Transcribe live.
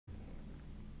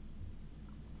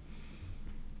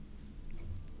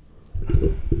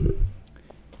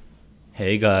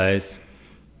Hey guys,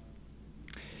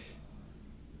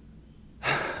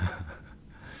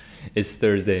 it's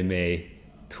Thursday, May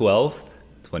 12th,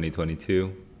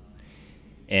 2022,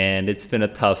 and it's been a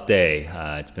tough day.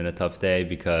 It's been a tough day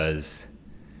because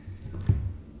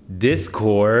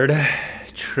Discord,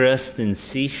 Trust and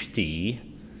Safety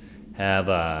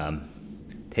have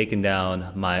taken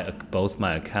down both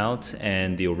my account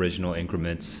and the original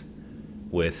increments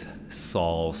with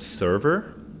Sol's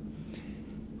server.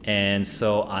 And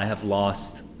so I have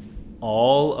lost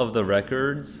all of the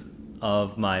records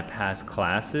of my past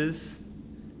classes,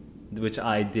 which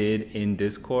I did in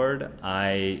Discord.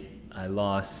 I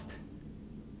lost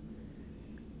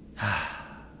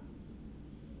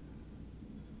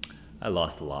I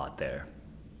lost a lot there.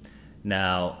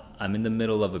 Now I'm in the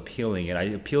middle of appealing it. I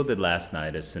appealed it last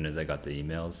night as soon as I got the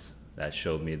emails that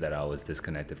showed me that I was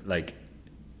disconnected. Like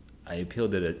I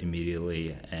appealed it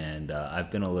immediately, and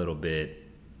I've been a little bit.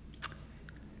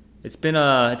 It's been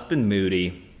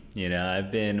moody, you know.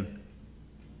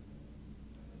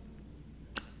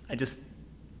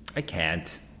 I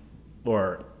can't,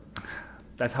 or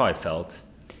that's how I felt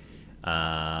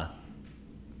uh,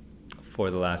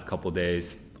 for the last couple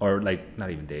days, or like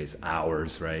not even days,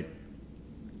 hours, right?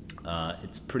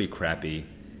 It's pretty crappy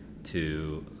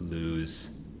to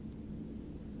lose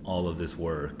all of this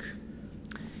work.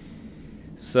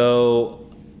 So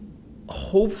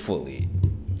hopefully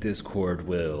Discord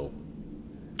will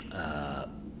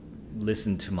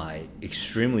listen to my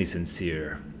extremely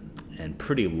sincere and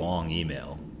pretty long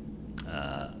email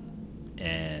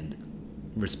and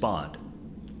respond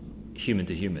human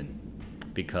to human,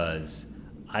 because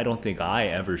I don't think I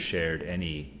ever shared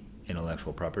any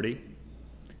intellectual property.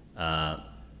 I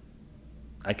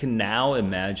can now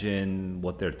imagine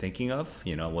what they're thinking of,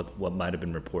 you know, what might have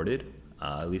been reported.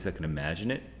 At least I can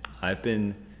imagine it. I've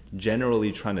been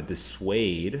generally trying to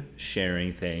dissuade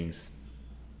sharing things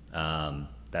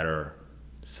that are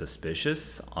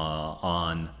suspicious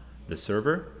on the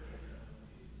server.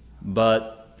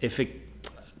 But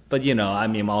you know, I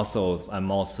mean,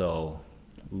 I'm also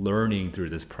learning through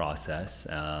this process.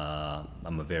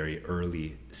 I'm a very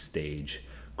early stage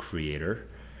creator,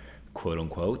 quote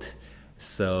unquote.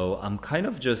 So I'm kind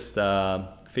of just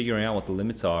figuring out what the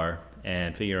limits are,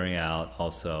 and figuring out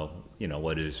also, you know,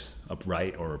 what is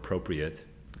upright or appropriate.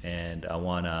 And I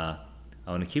wanna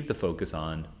keep the focus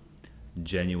on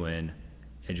genuine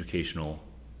educational,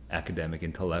 academic,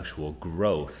 intellectual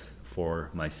growth for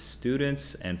my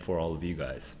students and for all of you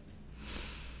guys.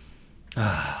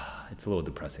 It's a little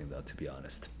depressing though, to be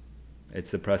honest.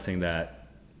 It's depressing that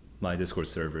my Discord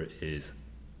server is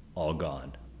all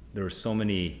gone. There are so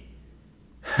many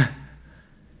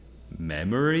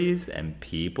memories and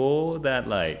people that,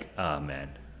 like, oh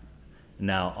man.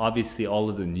 Now obviously all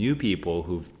of the new people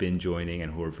who've been joining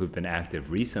and who've been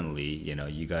active recently, you know,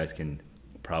 you guys can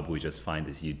probably just find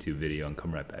this YouTube video and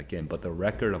come right back in, but the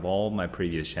record of all my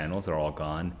previous channels are all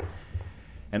gone,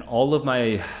 and all of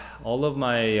my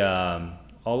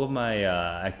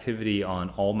activity on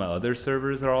all my other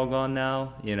servers are all gone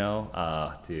now, you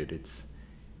know. Dude, it's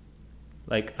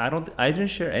like I didn't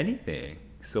share anything,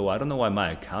 so I don't know why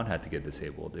my account had to get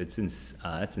disabled. That's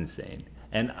insane.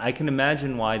 And I can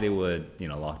imagine why they would, you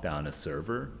know, lock down a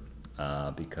server,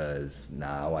 because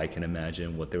now I can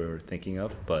imagine what they were thinking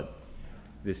of. But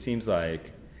this seems a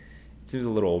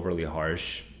little overly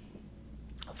harsh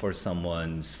for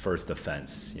someone's first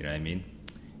offense. You know what I mean?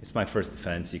 It's my first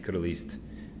offense. You could at least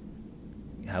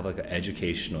have like an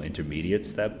educational intermediate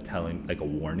step, like a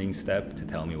warning step to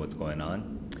tell me what's going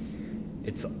on.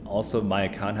 It's also, my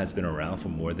account has been around for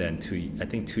more than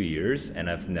 2 years, and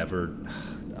I've never.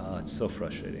 Oh, it's so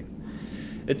frustrating.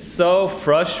 It's so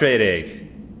frustrating.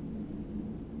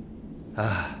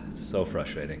 It's so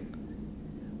frustrating.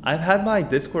 I've had my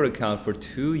Discord account for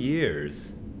 2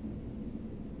 years.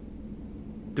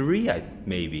 3,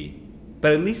 maybe,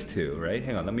 but at least 2, right?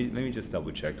 Hang on, let me just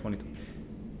double check. 20.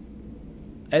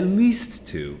 At least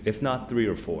 2, if not 3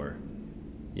 or 4.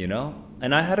 You know,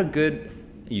 and I had a good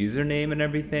username and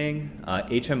everything.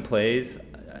 HM Plays,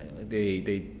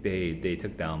 they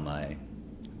took down my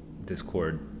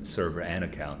Discord server and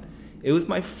account. It was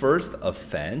my first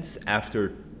offense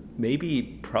after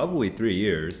probably 3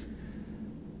 years.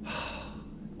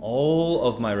 All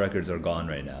of my records are gone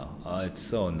right now. It's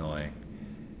so annoying.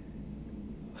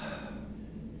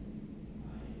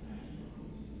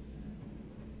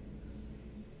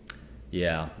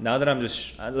 Yeah, now that I'm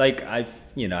just like, I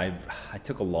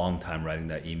took a long time writing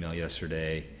that email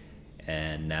yesterday,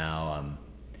 and now I'm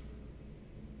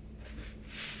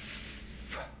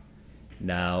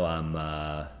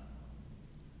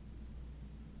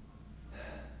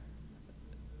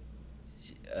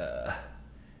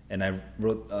and I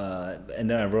wrote, and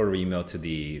then I wrote an email to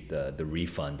the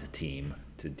refund team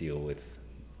to deal with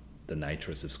the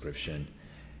Nitro subscription,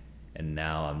 and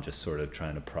now I'm just sort of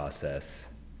trying to process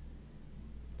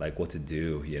like what to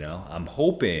do. You know, I'm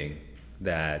hoping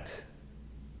that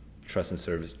trust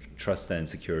and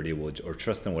security will, or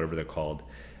trust and whatever they're called,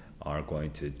 are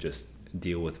going to just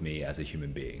deal with me as a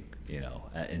human being. You know,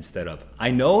 instead of,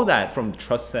 I know that from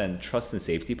trust and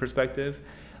safety perspective,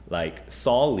 like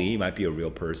Saul Lee might be a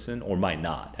real person or might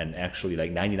not, and actually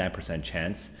like 99%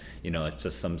 chance, you know, it's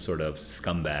just some sort of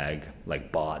scumbag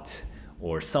like bot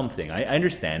or something. I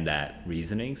understand that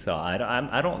reasoning, so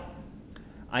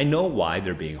I know why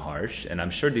they're being harsh, and I'm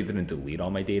sure they didn't delete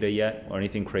all my data yet or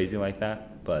anything crazy like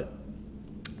that, but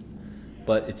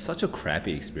it's such a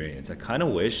crappy experience. I kind of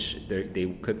wish they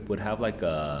would have like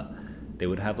a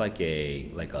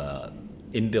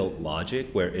inbuilt logic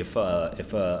where if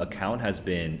a account has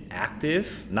been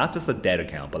active, not just a dead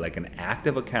account, but like an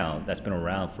active account that's been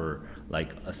around for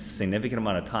like a significant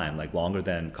amount of time, like longer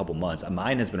than a couple months.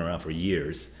 Mine has been around for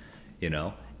years, you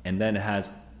know, and then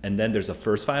there's a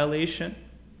first violation,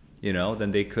 you know,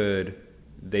 then they could,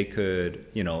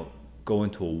 you know, go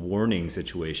into a warning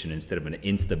situation instead of an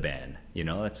insta ban. You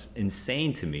know, that's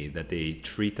insane to me that they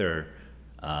treat their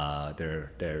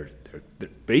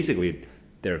basically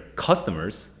their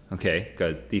customers, okay,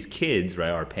 because these kids, right,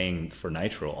 are paying for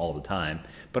Nitro all the time,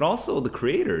 but also the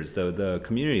creators, the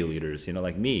community leaders, you know,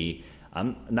 like me.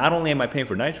 I'm not only am I paying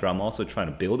for Nitro, I'm also trying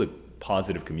to build a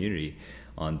positive community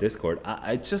on Discord.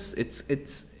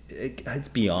 It's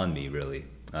beyond me, really,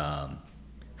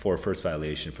 for a first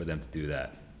violation for them to do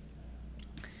that.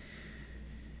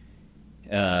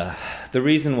 The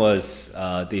reason was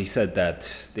they said that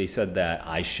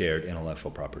I shared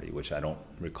intellectual property, which I don't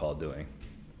recall doing.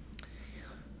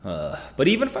 But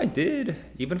even if I did,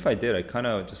 I kind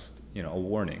of just, you know, a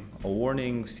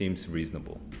warning seems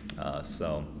reasonable.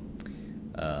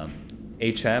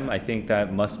 HM, I think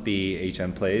that must be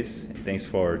HM Plays. Thanks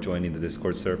for joining the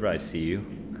Discord server. I see you.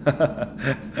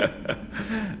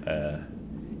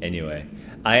 Anyway,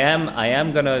 I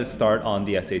am gonna start on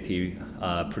the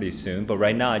SAT pretty soon, but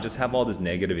right now I just have all this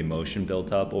negative emotion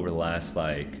built up over the last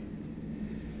like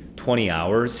 20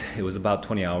 hours. It was about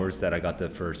 20 hours that I got the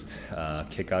first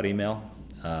kickout email,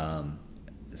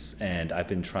 and I've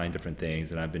been trying different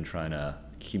things, and I've been trying to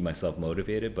keep myself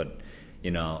motivated, but you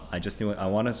know, I just knew I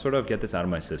want to sort of get this out of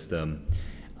my system.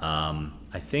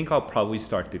 I think I'll probably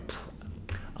start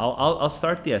I'll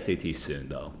start the SAT soon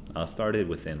though. I'll start it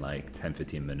within like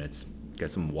 10-15 minutes,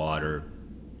 get some water,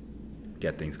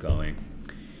 get things going.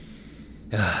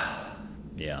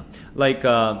 Yeah, like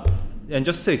and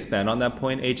just to expand on that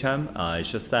point, HM, it's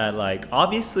just that like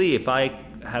obviously if I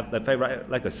write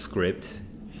like a script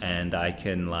and I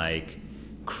can like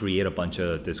create a bunch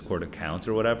of Discord accounts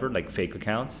or whatever, like fake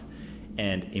accounts,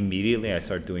 and immediately I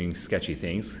start doing sketchy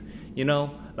things, you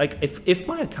know, like if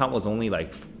my account was only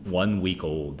like 1 week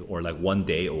old or like 1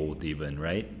 day old even,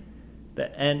 right?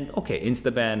 And okay,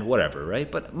 Instaban, whatever,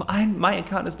 right? But my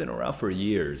account has been around for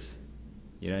years.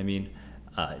 You know what I mean?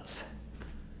 It's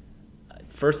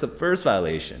first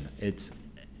violation. It's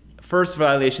first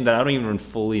violation that I don't even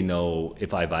fully know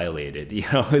if I violated. You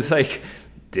know, it's like,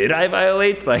 did I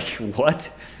violate? Like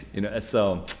what? You know,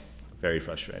 so very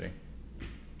frustrating.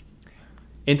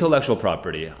 Intellectual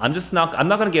property. I'm not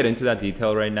gonna get into that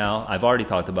detail right now. I've already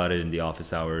talked about it in the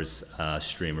office hours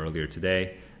stream earlier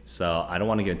today, so I don't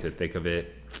want to get into the thick of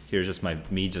it. Here's just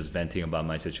me just venting about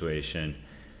my situation,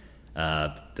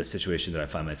 the situation that I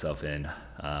find myself in.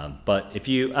 But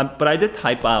I did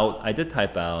type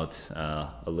out a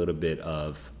little bit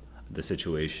of the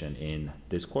situation in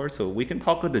Discord, so we can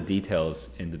talk about the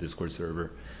details in the Discord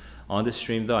server. On this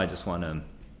stream though, I just want to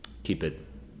keep it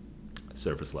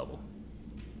surface level.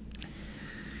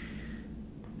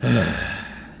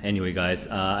 Anyway, guys,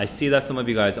 I see that some of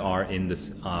you guys are in the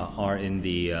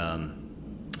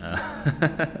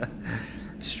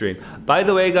stream. By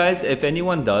the way, guys, if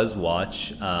anyone does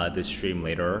watch this stream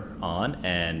later on,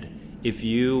 and if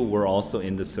you were also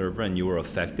in the server and you were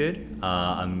affected,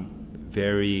 I'm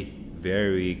very,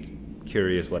 very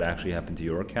curious what actually happened to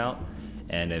your account,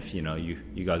 and if you know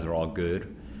you guys are all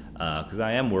good, because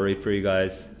I am worried for you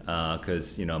guys,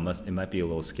 because you know it might be a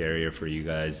little scarier for you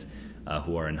guys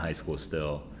who are in high school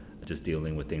still, just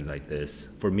dealing with things like this.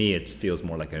 For me, it feels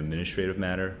more like an administrative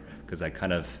matter, because I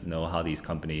kind of know how these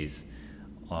companies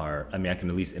are. I mean, I can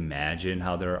at least imagine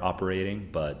how they're operating,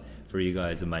 but for you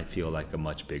guys, it might feel like a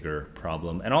much bigger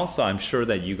problem. And also, I'm sure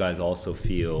that you guys also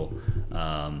feel,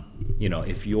 you know,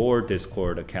 if your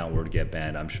Discord account were to get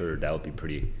banned, I'm sure that would be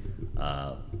pretty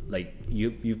like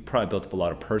you've probably built up a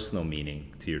lot of personal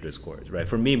meaning to your Discord, right?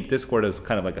 For me, Discord is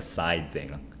kind of like a side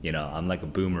thing. You know, I'm like a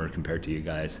boomer compared to you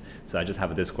guys, so I just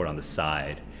have a Discord on the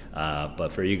side. But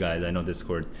for you guys, I know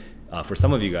Discord. For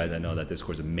some of you guys, I know that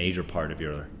Discord's a major part of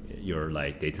your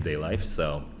like day-to-day life.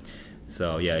 So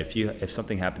yeah, if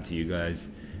something happened to you guys,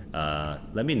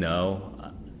 let me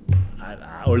know.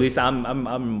 Or at least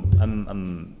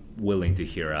I'm willing to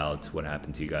hear out what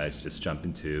happened to you guys. Just jump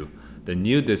into the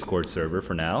new Discord server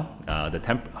for now.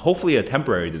 Hopefully a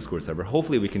temporary Discord server.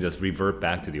 Hopefully we can just revert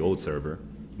back to the old server.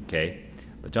 Okay,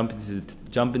 but jump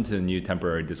into the new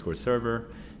temporary Discord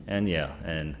server, and yeah,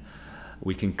 and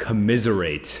we can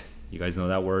commiserate. You guys know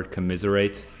that word,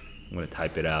 commiserate? I'm gonna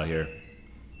type it out here.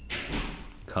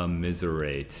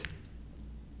 Commiserate.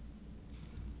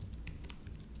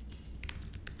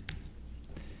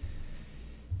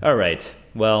 All right,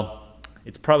 well,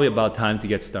 it's probably about time to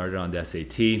get started on the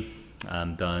SAT.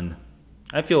 I'm done.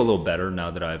 I feel a little better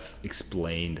now that I've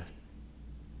explained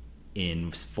in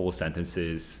full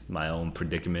sentences my own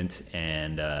predicament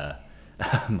and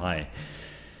my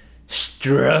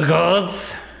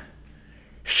struggles.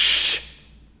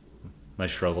 My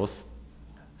struggles.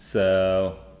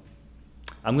 So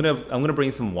I'm gonna bring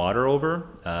some water over,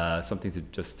 something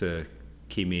to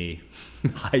keep me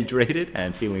hydrated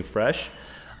and feeling fresh.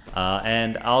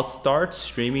 And I'll start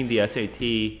streaming the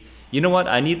SAT. You know what?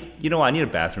 I need a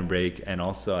bathroom break, and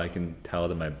also I can tell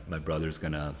that my brother's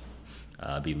gonna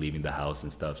be leaving the house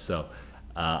and stuff. So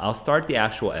I'll start the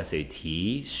actual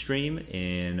SAT stream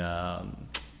in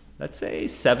let's say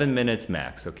 7 minutes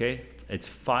max. Okay, it's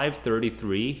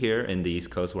 5:33 here in the East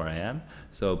Coast where I am.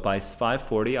 So by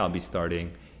 5:40, I'll be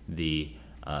starting the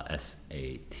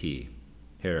SAT.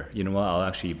 Here, you know what? I'll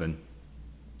actually even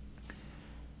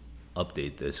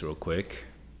update this real quick.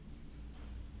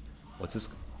 What's this?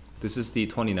 This is the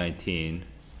 2019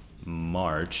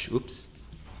 March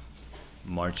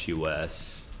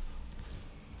US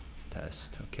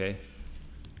test. Okay.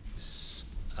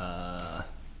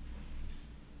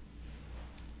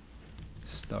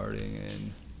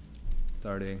 Starting.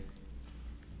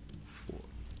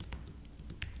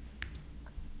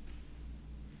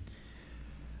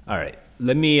 All right.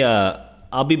 Let me.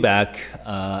 I'll be back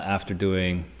after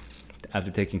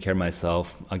taking care of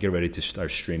myself. I'll get ready to start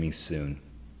streaming soon.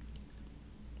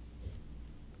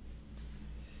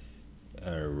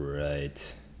 All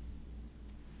right.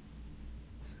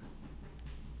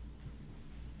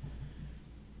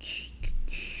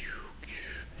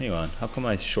 Hang on, how come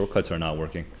my shortcuts are not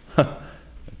working?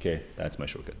 Okay, that's my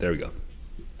shortcut. There we go.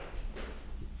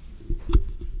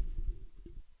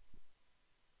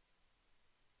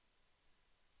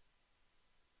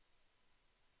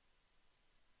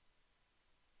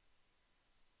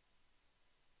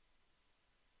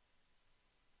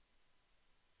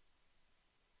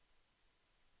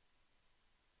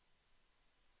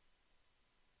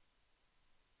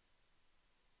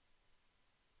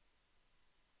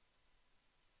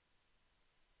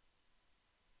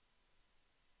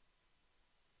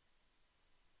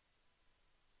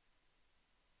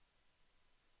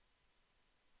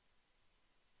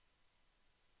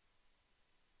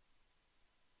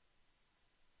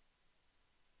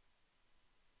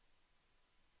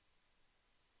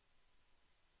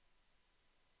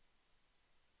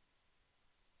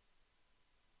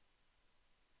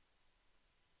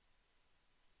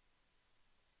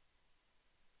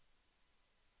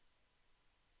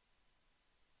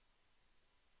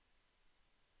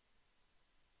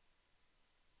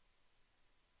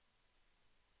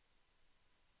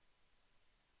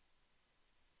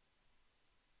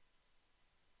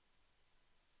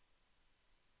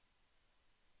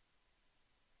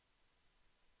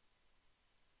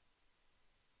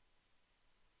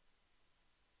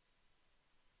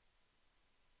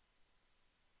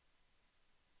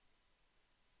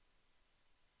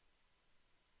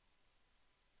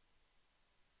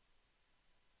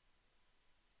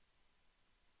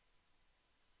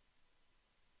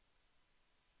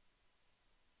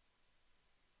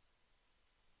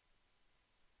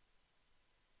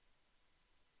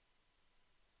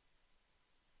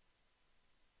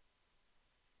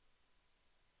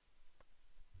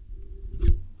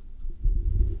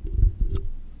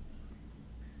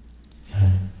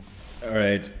 All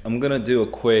right, I'm gonna do a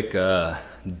quick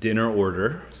dinner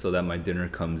order so that my dinner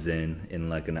comes in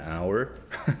like an hour.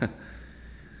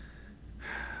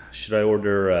 Should I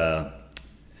order?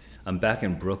 I'm back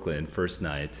in Brooklyn, first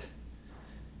night,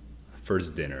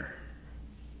 first dinner.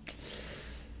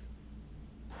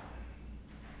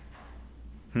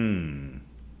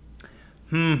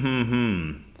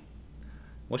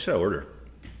 What should I order?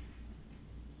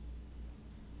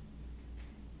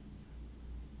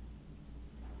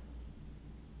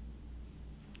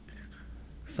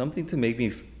 Something to make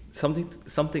me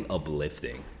something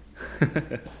uplifting.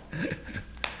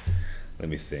 Let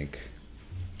me think.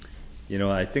 You know,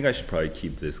 I think I should probably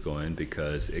keep this going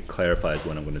because it clarifies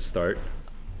when I'm going to start.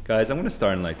 Guys, I'm going to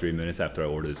start in like 3 minutes after I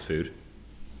order this food.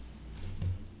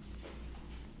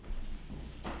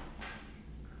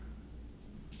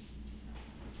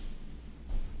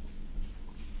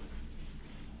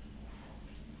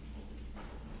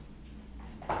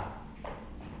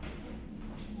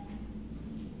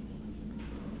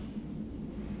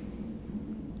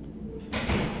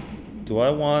 Do I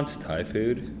want Thai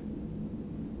food?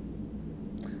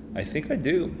 I think I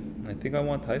do. I think I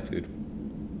want Thai food.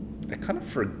 I kind of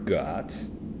forgot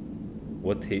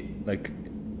what like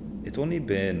it's only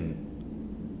been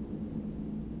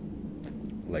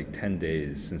like 10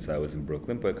 days since I was in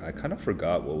Brooklyn, but I kind of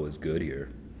forgot what was good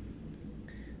here.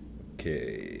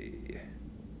 Okay.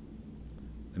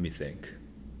 Let me think.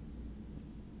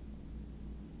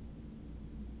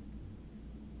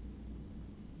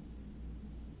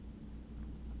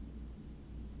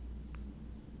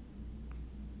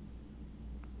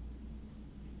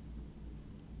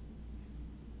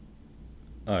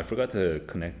 Oh, I forgot to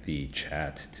connect the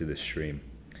chat to the stream.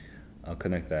 I'll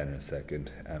connect that in a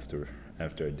second after I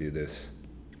do this.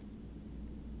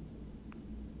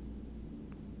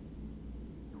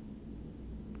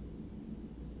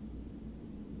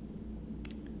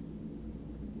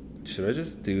 Should I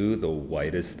just do the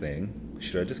whitest thing?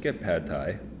 Should I just get pad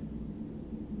thai?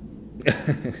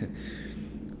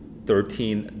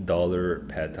 $13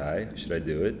 pad thai. Should I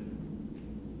do it?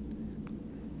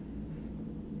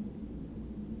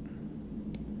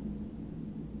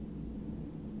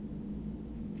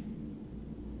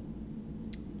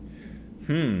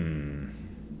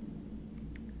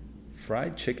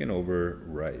 Fried chicken over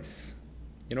rice.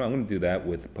 You know, I'm gonna do that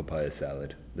with papaya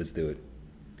salad. Let's do it.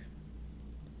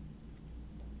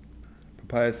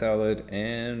 Papaya salad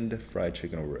and fried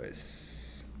chicken over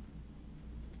rice.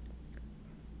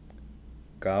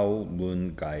 Gao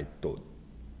mun gai tot.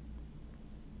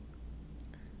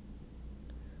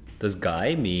 Does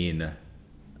gai mean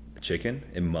chicken?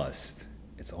 It must.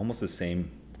 It's almost the same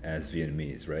as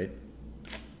Vietnamese, right?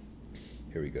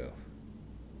 Here we go.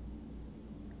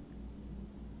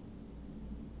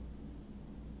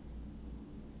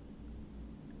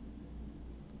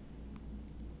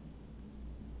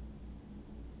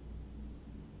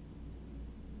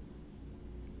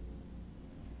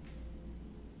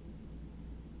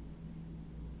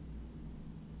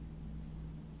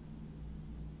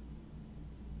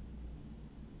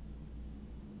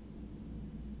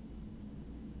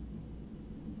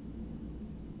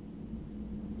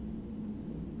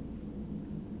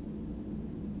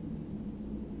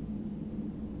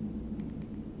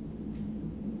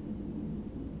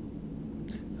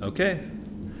 Okay,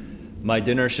 my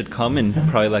dinner should come in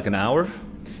probably like an hour,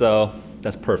 so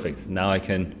that's perfect. Now I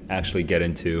can actually get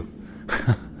into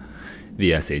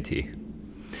the SAT.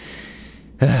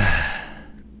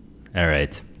 All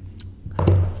right,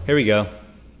 here we go.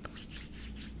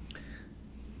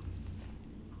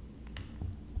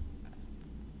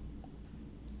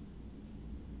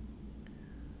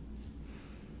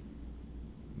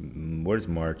 Where's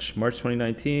March? March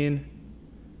 2019,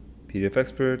 PDF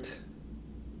expert.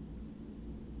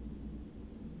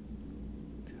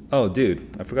 Oh,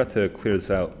 dude, I forgot to clear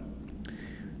this out.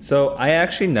 So I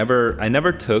actually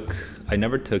never took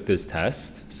this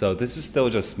test. So this is still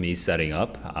just me setting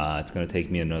up. It's gonna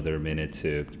take me another minute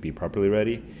to be properly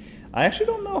ready. I actually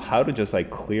don't know how to just like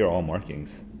clear all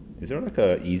markings. Is there like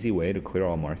a easy way to clear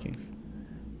all markings?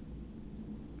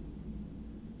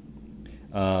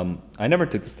 I never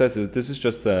took this test. This is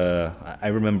just I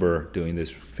remember doing this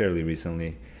fairly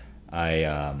recently.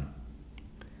 I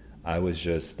was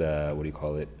just what do you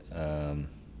call it?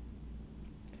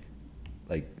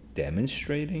 Like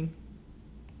demonstrating.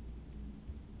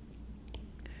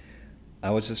 I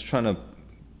was just trying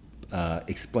to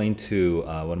explain to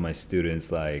one of my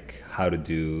students like how to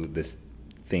do this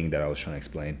thing that I was trying to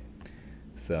explain.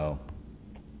 So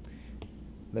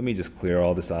let me just clear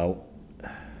all this out,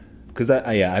 because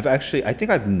I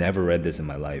think I've never read this in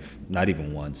my life, not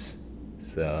even once.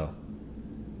 So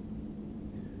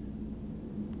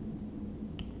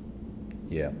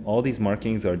yeah, all these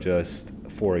markings are just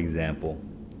for example,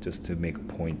 just to make a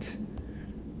point.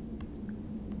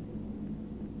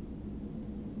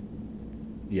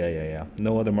 Yeah.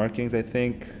 No other markings, I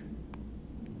think.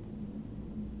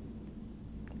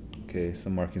 Okay,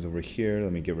 some markings over here.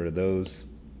 Let me get rid of those.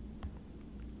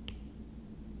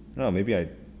 Oh, maybe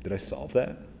did I solve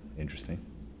that? Interesting.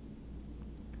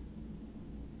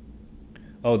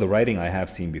 Oh, the writing I have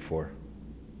seen before.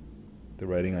 The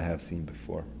writing I have seen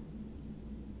before.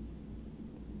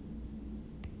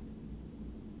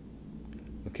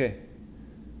 Okay,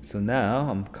 so now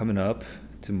I'm coming up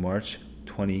to March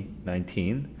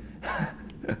 2019.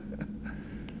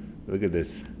 Look at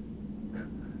this.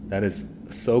 That is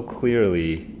so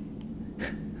clearly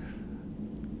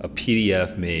a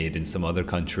PDF made in some other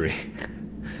country.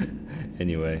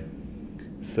 Anyway,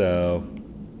 so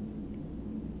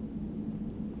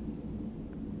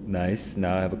nice.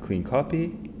 Now I have a clean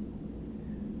copy.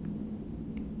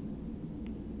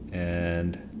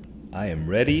 And I am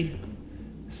ready.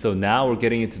 So now we're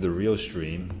getting into the real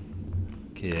stream.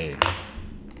 Okay.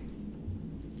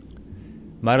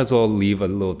 Might as well leave a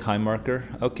little time marker.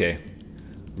 Okay.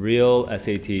 Real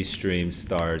SAT stream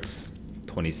starts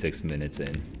 26 minutes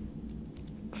in.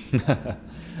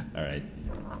 All right.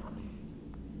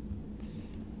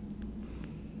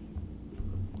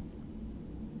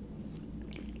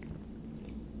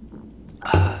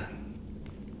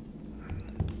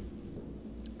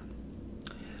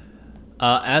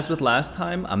 As with last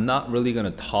time, I'm not really gonna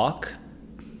talk.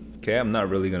 Okay, I'm not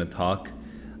really gonna talk.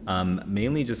 I'm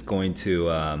mainly just going to,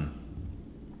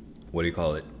 what do you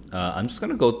call it? I'm just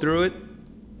gonna go through it.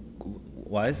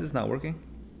 Why is this not working?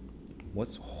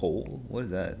 What's whole? What is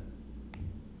that?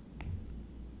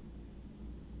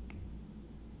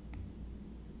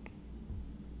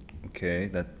 Okay,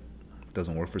 that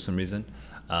doesn't work for some reason.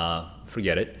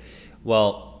 Forget it.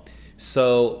 Well,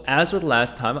 so as with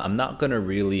last time, I'm not gonna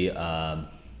really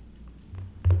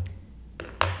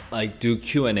like do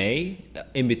Q&A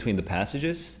in between the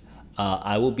passages.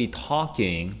 I will be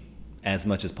talking as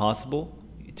much as possible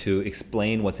to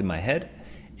explain what's in my head,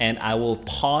 and I will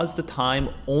pause the time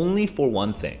only for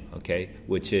one thing, okay,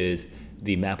 which is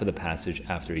the map of the passage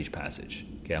after each passage.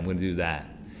 Okay, I'm gonna do that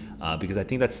because I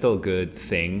think that's still a good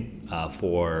thing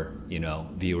for, you know,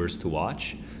 viewers to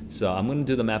watch. So I'm gonna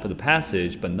do the map of the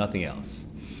passage, but nothing else,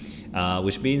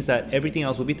 which means that everything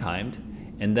else will be timed.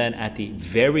 And then at the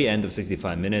very end of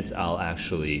 65 minutes, I'll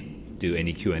actually do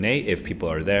any Q&A if people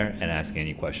are there and ask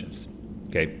any questions.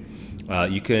 Okay,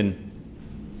 you can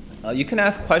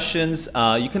ask questions.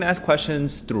 You can ask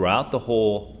questions throughout the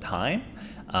whole time.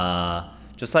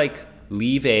 Just like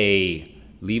leave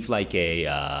like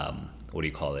a what do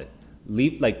you call it?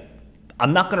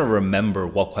 I'm not gonna remember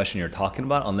what question you're talking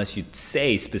about unless you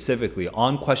say specifically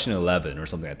on question 11 or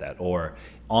something like that, or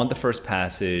on the first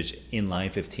passage in line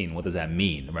 15, what does that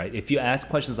mean, right? If you ask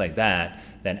questions like that,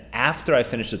 then after I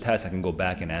finish the test, I can go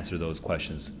back and answer those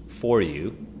questions for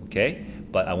you, okay?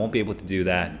 But I won't be able to do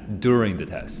that during the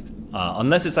test,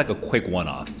 unless it's like a quick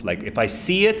one-off. Like if I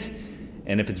see it,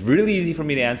 and if it's really easy for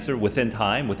me to answer within the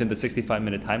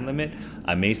 65-minute time limit,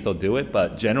 I may still do it,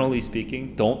 but generally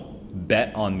speaking, don't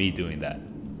bet on me doing that.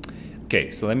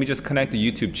 Okay, so let me just connect the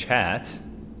YouTube chat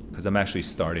because I'm actually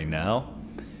starting now.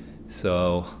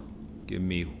 So give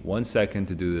me 1 second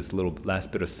to do this little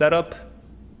last bit of setup.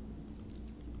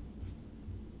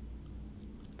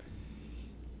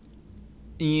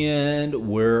 And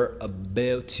we're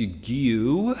about to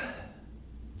go.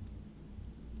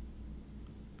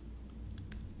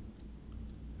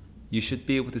 You should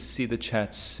be able to see the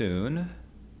chat soon.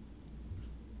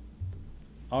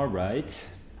 All right.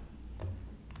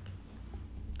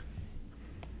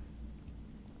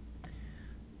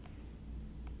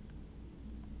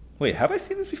 Wait, have I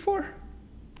seen this before?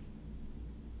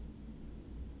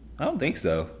 I don't think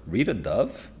so. Rita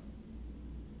Dove?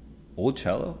 Old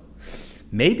cello?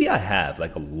 Maybe I have,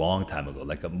 like a long time ago,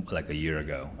 like a year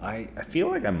ago. I feel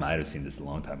like I might have seen this a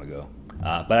long time ago,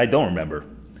 but I don't remember.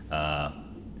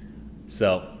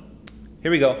 So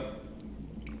here we go.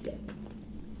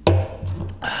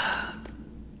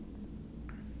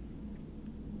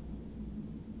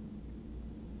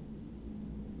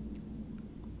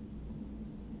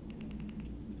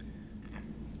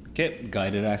 Okay,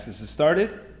 guided access is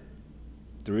started.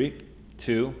 3,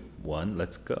 2, 1,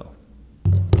 let's go.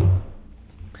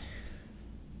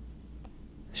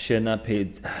 Should not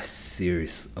pay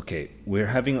serious. Okay, we're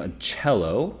having a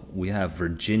cello. We have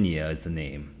Virginia as the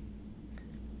name.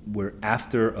 We're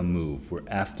after a move. We're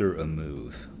after a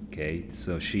move. Okay,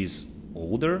 so she's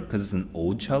older because it's an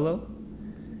old cello.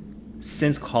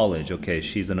 Since college, okay,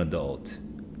 she's an adult.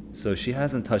 So she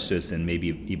hasn't touched this in maybe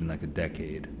even like a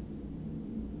decade.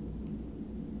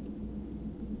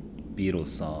 Beatles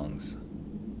songs.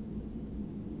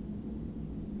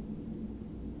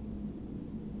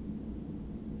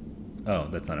 Oh,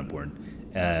 that's not important.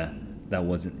 That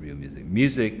wasn't real music.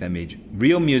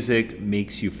 Real music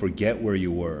makes you forget where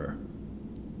you were.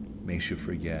 Makes you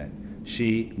forget.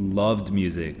 She loved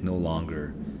music no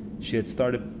longer. She had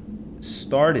started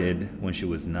when she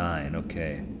was 9.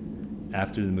 Okay.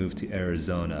 after the move to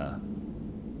Arizona.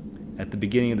 At the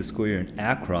beginning of the school year in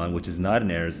Akron, which is not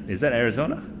in Arizona. Is that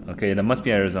Arizona? Okay, that must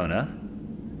be Arizona.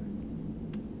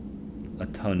 A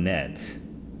tonette.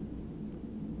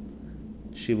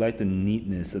 She liked the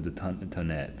neatness of the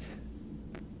tonette.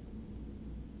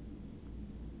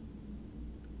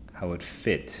 How it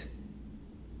fit.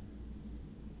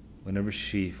 Whenever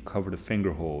she covered a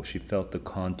finger hole, she felt the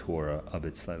contour of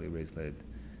its slightly raised lid.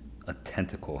 A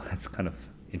tentacle. That's kind of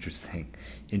interesting.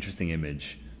 Interesting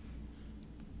image.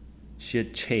 She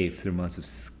had chafed through months of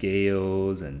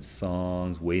scales and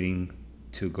songs, waiting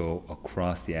to go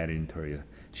across the auditoria.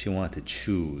 She wanted to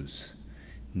choose.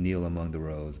 Kneel among the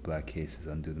rows, black cases,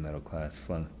 undo the metal clasp,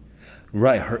 flung.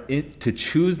 Right, to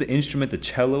choose the instrument, the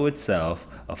cello itself,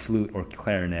 a flute or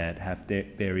clarinet, half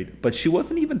buried. But she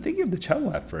wasn't even thinking of the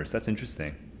cello at first. That's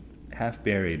interesting. Half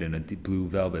buried in a deep blue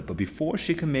velvet. But before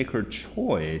she could make her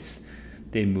choice,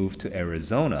 they moved to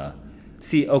Arizona.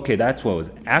 See, okay, that's what it was.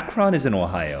 Akron is in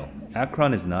Ohio.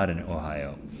 Akron is not in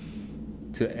Ohio.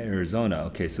 To Arizona.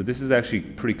 Okay, so this is actually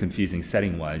pretty confusing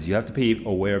setting-wise. You have to be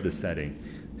aware of the setting.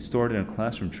 Stored in a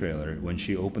classroom trailer, when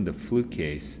she opened the flute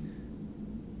case,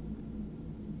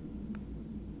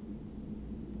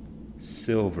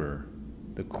 silver.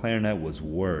 The clarinet was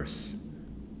worse.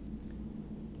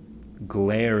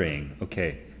 Glaring.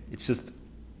 Okay, it's just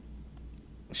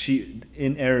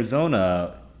in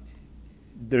Arizona.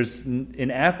 In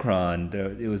Akron,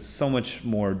 it was so much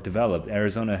more developed.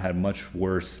 Arizona had much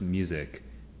worse music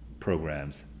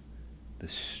programs. The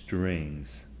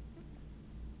strings.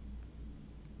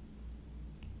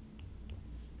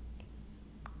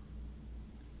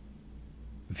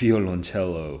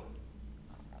 Violoncello.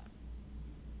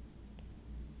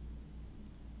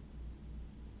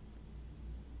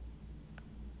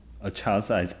 A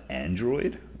child-sized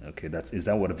android? Okay, is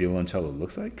that what a violoncello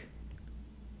looks like?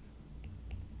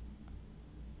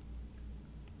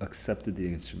 Accepted the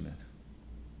instrument.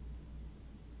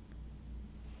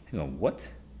 Hang on, what?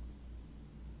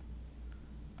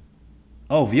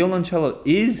 Oh, violoncello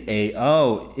is a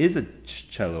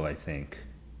cello, I think.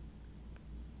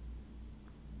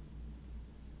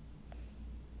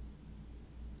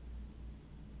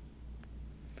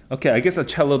 Okay, I guess a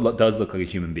cello does look like a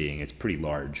human being. It's pretty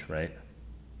large, right?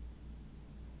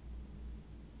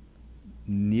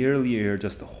 Nearly a year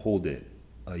just to hold it.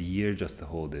 A year just to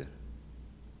hold it.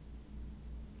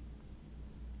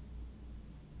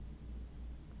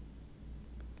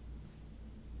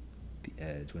 The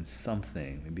edge, when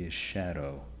something, maybe a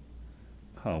shadow.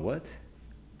 Huh, what?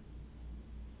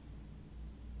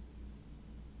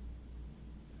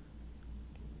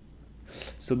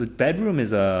 So the bedroom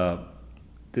is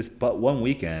this but one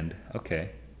weekend.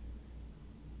 Okay.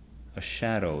 A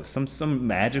shadow. Some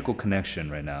magical connection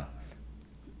right now.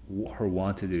 Her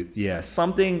want to do. Yeah,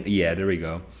 something. Yeah, there we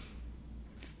go.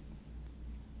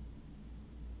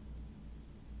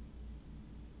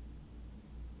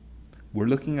 We're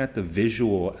looking at the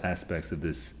visual aspects of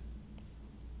this.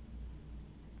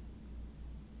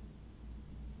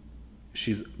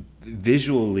 She's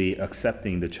visually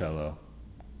accepting the cello.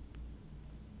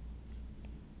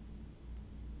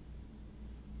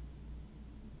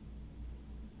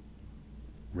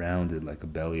 Rounded like a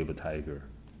belly of a tiger.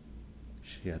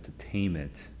 She had to tame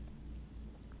it,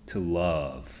 to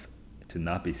love, to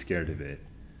not be scared of it.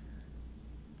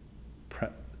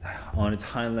 On its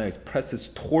hind legs, press its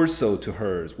torso to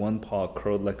hers, one paw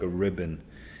curled like a ribbon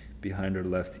behind her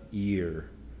left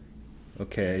ear.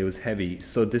 Okay, it was heavy.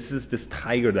 So this is this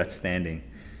tiger that's standing.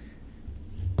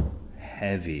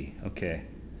 Heavy, okay.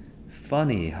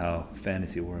 Funny how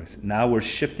fantasy works. Now we're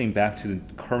shifting back to the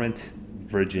current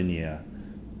Virginia.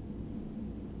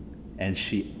 And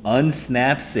she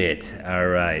unsnaps it. All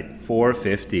right,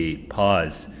 450,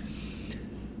 pause.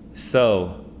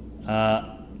 So,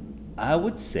 I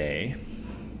would say,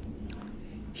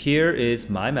 here is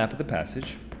my map of the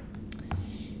passage.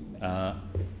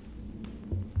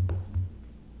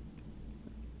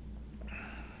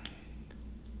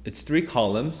 It's 3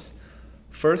 columns.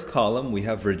 First column, we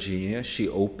have Virginia. She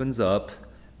opens up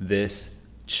this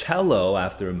cello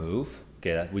after a move.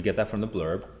 Okay, we get that from the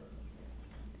blurb.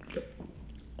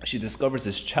 She discovers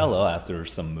this cello after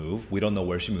some move. We don't know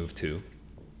where she moved to.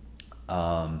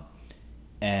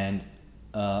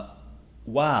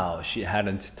 Wow, she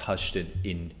hadn't touched it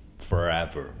in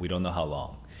forever. We don't know how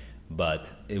long,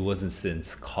 but it wasn't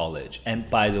since college. And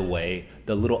by the way,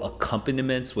 the little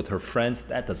accompaniments with her friends,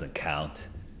 that doesn't count.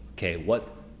 Okay, what?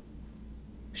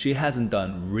 She hasn't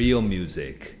done real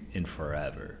music in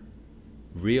forever.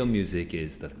 Real music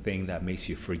is the thing that makes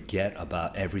you forget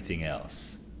about everything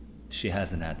else. She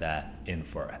hasn't had that in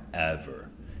forever.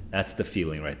 That's the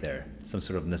feeling right there. Some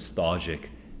sort of nostalgic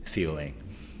feeling.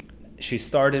 She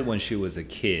started when she was a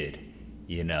kid,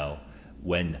 you know,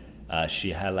 when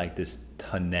she had like this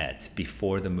cont'd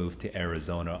before the move to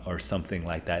Arizona or something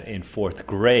like that. In 4th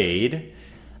grade,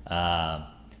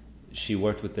 she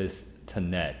worked with this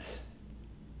cont'd.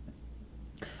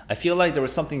 I feel like there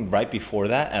was something right before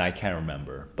that, and I can't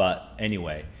remember. But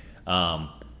anyway, and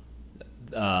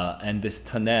this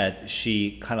cont'd,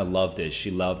 she kind of loved it.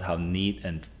 She loved how neat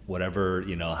and whatever,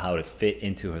 you know, how to fit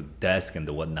into her desk and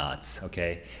the whatnots,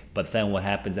 okay? But then what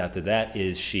happens after that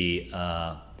is she,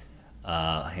 hang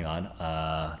on,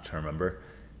 trying to remember.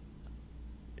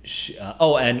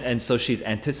 And so she's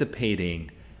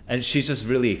anticipating, and she's just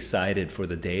really excited for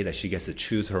the day that she gets to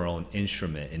choose her own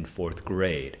instrument in 4th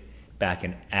grade back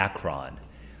in Akron,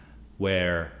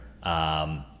 where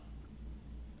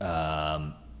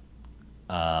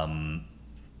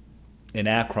in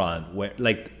Akron, where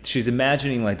like she's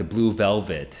imagining like the blue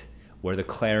velvet, where the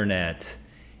clarinet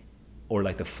or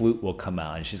like the flute will come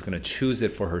out, and she's gonna choose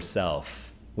it for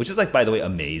herself, which is like, by the way,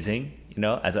 amazing, you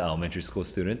know, as an elementary school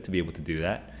student to be able to do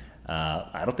that.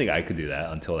 I don't think I could do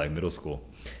that until like middle school.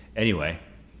 Anyway,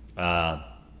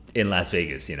 in Las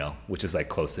Vegas, you know, which is like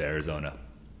close to Arizona.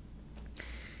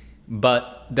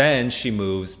 But then she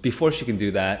moves, before she can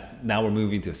do that, now we're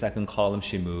moving to a second column.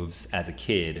 She moves as a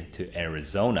kid to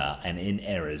Arizona. And in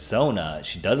Arizona,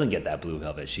 she doesn't get that blue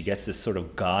velvet. She gets this sort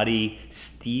of gaudy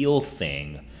steel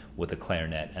thing with the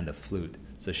clarinet and the flute.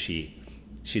 So she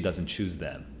doesn't choose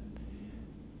them.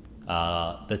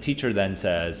 The teacher then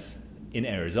says, in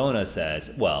Arizona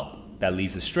says, well, that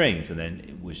leaves the strings. And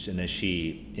then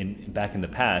she, back in the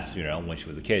past, you know, when she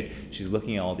was a kid, she's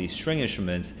looking at all these string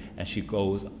instruments, and she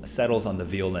settles on the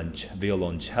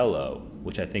violoncello,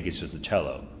 which I think is just a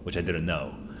cello, which I didn't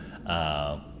know.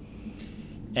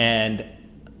 And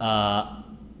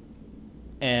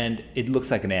it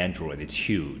looks like an Android. It's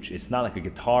huge. It's not like a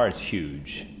guitar. It's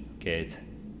huge. Okay.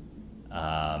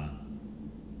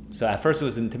 So at first it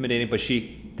was intimidating, but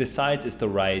she decides it's the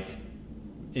right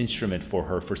instrument for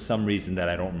her for some reason that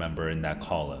I don't remember in that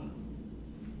column.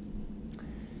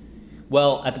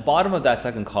 Well, at the bottom of that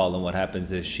second column, what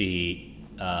happens is she,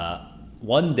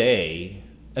 one day,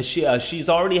 she's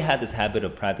already had this habit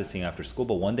of practicing after school,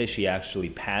 but one day she actually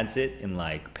pads it in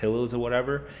like pillows or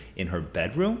whatever in her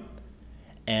bedroom,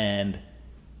 and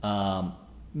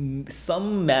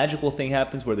some magical thing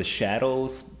happens where the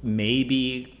shadows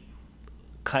maybe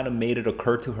kind of made it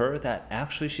occur to her that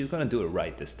actually she's going to do it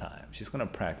right this time. She's going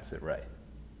to practice it right.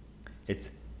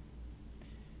 It's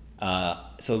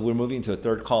so we're moving to a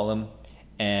third column,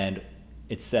 and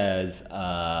it says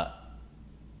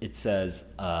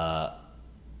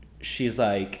she's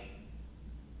like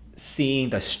seeing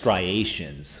the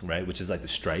striations, right, which is like the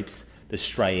stripes, the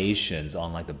striations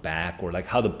on like the back, or like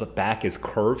how the back is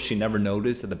curved. She never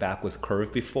noticed that the back was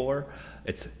curved before.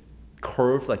 It's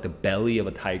curved like the belly of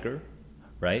a tiger,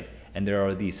 right? And there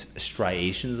are these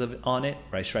striations on it,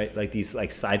 right? Like these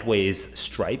like sideways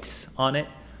stripes on it,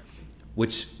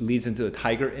 which leads into a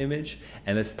tiger image.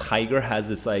 And this tiger has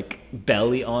this like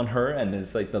belly on her, and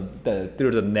it's like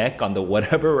through the neck on the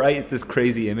whatever, right? It's this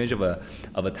crazy image of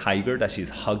a tiger that she's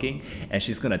hugging, and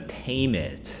she's gonna tame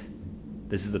it.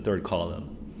 This is the third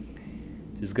column.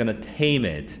 She's gonna tame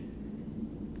it.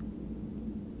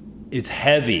 It's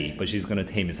heavy, but she's gonna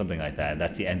tame it, something like that.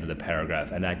 That's the end of the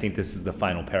paragraph. And I think this is the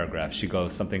final paragraph. She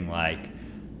goes something like,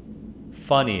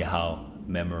 funny how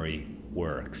memory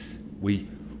works. We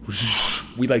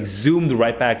like zoomed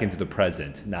right back into the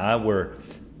present. Now we're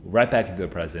right back into the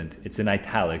present. It's in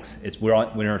italics. We're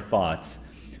in our thoughts.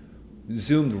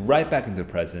 Zoomed right back into the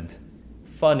present.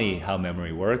 Funny how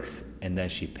memory works. And then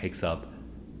she picks up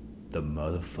the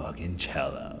motherfucking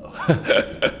cello.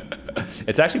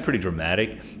 It's actually pretty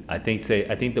dramatic. I think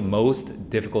the most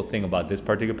difficult thing about this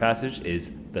particular passage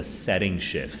is the setting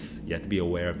shifts. You have to be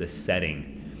aware of the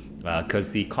setting,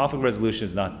 because the conflict resolution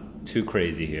is not too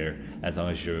crazy here, as long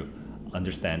as you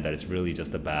understand that it's really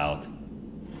just about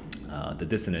the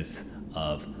dissonance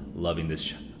of loving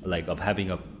this, like of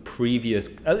having a previous.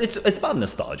 It's about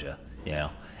nostalgia, you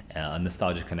know, a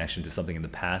nostalgic connection to something in the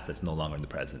past that's no longer in the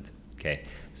present. Okay,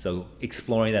 so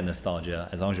exploring that nostalgia,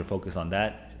 as long as you're focused on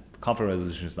that, conflict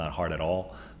resolution is not hard at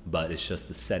all, but it's just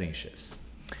the setting shifts.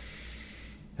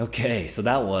 Okay, so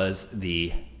that was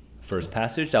the first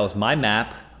passage. That was my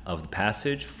map of the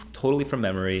passage, totally from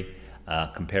memory.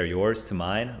 Compare yours to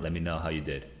mine. Let me know how you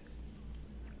did.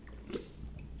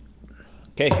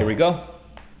 Okay, here we go.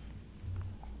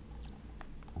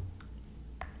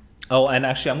 Oh, and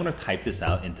actually, I'm gonna type this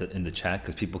out in the chat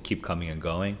because people keep coming and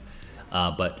going.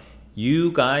 But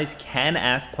you guys can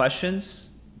ask questions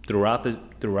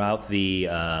throughout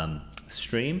the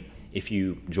stream, if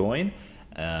you join,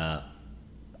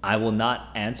 I will not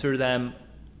answer them.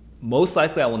 Most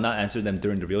likely, I will not answer them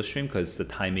during the real stream because the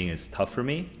timing is tough for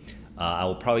me. I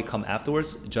will probably come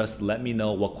afterwards. Just let me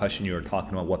know what question you were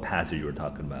talking about, what passage you were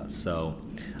talking about. So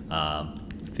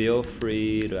feel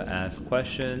free to ask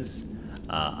questions.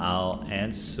 I'll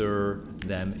answer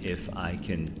them if I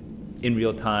can, in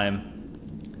real time,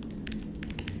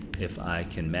 if I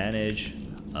can manage.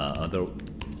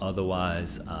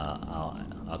 Otherwise,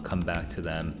 I'll come back to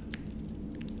them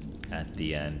at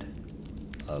the end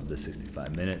of the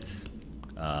 65 minutes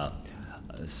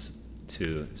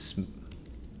to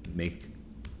make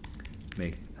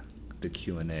the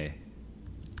Q&A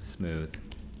smooth.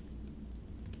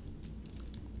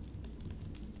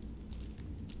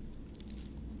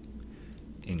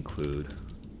 Include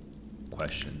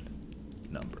question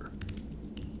number.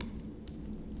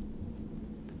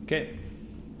 Okay.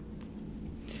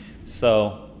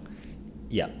 So,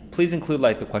 yeah, please include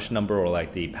like the question number or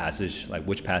like the passage, like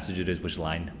which passage it is, which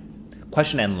line.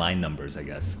 Question and line numbers, I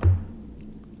guess.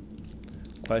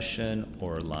 Question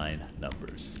or line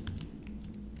numbers.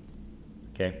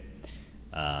 Okay.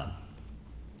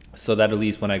 So that at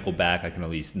least when I go back, I can at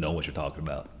least know what you're talking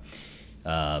about.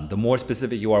 The more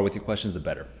specific you are with your questions, the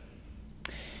better.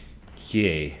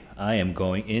 Okay, I am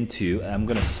going into,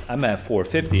 I'm at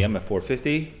 450, I'm at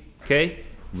 450. Okay,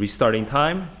 restarting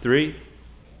time, 3.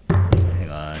 Hang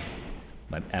on,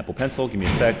 my Apple Pencil, give me a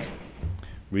sec.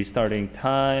 Restarting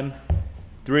time,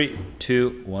 3,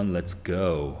 2, 1, let's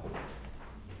go.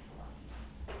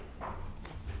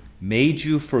 Made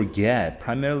you forget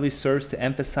primarily serves to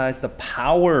emphasize the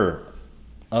power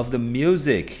of the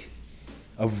music,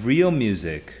 of real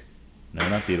music. No,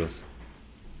 not Beatles.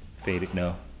 Faded,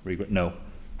 no. Regret, no.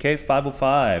 Okay,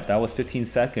 505, that was 15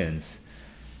 seconds.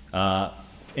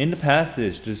 In the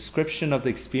passage, the description of the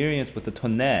experience with the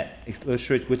Toinette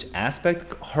illustrates which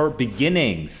aspect? Her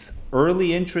beginnings,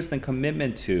 early interest and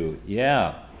commitment to.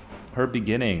 Yeah, her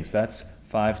beginnings, that's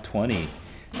 520.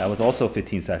 That was also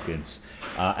 15 seconds.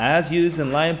 As used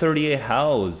in line 38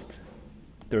 housed.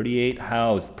 38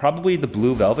 housed. Probably the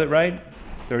blue velvet, right?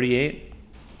 38.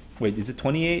 Wait, is it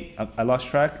 28? I lost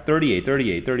track. 38,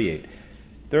 38, 38.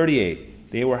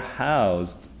 38. They were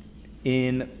housed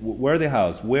in, where are they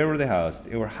housed? Where were they housed?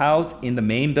 They were housed in the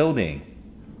main building.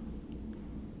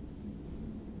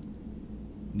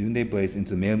 Noonday Blaze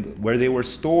into the main, where they were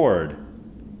stored.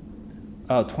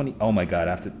 Oh, 20, oh my God,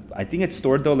 I think it's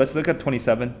stored though. Let's look at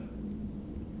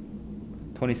 27.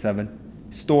 27.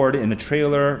 Stored in a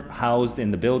trailer, housed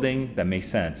in the building. That makes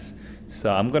sense.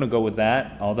 So I'm gonna go with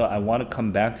that, although I wanna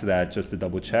come back to that just to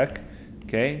double check,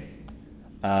 okay?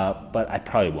 But I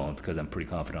probably won't because I'm pretty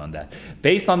confident on that.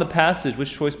 Based on the passage,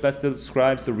 which choice best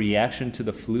describes the reaction to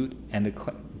the flute and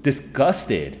the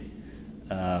disgusted?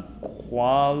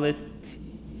 Quality,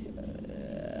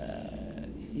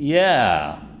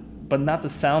 yeah, but not the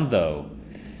sound though.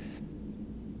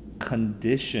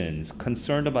 Conditions,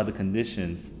 concerned about the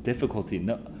conditions, difficulty,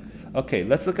 no. Okay,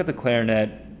 let's look at the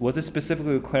clarinet. Was it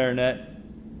specifically the clarinet?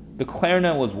 The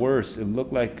clarinet was worse. It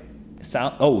looked like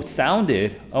sound. Oh,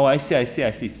 sounded. Oh, I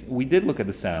see. We did look at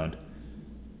the sound.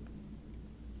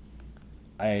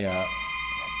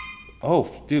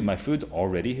 Oh, dude, my food's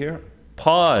already here.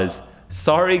 Pause.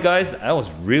 Sorry, guys. That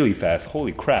was really fast.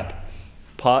 Holy crap.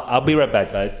 Pause. I'll be right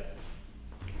back, guys.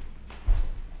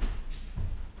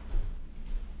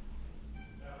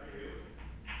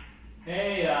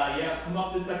 Hey, yeah, come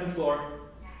up to the second floor.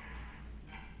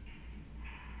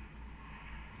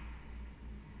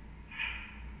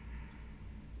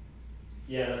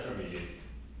 Yeah, that's for me, dude.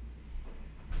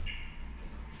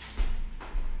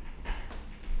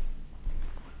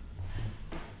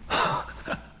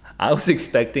 I was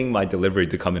expecting my delivery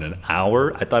to come in an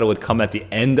hour. I thought it would come at the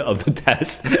end of the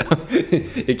test.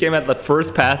 It came at the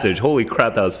first passage. Holy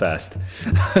crap, that was fast.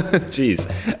 Jeez.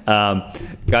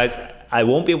 Guys, I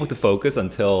won't be able to focus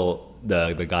until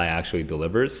the guy actually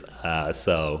delivers.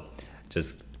 So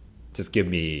just give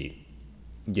me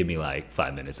like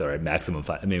 5 minutes, all right? Maximum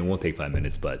 5. I mean, it won't take 5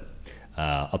 minutes, but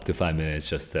up to 5 minutes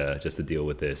just to deal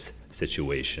with this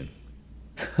situation.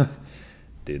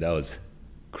 Dude, that was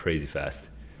crazy fast.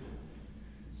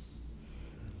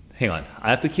 Hang on, I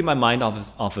have to keep my mind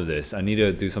off of this. I need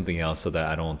to do something else so that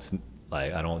I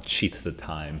don't cheat the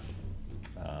time.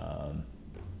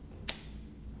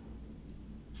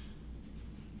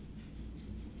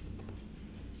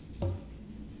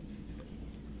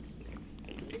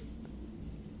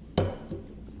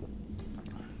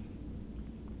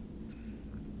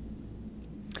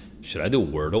 Should I do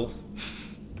Wordle?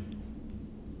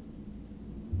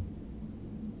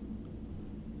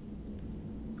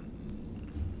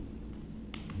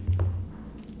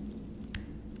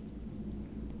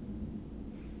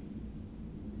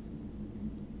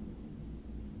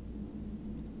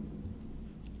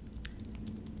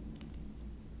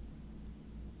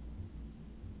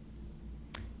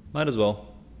 Might as well.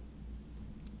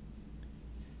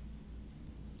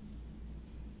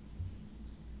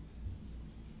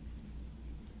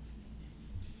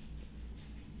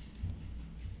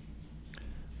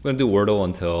 We're gonna do Wordle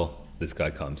until this guy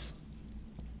comes.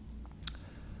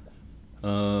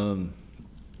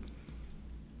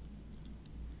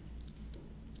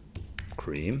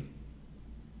 Cream.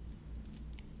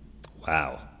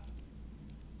 Wow.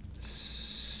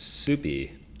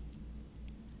 Soupy.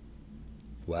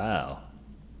 Wow.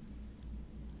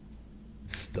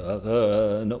 Stuck.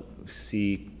 No.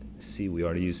 C. We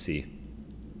already used C.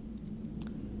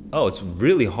 Oh, it's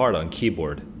really hard on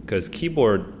keyboard because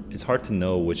keyboard it's hard to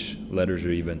know which letters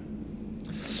are even.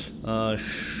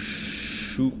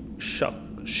 Shuck,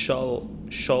 shull,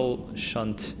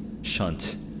 shunt.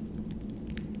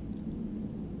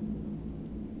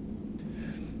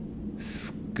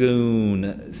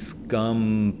 Scoon,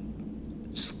 scum,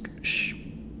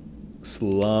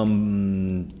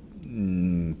 slum.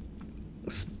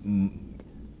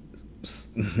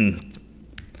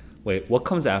 Wait, what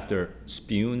comes after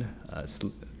spune?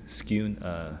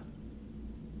 Skewn.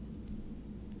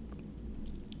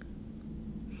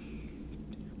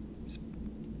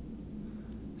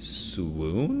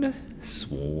 Swoon?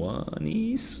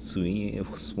 Swanee? Swanee?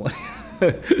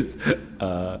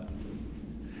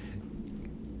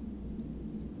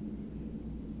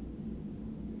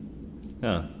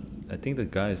 Yeah, I think the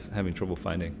guy's having trouble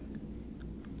finding.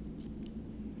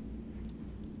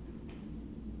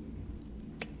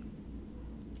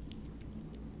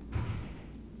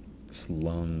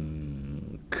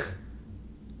 Slunk.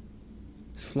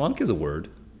 Slunk is a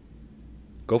word.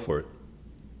 Go for it.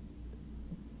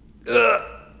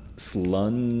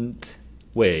 Slunt.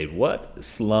 Wait, what?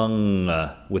 Slung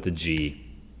with a G.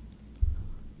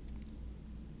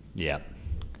 Yeah.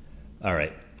 All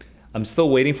right. I'm still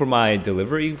waiting for my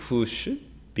delivery, who should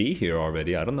be here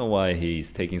already. I don't know why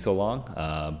he's taking so long,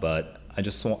 but I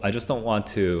just don't want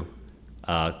to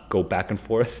go back and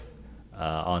forth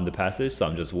on the passage, so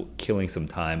I'm just killing some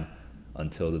time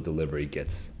until the delivery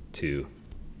gets to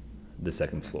the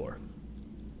second floor.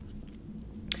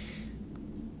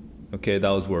 Okay, that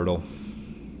was Wordle.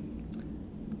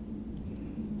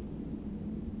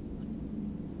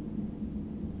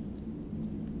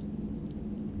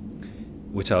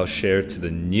 Which I'll share to the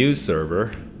new server,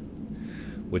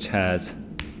 which has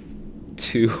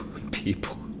 2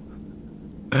 people.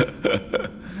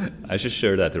 I should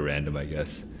share that to random, I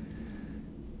guess.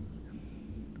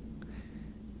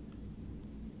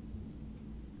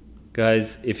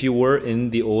 Guys, if you were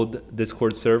in the old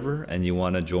Discord server and you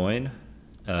want to join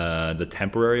the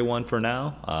temporary one for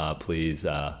now, please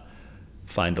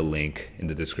find the link in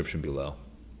the description below.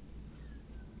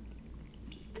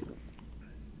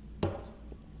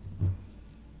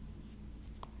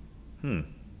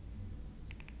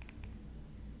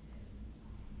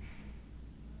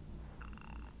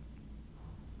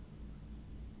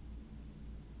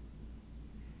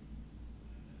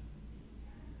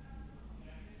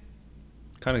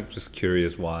 Kind of just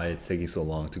curious why it's taking so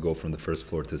long to go from the first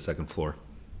floor to the second floor.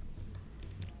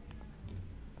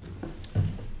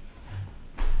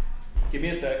 Give me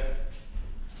a sec.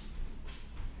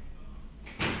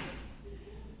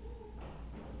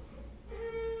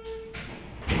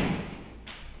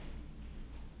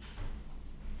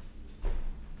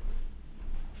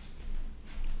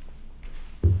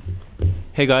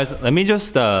 Hey guys, let me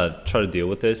just try to deal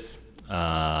with this.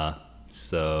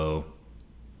 So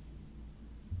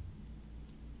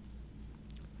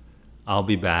I'll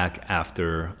be back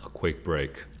after a quick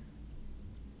break.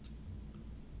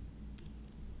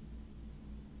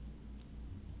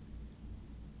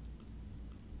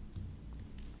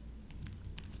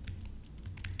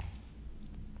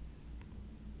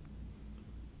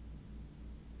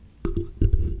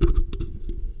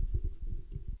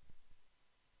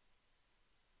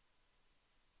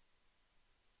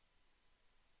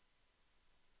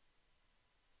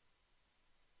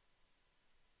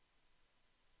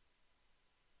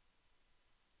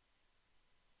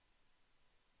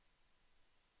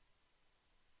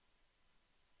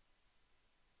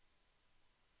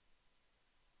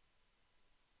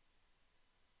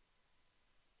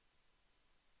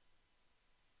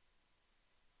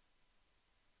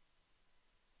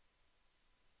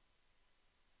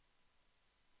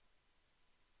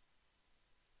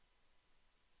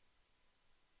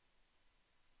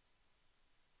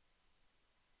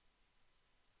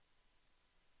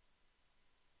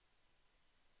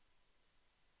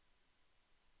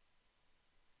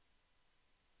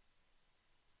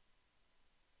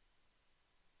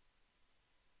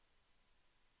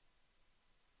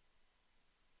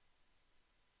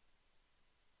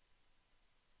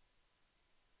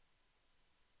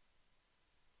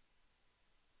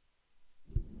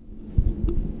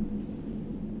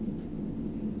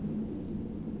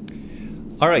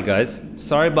 All right, guys.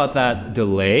 Sorry about that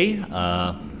delay.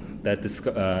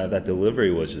 That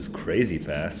delivery was just crazy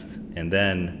fast, and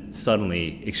then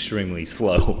suddenly extremely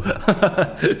slow.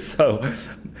 So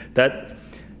that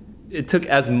it took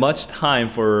as much time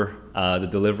for the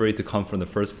delivery to come from the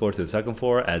first floor to the second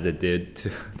floor as it did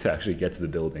to actually get to the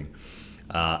building.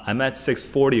 I'm at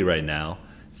 6:40 right now,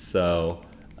 so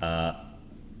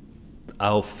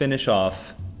I'll finish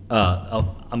off.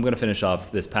 I'm gonna finish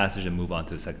off this passage and move on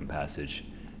to the second passage,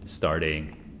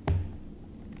 starting.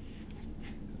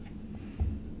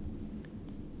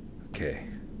 Okay,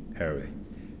 here we.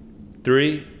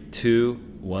 3, 2,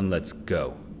 1, let's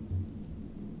go.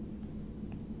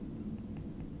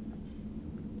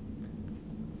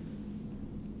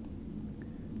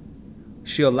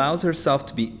 She allows herself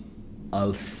to be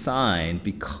assigned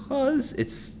because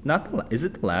it's not. Is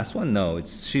it the last one? No,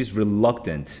 it's she's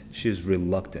reluctant. She's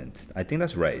reluctant. I think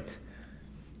that's right.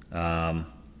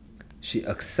 She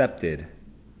accepted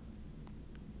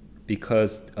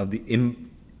because of the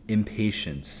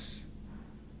impatience.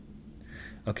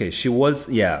 Okay, she was,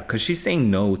 yeah, because she's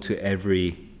saying no to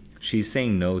she's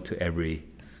saying no to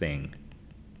everything,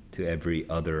 to every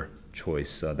other choice.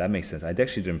 So that makes sense. I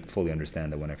actually didn't fully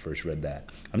understand that when I first read that.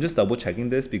 I'm just double checking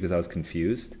this because I was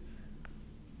confused.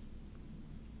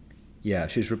 Yeah,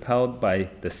 she's repelled by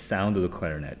the sound of the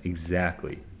clarinet.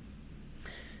 Exactly.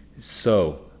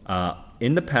 So,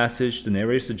 in the passage, the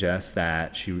narrator suggests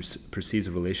that she perceives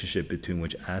a relationship between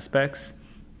which aspects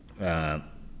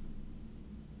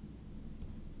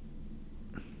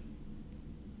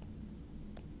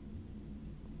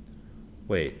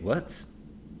wait, what's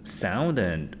sound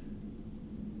and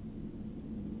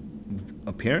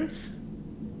appearance?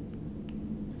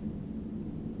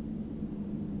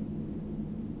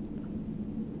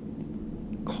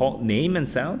 Call name and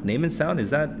sound? Name and sound, is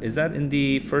that in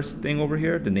the first thing over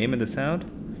here? The name and the sound?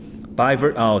 By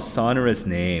sonorous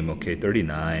name. Okay,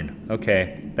 39.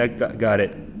 Okay, that got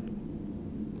it.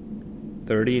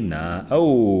 39.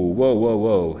 Oh,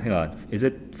 whoa. Hang on. Is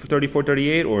it 34,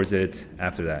 38, or is it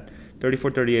after that?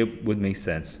 34, 38 would make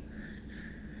sense.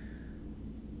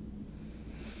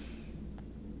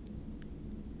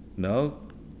 No?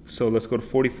 So let's go to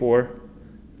 44.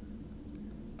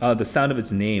 The sound of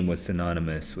its name was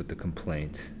synonymous with the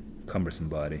complaint. Cumbersome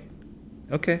body.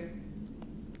 Okay.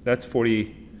 That's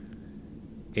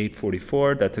 48,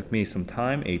 44. That took me some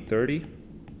time, 8:30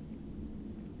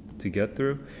 to get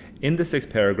through. In the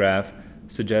sixth paragraph,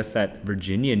 suggests that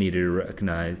Virginia needed to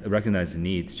recognize the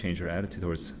need to change her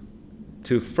attitude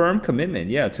to firm commitment.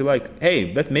 Yeah, to like,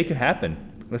 hey, let's make it happen.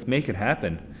 Let's make it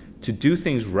happen. To do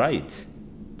things right.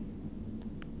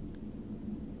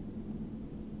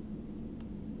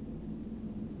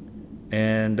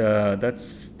 And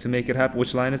that's to make it happen.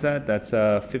 Which line is that? That's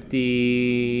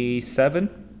 57?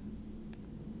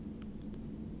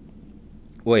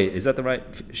 Wait, is that the right?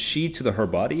 She to her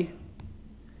body?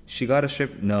 She got a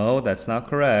strip. No, that's not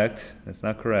correct. That's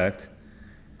not correct.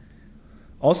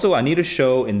 Also, I need to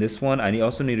show in this one, I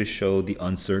also need to show the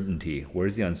uncertainty.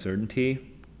 Where's the uncertainty?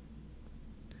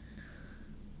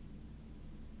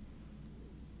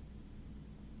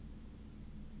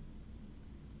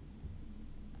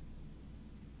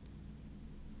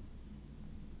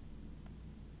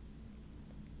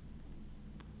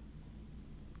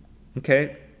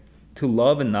 Okay, to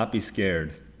love and not be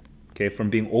scared. Okay, from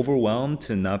being overwhelmed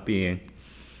to not being,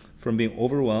 from being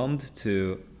overwhelmed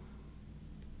to,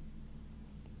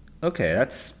 okay,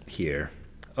 that's here.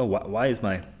 Oh, why is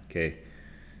my, okay.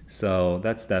 So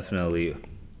that's definitely,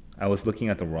 I was looking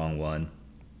at the wrong one.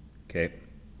 Okay.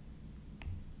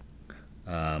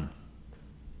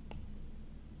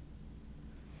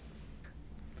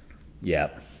 Yeah.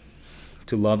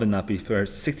 To love and not be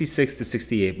first. 66 to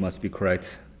 68 must be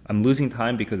correct. I'm losing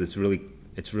time because it's really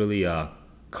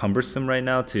cumbersome right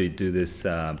now to do this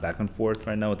back and forth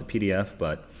right now with the PDF,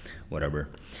 but whatever.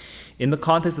 In the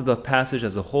context of the passage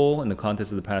as a whole, the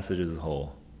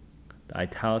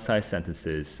italicized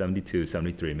sentences 72,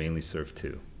 73 mainly serve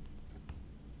to.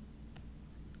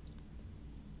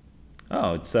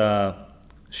 Oh, it's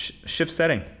shift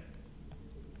setting.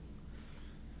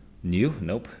 New?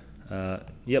 Nope.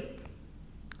 Yep.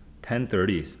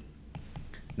 1030s.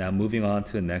 Now moving on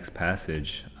to the next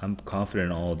passage. I'm confident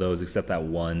in all of those except that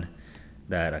one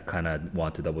that I kind of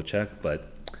want to double check.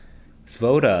 But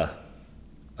Svoboda,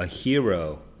 a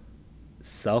hero,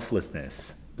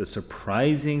 selflessness, the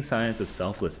surprising science of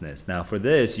selflessness. Now for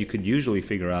this, you could usually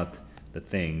figure out the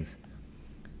things.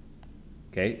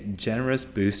 Okay, generous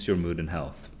boosts your mood and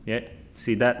health. Yeah,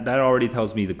 see that already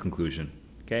tells me the conclusion.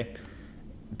 Okay,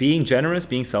 being generous,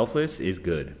 being selfless is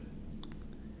good.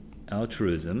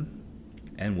 Altruism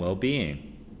and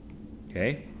well-being.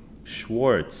 Okay,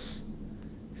 Schwartz,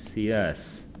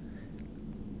 CS,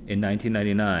 in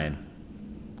 1999,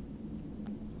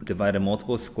 divided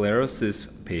multiple sclerosis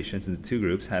patients into two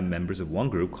groups, had members of one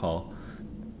group call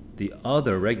the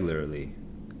other regularly,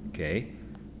 okay,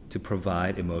 to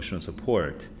provide emotional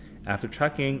support. After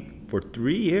tracking for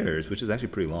 3 years, which is actually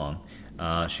pretty long,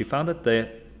 she found that the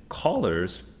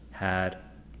callers had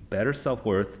better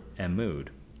self-worth and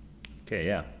mood. Okay,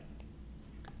 yeah.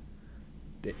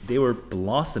 They were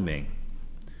blossoming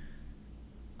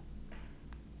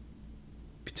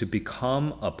to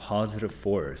become a positive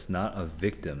force, not a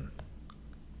victim.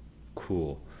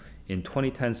 Cool. In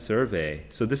 2010 survey,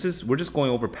 so we're just going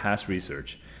over past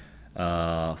research.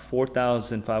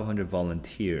 4,500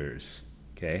 volunteers,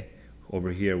 okay? Over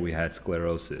here we had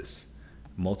sclerosis,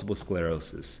 multiple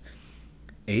sclerosis.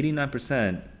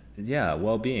 89%, yeah,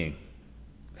 well-being.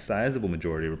 Sizable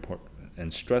majority report,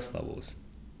 and stress levels.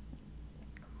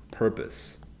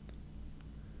 Purpose.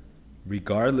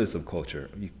 Regardless of culture.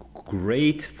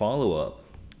 Great follow-up.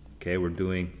 Okay, we're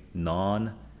doing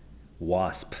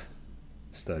non-WASP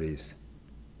studies.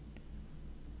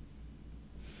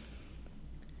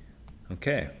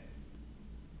 Okay.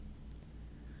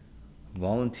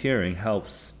 Volunteering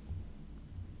helps.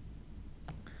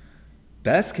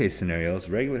 Best case scenarios,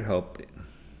 regular help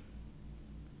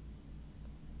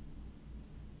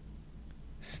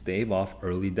stave off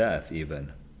early death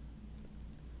even.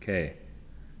 Okay,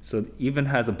 so it even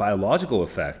has a biological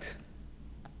effect.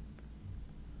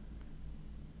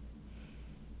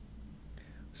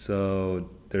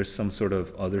 So there's some sort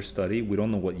of other study. We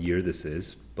don't know what year this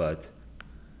is, but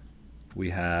we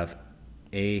have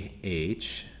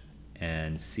AH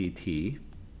and CT,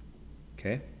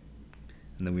 okay?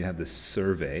 And then we have this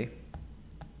survey.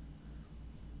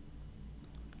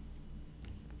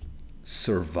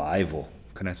 Survival,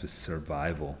 connects with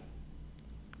survival.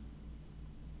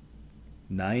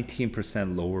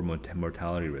 19% lower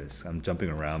mortality risk. I'm jumping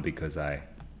around because I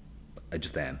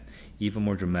just am. Even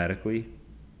more dramatically,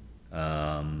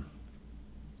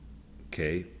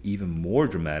 okay, even more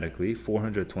dramatically,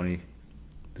 420,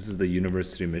 this is the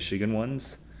University of Michigan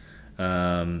ones.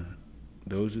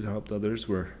 Those who helped others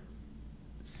were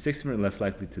 6% less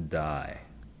likely to die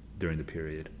during the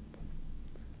period.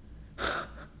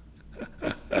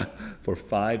 For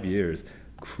 5 years.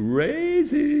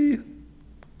 Crazy.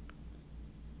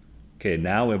 Okay,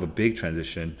 now we have a big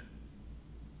transition.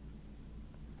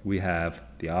 We have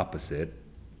the opposite.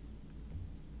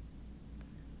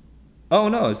 Oh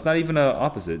no, it's not even an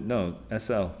opposite. No,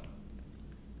 SL.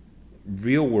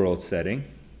 Real world setting.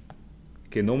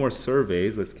 Okay, no more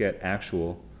surveys. Let's get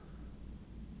actual.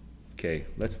 Okay,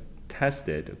 let's test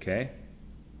it, okay?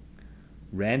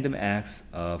 Random acts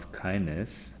of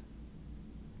kindness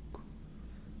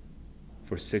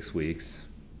for 6 weeks.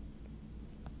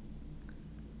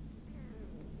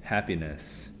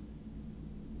 Happiness.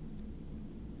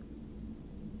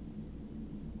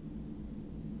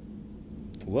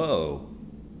 Whoa.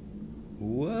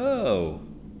 Whoa.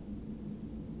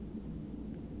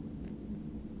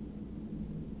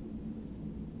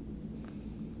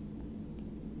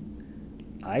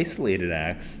 Isolated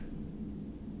acts.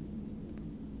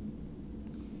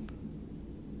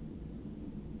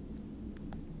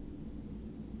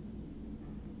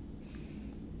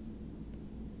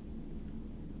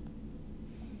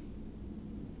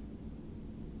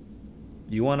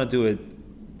 You want to do it,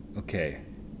 okay,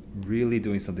 really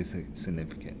doing something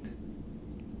significant.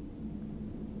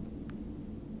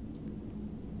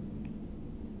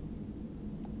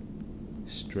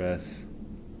 Stress.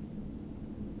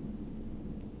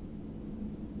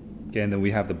 Okay, and then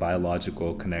we have the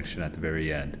biological connection at the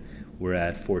very end. We're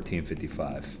at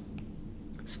 1455.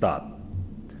 Stop.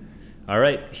 All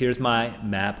right, here's my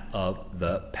map of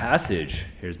the passage.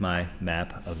 Here's my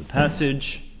map of the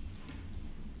passage.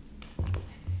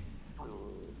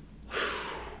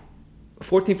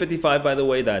 1455, by the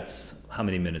way, that's, how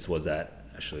many minutes was that,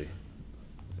 actually?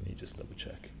 Let me just double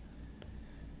check.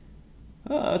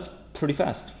 That's pretty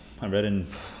fast. I read in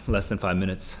less than 5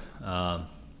 minutes.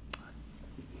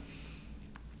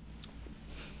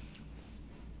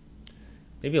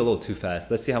 Maybe a little too fast.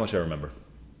 Let's see how much I remember.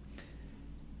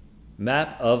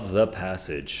 Map of the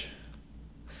passage.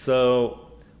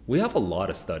 So we have a lot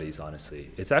of studies,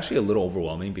 honestly. It's actually a little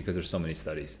overwhelming because there's so many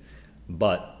studies.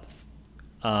 But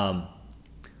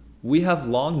we have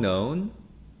long known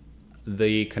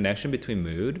the connection between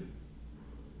mood,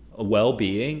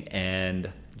 well-being,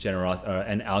 and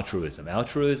and altruism.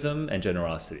 Altruism and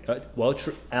generosity.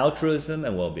 Altruism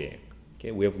and well-being. Okay,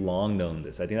 we have long known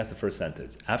this. I think that's the first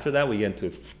sentence. After that, we get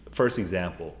into first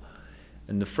example.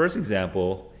 And the first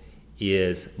example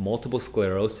is multiple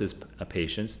sclerosis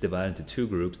patients divided into two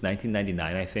groups,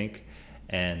 1999, I think.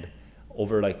 And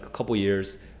over like a couple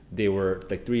years, they were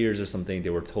like 3 years or something, they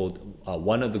were told,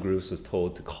 one of the groups was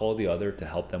told to call the other to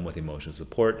help them with emotional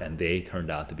support, and they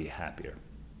turned out to be happier.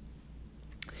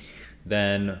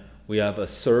 Then we have a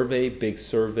survey, big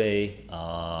survey,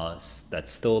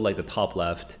 that's still like the top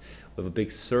left. We have a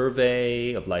big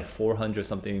survey of like 400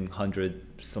 something,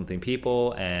 100 something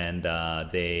people, and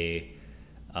they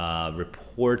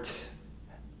report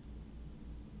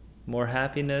more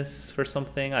happiness for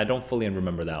something. I don't fully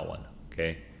remember that one,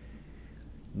 okay?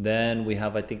 Then we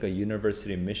have, I think, a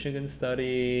University of Michigan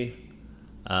study,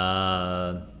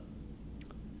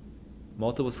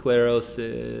 multiple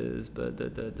sclerosis, but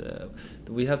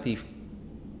we have we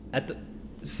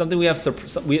have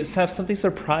something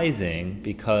surprising,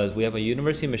 because we have a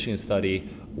University of Michigan study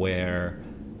where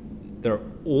they're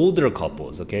older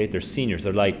couples, okay? They're seniors,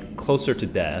 they're like closer to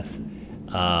death.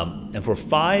 And for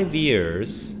 5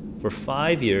 years,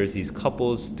 these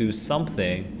couples do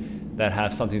something that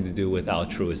have something to do with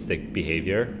altruistic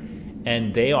behavior,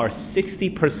 and they are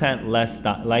 60% less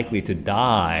likely to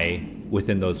die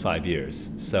within those 5 years.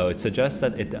 So it suggests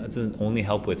that it doesn't only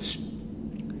help with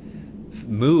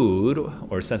mood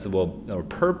or sense of or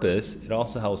purpose, it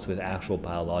also helps with actual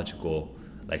biological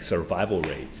like survival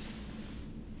rates.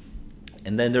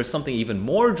 And then there's something even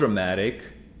more dramatic,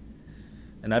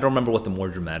 and I don't remember what the more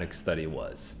dramatic study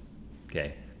was.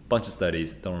 Okay, bunch of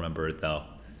studies, don't remember it though.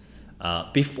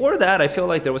 Before that, I feel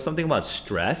like there was something about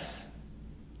stress.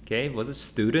 Okay, was it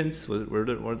students?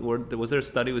 Was there a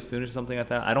study with students or something like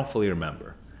that? I don't fully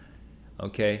remember.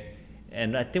 Okay,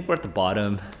 and I think we're at the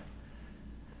bottom.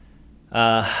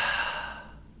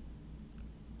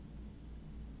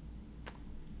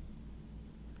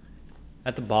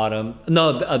 At the bottom,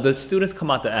 no, the students come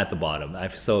out at the bottom.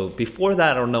 So before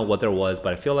that, I don't know what there was,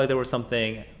 but I feel like there was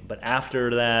something. But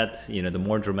after that, you know, the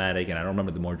more dramatic, and I don't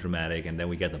remember the more dramatic, and then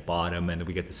we get the bottom, and then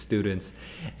we get the students.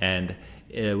 And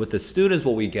with the students,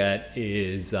 what we get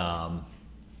is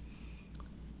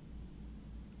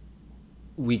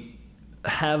we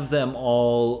have them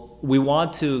all, we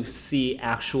want to see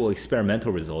actual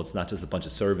experimental results, not just a bunch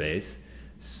of surveys.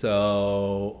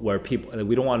 So where people,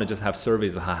 we don't want to just have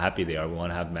surveys of how happy they are. We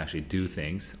want to have them actually do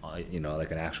things, you know,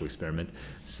 like an actual experiment.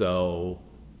 So,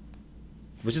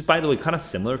 which is, by the way, kind of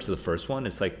similar to the first one.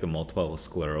 It's like the multiple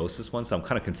sclerosis one. So I'm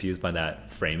kind of confused by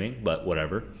that framing, but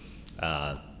whatever.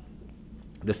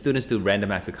 The students do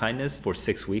random acts of kindness for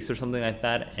 6 weeks or something like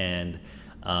that. And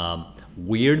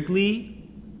weirdly,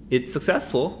 it's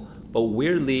successful, but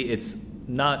weirdly, it's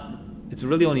not. It's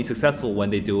really only successful when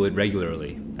they do it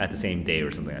regularly at the same day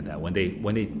or something like that. When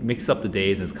they mix up the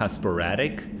days and it's kind of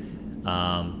sporadic,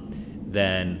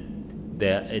 then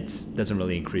it doesn't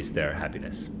really increase their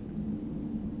happiness.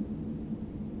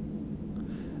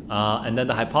 And then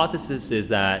the hypothesis is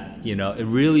that, you know, it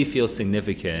really feels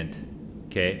significant,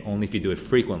 okay, only if you do it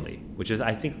frequently, which is,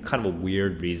 I think, kind of a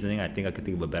weird reasoning. I think I could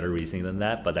think of a better reasoning than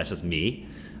that, but that's just me,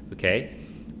 okay?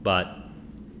 But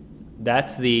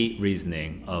that's the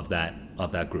reasoning of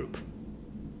that group.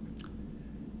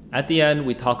 At the end,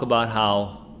 we talk about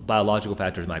how biological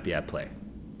factors might be at play.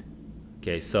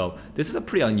 Okay, so this is a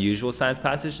pretty unusual science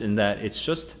passage in that it's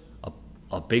just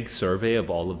a big survey of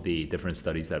all of the different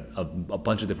studies a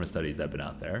bunch of different studies that have been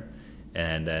out there.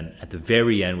 And then at the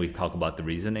very end, we talk about the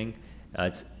reasoning.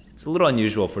 It's a little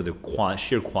unusual for the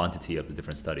sheer quantity of the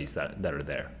different studies that are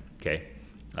there, okay?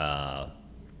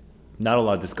 Not a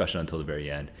lot of discussion until the very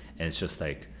end, and it's just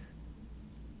like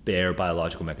bare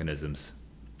biological mechanisms.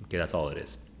 Okay, that's all it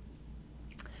is.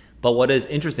 But what is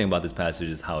interesting about this passage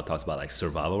is how it talks about like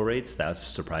survival rates. That's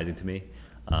surprising to me.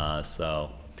 So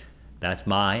that's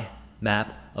my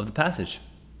map of the passage.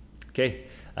 Okay,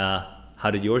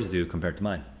 how did yours do compared to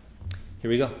mine?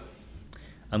 Here we go.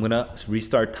 I'm gonna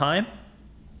restart time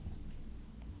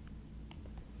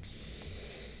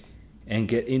and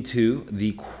get into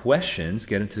the questions.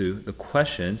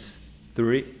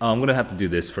 I'm gonna have to do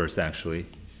this first, actually.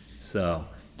 So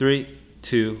 3,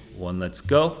 2, 1, let's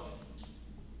go.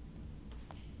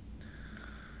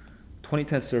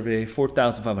 2010 survey,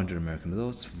 4,500 American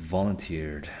adults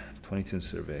volunteered. 2010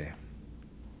 survey.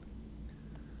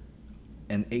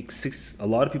 And a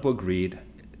lot of people agreed.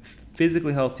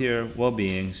 Physically healthier,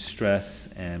 well-being,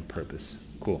 stress, and purpose.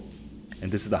 Cool.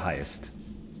 And this is the highest.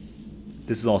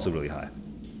 This is also really high.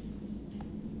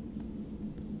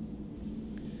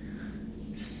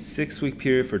 6-week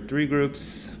period for 3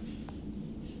 groups.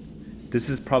 This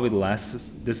is probably the last.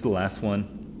 This is the last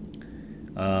one.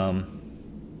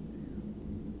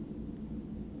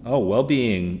 Oh,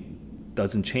 well-being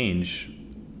doesn't change.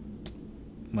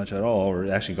 much at all, or it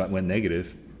actually went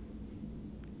negative.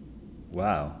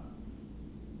 Wow.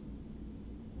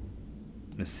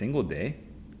 In a single day?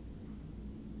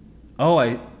 Oh,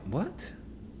 what?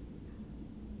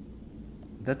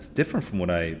 That's different from what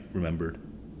I remembered.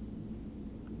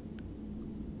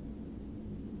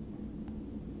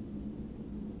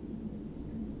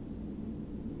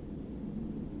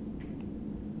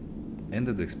 End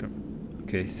of the experiment.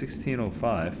 Okay,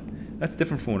 1605. That's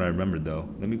different from what I remembered though.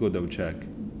 Let me go double check.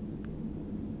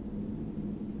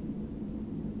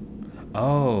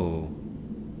 Oh.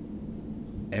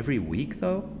 Every week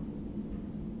though?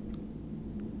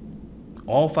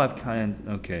 All 5 kinds,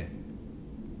 okay.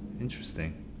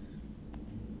 Interesting.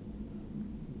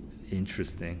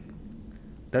 Interesting.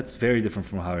 That's very different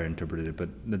from how I interpreted it, but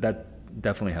that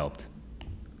definitely helped.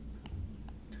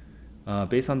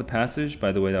 Based on the passage,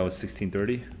 by the way, that was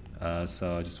 1630.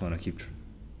 So I just want to keep.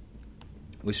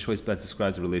 Which choice best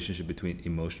describes the relationship between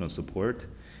emotional support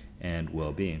and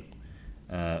well-being?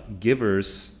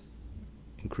 Givers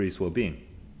increase well-being.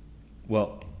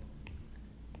 Well,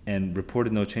 and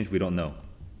reported no change, we don't know.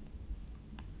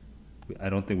 I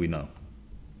don't think we know.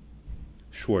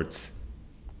 Schwartz.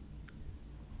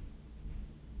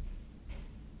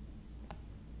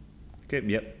 Okay,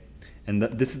 yep. And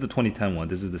this is the 2010 one.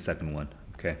 This is the second one.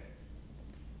 Okay.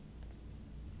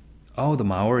 Oh, the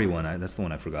Maori one. That's the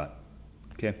one I forgot.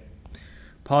 Okay.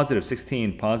 Positive,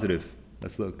 16, positive.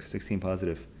 Let's look, 16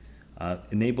 positive.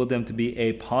 Enable them to be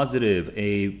a positive,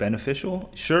 a beneficial?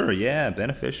 Sure, yeah,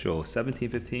 beneficial, 17,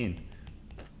 15.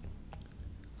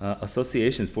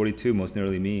 Associations, 42 most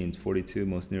nearly means. 42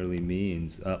 most nearly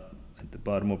means. Up at the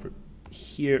bottom over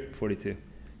here, 42.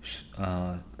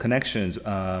 Connections,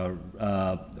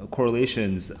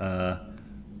 correlations,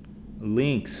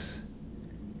 links,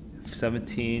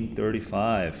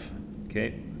 1735.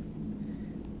 Okay.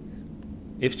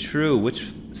 If true,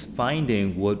 which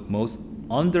finding would most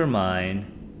undermine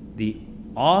the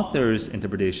author's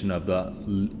interpretation of the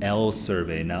L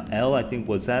survey? Now, L, I think,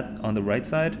 was that on the right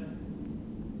side?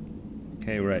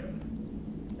 Okay, right.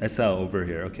 SL over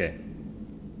here, okay.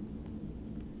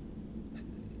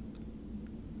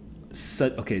 So,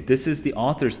 okay, this is the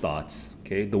author's thoughts.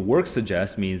 Okay, the work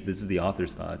suggests means this is the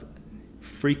author's thoughts.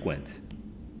 Frequent.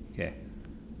 Okay.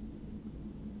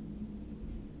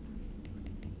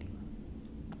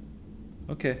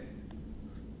 Okay.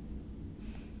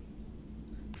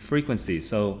 Frequency.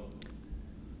 So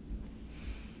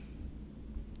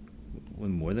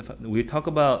when more than 5, we talk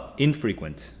about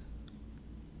infrequent.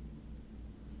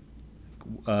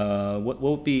 What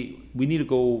would be? We need to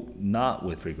go not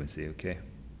with frequency. Okay.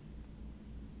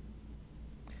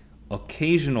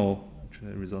 Occasional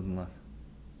result in loss.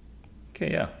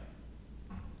 Okay, yeah.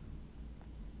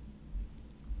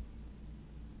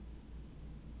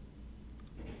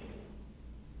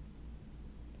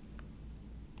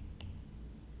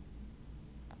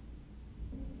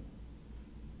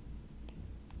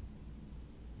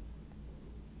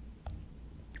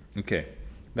 Okay,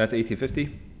 that's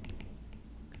 1850.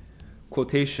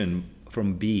 Quotation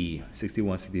from B,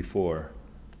 6164.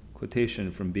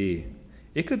 Quotation from B.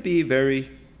 It could be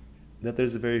that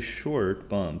there's a very short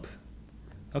bump.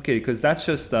 Okay, because that's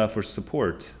just for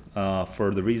support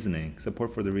for the reasoning.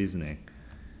 Support for the reasoning.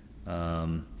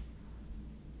 No,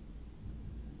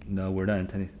 we're not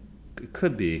intending. It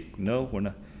could be. No, we're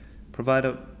not. Provide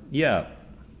a, yeah.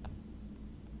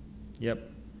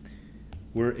 Yep.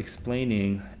 We're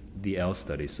explaining the L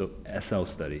study, so SL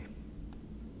study.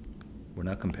 We're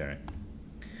not comparing.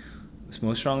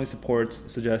 Most strongly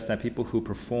suggests that people who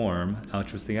perform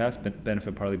altruistic acts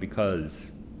benefit partly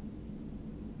because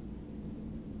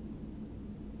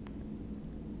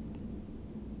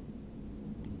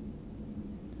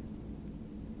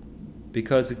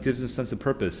it gives a sense of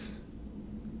purpose.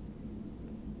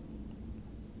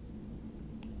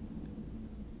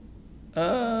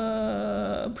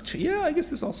 Yeah, I guess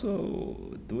this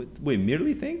also. Wait,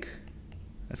 merely think?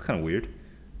 That's kind of weird.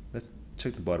 Let's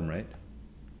check the bottom right.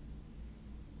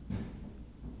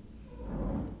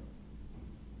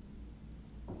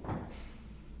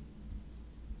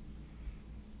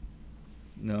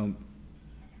 No.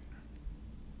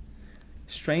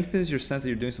 Strengthens your sense that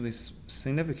you're doing something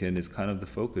significant is kind of the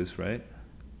focus, right?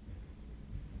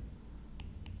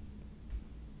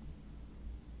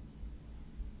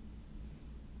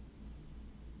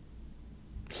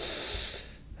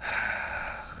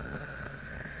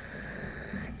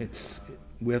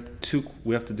 We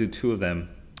have to do 2 of them.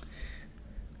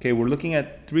 Okay, we're looking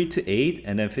at 3 to 8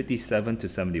 and then 57 to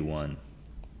 71.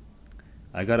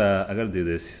 I gotta do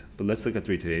this, but let's look at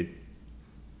 3 to 8.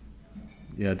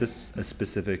 Yeah, this is a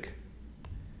specific.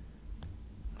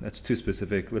 That's too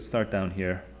specific. Let's start down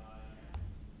here.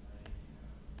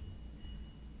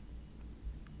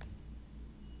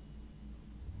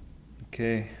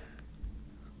 Okay.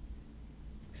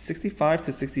 65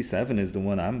 to 67 is the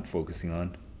one I'm focusing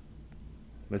on.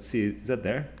 Let's see, is that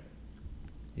there?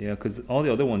 Yeah, because all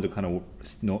the other ones are kind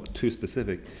of too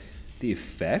specific. The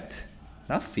effect,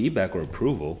 not feedback or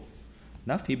approval.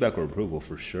 Not feedback or approval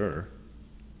for sure.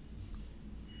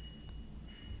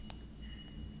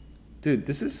 Dude,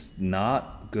 this is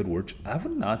not good word. I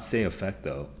would not say effect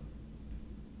though.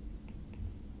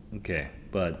 Okay,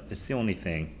 but it's the only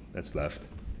thing that's left.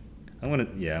 I'm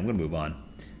gonna move on.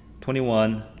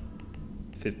 21,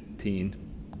 15.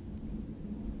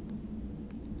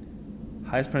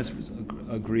 Highest parents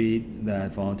agreed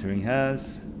that volunteering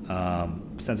has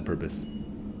sense of purpose.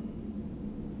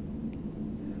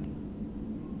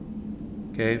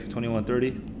 Okay, 21,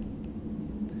 30.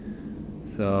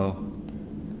 So,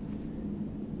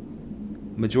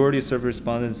 majority of survey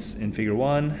respondents in figure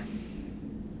 1.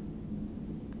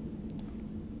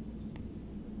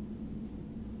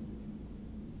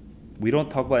 We don't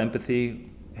talk about empathy.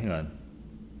 Hang on.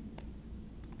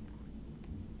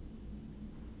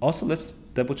 Also, let's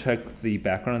double check the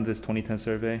background of this 2010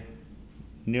 survey.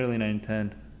 Nearly 9 in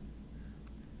 10.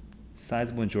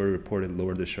 Sizable majority reported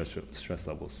lower the stress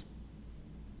levels.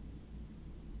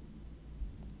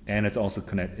 And it's also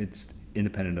it's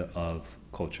independent of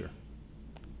culture.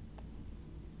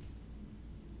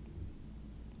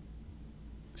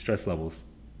 Stress levels.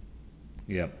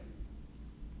 Yep.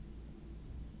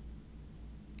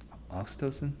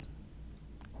 Oxytocin?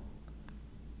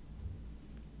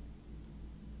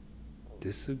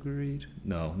 Disagreed?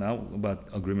 No, not about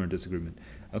agreement or disagreement.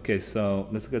 Okay, so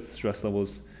let's look at stress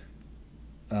levels.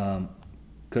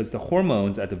 Because the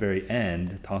hormones at the very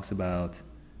end talks about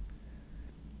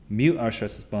mute our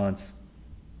stress response,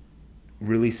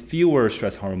 release fewer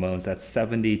stress hormones. That's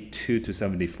 72 to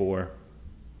 74.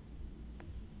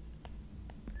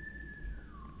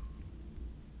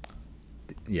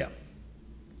 Yeah.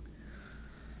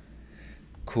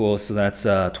 Cool, so that's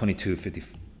 2250.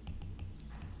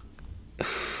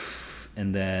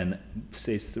 And then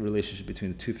states the relationship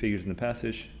between the two figures in the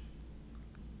passage.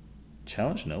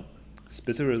 Challenge? Nope.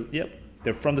 Specific, yep,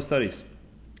 they're from the studies.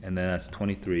 And then that's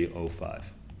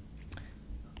 2305.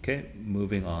 Okay,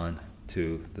 moving on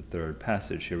to the third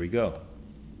passage. Here we go.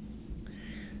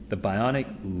 The bionic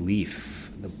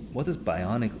leaf. What does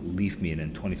bionic leaf mean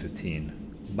in 2015?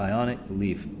 Bionic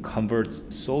leaf converts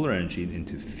solar energy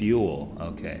into fuel.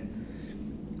 Okay.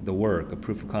 The work, a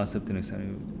proof of concept in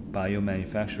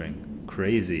biomanufacturing.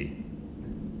 Crazy.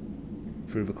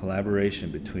 Proof of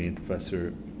collaboration between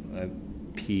Professor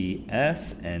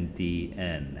P.S. and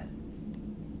D.N.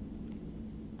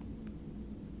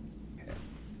 Okay.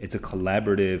 It's a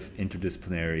collaborative,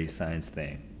 interdisciplinary science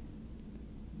thing.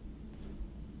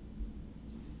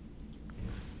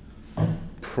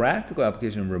 Practical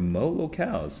application in remote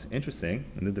locales. Interesting.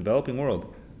 In the developing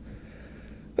world.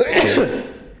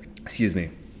 Excuse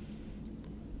me.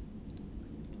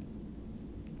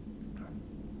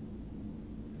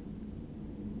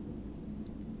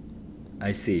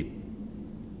 I see.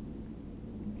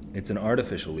 It's an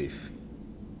artificial leaf.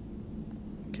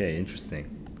 Okay,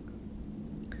 interesting.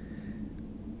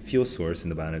 Fuel source in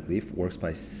the bionic leaf works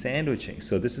by sandwiching.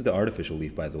 So this is the artificial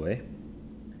leaf, by the way.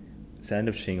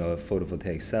 Sandwiching a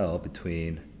photovoltaic cell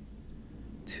between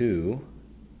two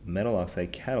metal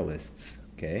oxide catalysts.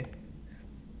 Okay.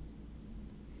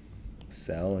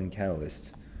 Cell and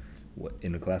catalyst.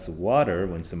 In a glass of water,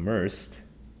 when immersed,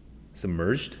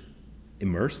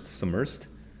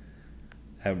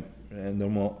 at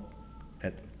normal,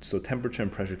 so temperature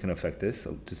and pressure can affect this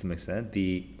to some extent.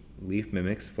 The leaf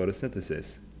mimics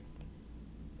photosynthesis.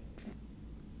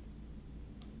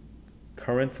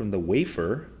 Current from the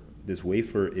wafer, this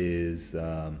wafer is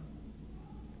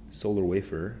solar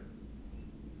wafer.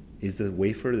 Is the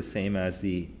wafer the same as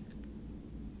the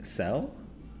cell,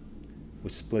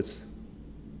 which splits?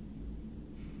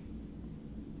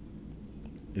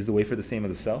 Is the wafer the same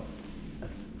as the cell?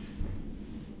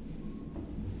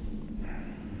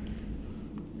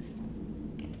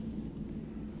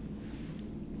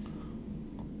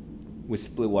 With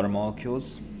split water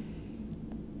molecules.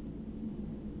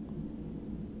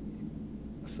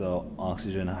 So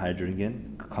oxygen and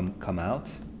hydrogen come out.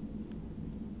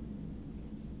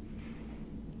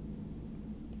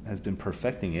 Has been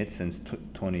perfecting it since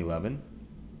 2011.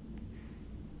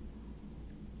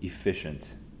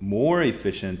 Efficient. More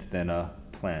efficient than a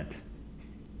plant.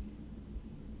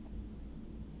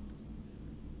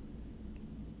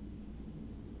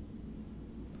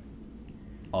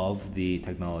 Of the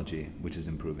technology, which is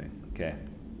improving. Okay.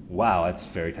 Wow, that's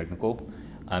very technical.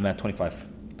 I'm at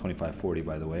 2540,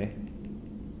 by the way.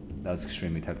 That was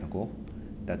extremely technical.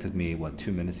 That took me, what,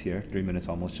 2 minutes here, 3 minutes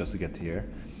almost just to get to here.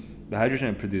 The hydrogen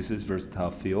it produces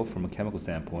versatile fuel from a chemical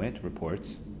standpoint,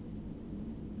 reports.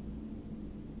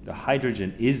 The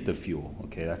hydrogen is the fuel.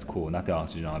 Okay, that's cool. Not the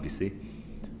oxygen, obviously.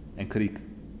 And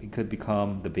it could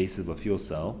become the basis of a fuel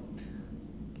cell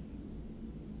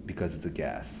because it's a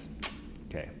gas.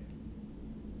 Okay.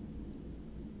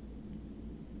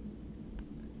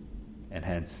 And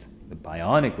hence, the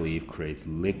bionic leaf creates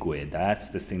liquid. That's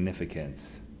the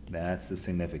significance. That's the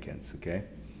significance, okay?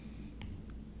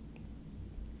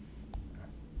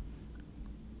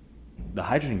 The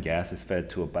hydrogen gas is fed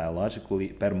to a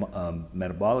biologically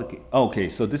metabolic. Oh, okay,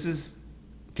 so this is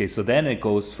okay. So then it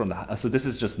goes from the. So this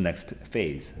is just the next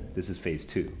phase. This is phase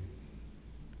 2.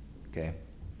 Okay.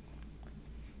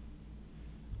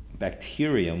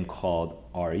 Bacterium called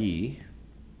RE.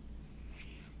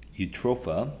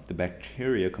 Eutropha. The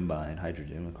bacteria combine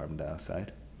hydrogen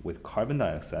with carbon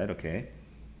dioxide. Okay.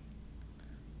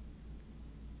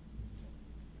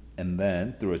 And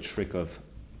then through a trick of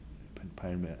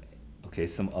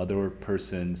some other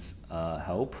person's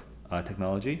help,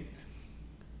 technology,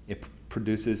 it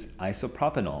produces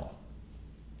isopropanol,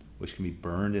 which can be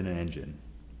burned in an engine,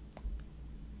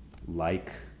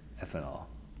 like ethanol.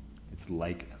 It's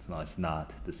like ethanol. It's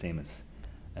not the same as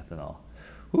ethanol.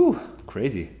 Whew,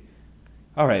 crazy.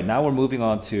 All right, now we're moving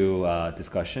on to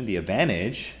discussion. The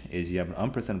advantage is you have an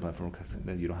unprecedented platform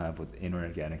that you don't have with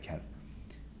inorganic catalyst.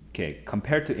 Okay,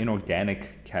 compared to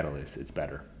inorganic catalysts, it's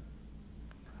better.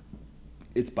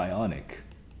 It's bionic.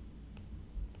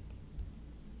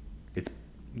 It's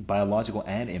biological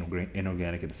and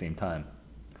inorganic at the same time.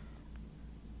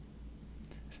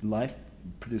 It's life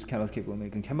produced catalyst capable of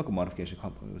making chemical modification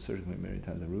complement with surgical many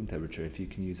times at room temperature. If you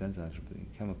can use enzymes for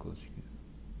producing chemicals, you can.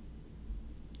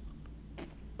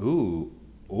 Ooh,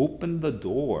 open the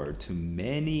door to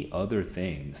many other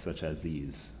things such as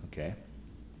these. Okay.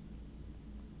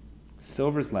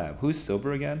 Silver's lab. Who's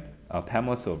Silver again?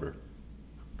 Pamela Silver.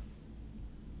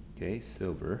 Okay,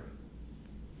 Silver.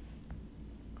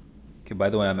 Okay,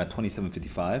 by the way, I'm at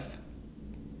 2755.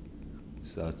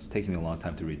 So it's taking me a long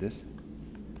time to read this.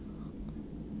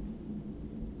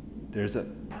 There's a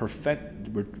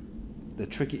the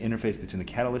tricky interface between the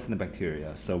catalyst and the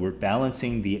bacteria. So we're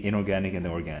balancing the inorganic and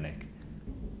the organic.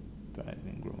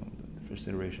 Thriving, growing. The first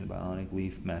iteration of bionic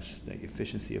leaf matches the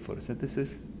efficiency of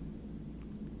photosynthesis.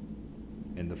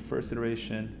 In the first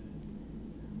iteration,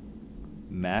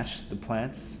 match the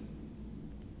plants.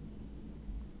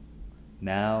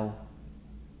 Now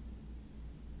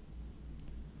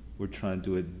we're trying to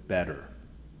do it better.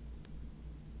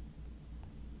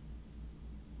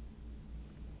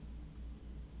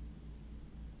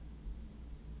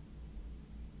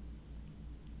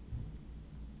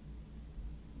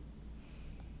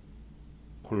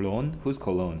 Cologne? Who's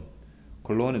Cologne?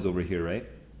 Cologne is over here, right?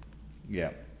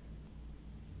 Yeah.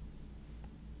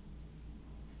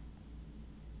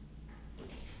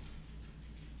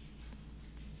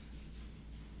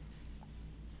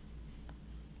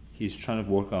 He's trying to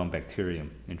work on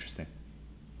bacterium. Interesting.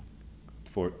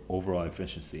 For overall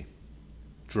efficiency.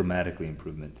 Dramatically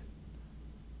improvement.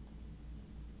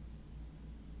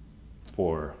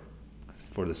 For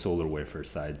the solar wafer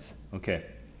sides. Okay.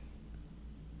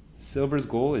 Silver's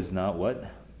goal is not what?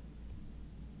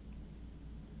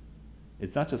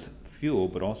 It's not just fuel,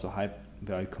 but also high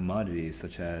value commodities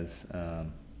such as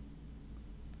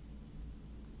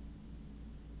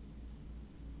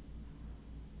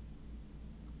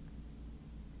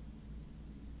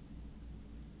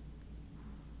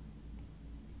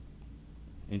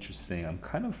interesting. I'm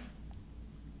kind of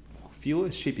fuel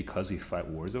is cheap because we fight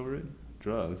wars over it.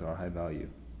 Drugs are high value.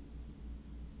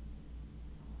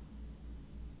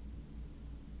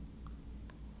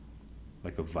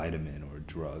 Like a vitamin or a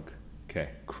drug. Okay,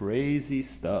 crazy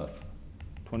stuff.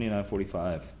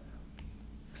 2945.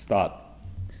 Stop.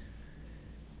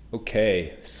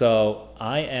 Okay, so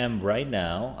I am right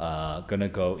now gonna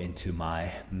go into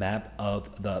my map of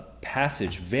the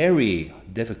passage. Very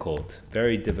difficult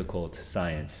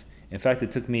science. In fact,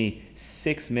 it took me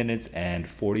 6 minutes and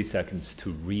 40 seconds to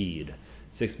read.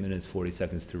 6 minutes, 40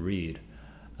 seconds to read.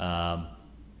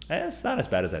 It's not as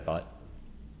bad as I thought.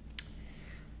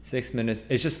 6 minutes.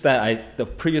 It's just that the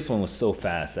previous one was so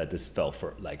fast that this felt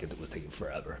for like it was taking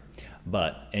forever.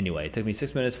 But anyway, it took me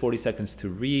 6 minutes, 40 seconds to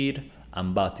read.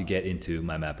 I'm about to get into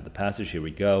my map of the passage. Here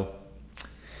we go.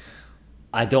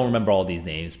 I don't remember all these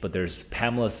names, but there's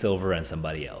Pamela Silver and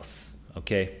somebody else.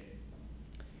 Okay.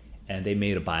 And they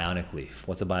made a bionic leaf.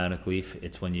 What's a bionic leaf?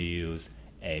 It's when you use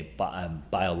a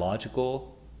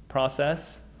biological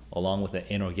process along with an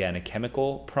inorganic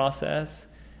chemical process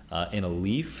in a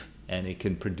leaf, and it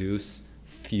can produce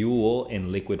fuel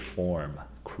in liquid form.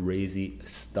 Crazy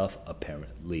stuff,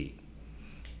 apparently.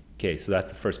 Okay, so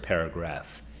that's the first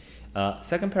paragraph.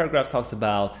 Second paragraph talks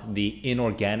about the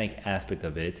inorganic aspect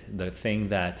of it, the thing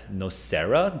that Daniel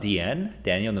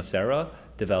Nocera,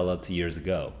 developed years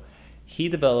ago. He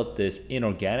developed this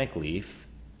inorganic leaf,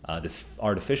 this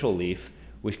artificial leaf,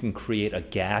 which can create a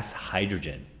gas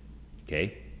hydrogen,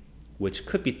 okay, which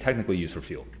could be technically used for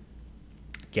fuel.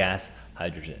 Gas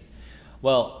hydrogen.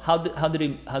 Well, how did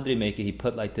he make it? He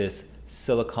put like this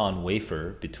silicon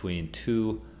wafer between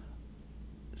two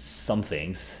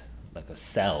somethings, like a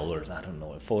cell, or I don't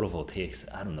know, photovoltaics,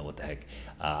 I don't know what the heck.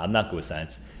 I'm not good with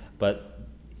science, but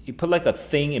he put like a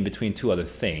thing in between two other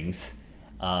things,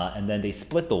 and then they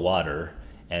split the water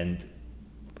and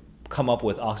come up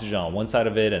with oxygen on one side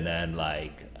of it, and then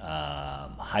like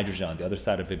hydrogen on the other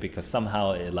side of it, because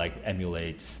somehow it like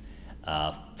emulates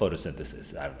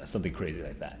photosynthesis. I don't know, something crazy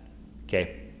like that.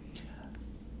 Okay.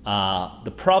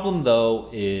 The problem though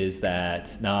is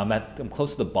that now I'm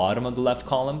close to the bottom of the left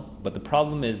column, but the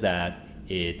problem is that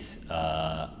it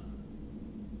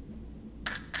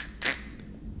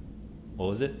what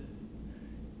was it?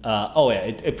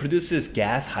 It produces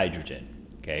gas hydrogen,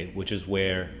 okay, which is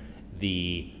where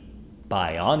the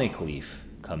bionic leaf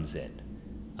comes in.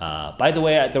 By the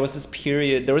way, there was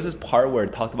this part where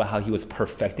it talked about how he was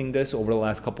perfecting this over the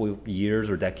last couple of years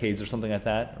or decades or something like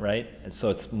that, right? And so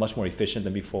it's much more efficient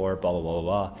than before, blah, blah, blah,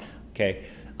 blah, okay?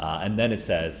 And then it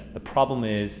says, the problem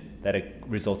is that it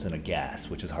results in a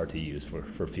gas, which is hard to use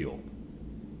for fuel.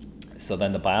 So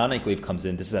then the bionic leaf comes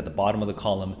in. This is at the bottom of the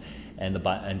column.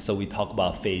 And so we talk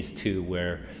about phase 2,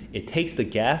 where it takes the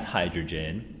gas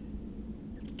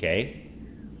hydrogen, okay,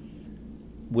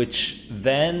 which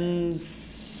then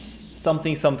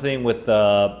something with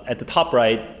at the top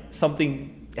right,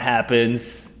 something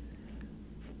happens.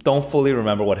 Don't fully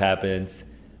remember what happens,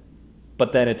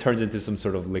 but then it turns into some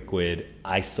sort of liquid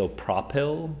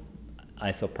isopropyl,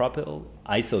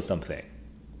 iso something,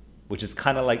 which is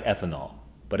kind of like ethanol,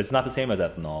 but it's not the same as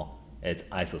ethanol. It's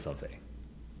iso something.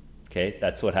 Okay,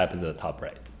 that's what happens at the top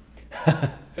right.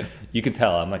 You can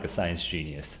tell I'm like a science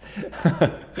genius.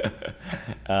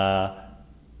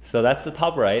 So that's the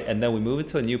top right, and then we move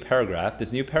into a new paragraph.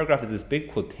 This new paragraph is this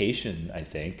big quotation, I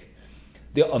think.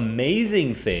 The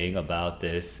amazing thing about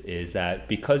this is that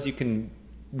because you can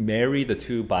marry the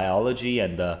two, biology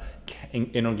and the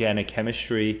inorganic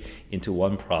chemistry, into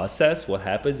one process, what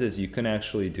happens is you can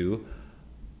actually do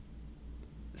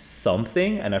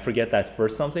something, and I forget that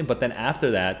first something, but then after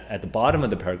that, at the bottom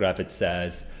of the paragraph, it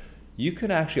says, you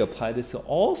can actually apply this to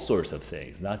all sorts of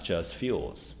things, not just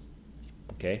fuels,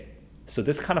 okay? So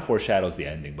this kind of foreshadows the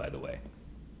ending, by the way.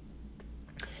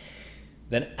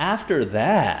 Then after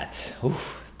that,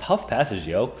 tough passage,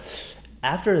 yo.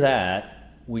 After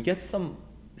that, we get some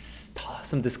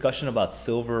discussion about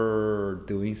silver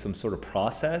doing some sort of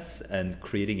process and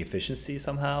creating efficiency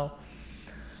somehow.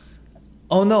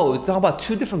 Oh no, it's talking about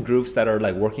two different groups that are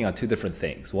like working on two different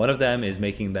things. One of them is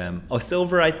making them,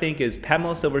 Silver, I think, is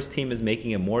Pamela Silver's team is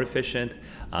making it more efficient,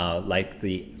 like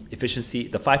the efficiency,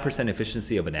 the 5%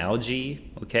 efficiency of an algae,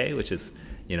 okay, which is,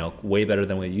 you know, way better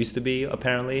than what it used to be,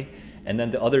 apparently. And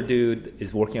then the other dude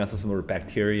is working on some sort of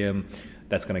bacterium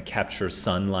that's gonna capture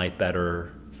sunlight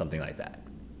better, something like that,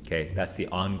 okay? That's the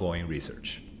ongoing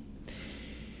research.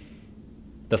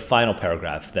 The final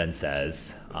paragraph then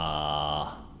says,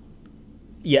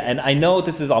 yeah, and I know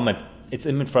this is it's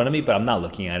in front of me, but I'm not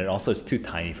looking at it. Also, it's too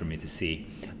tiny for me to see.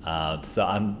 So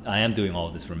I am doing all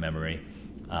of this from memory.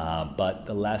 But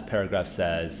the last paragraph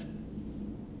says,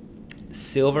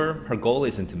 Silver, her goal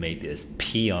isn't to make this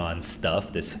peon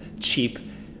stuff, this cheap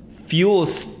fuel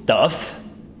stuff,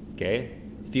 okay?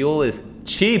 Fuel is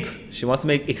cheap. She wants to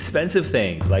make expensive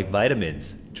things like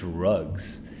vitamins,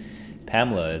 drugs.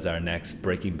 Pamela is our next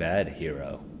Breaking Bad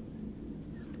hero.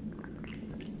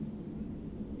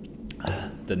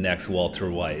 The next Walter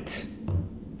White.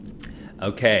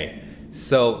 Okay,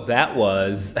 so that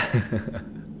was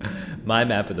my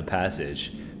map of the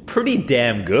passage. Pretty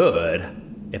damn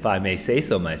good, if I may say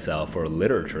so myself, for a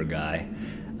literature guy.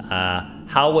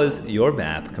 How was your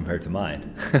map compared to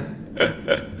mine?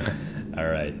 All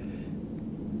right.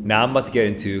 Now I'm about to get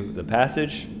into the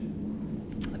passage.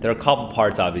 There are a couple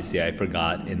parts, obviously, I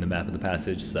forgot in the map of the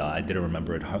passage, so I didn't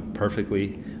remember it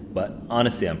perfectly. But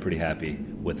honestly, I'm pretty happy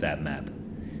with that map.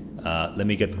 Let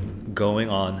me get going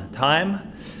on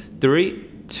time. 3,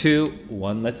 2,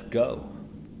 1, let's go.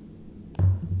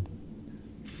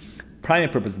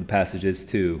 Primary purpose of the passage is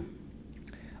to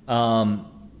the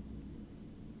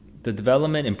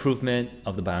development, improvement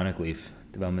of the bionic leaf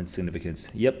Development significance.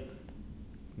 Yep.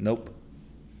 Nope.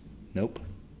 Nope.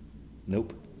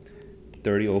 Nope.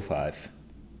 3005.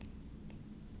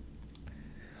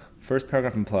 First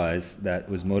paragraph implies that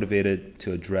was motivated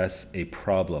to address a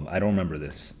problem. I don't remember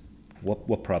this.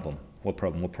 What problem? What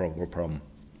problem? What problem? What problem?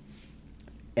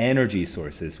 Energy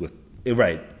sources with,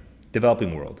 right,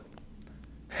 developing world.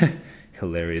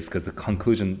 Hilarious, because the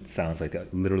conclusion sounds like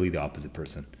literally the opposite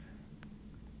person.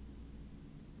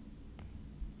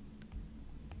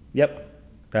 Yep,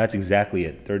 that's exactly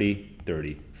it. 30,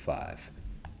 35.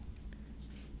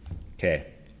 Okay,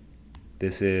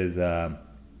 this is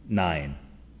 9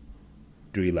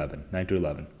 through 11. 9 through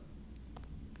 11.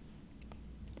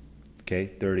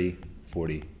 Okay, 30,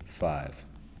 45.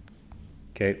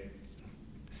 Okay,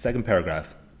 second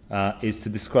paragraph is to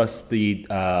discuss the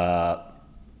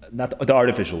not the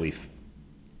artificial leaf.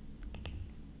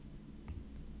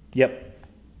 Yep.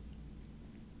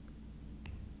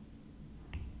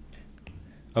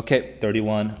 Okay,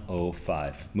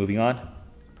 3105. Moving on.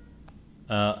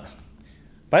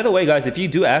 By the way, guys, if you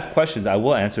do ask questions, I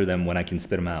will answer them when I can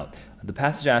spit them out. The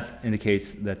passage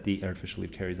indicates that the artificial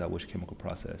leaf carries out which chemical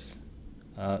process?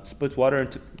 Splits water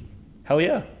into... Hell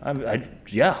yeah.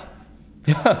 Yeah.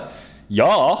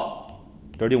 Yeah.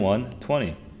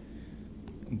 3120.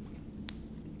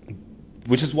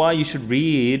 Which is why you should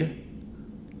read...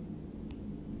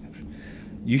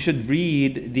 You should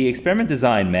read the experiment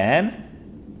design, man.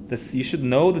 You should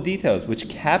know the details, which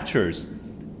captures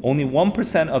only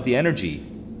 1% of the energy,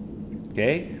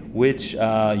 okay? Which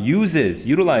utilizes,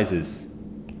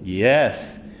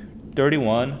 yes,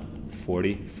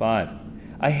 3145.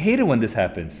 I hate it when this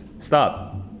happens.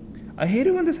 Stop. I hate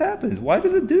it when this happens. Why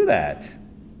does it do that?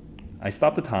 I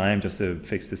stopped the time just to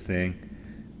fix this thing.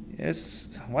 Yes,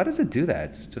 why does it do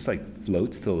that? It's just like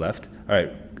floats to the left. All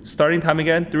right, starting time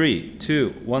again. 3,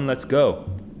 2, 1, let's go.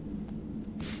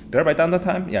 Did I write down the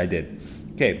time? Yeah, I did.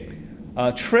 Okay.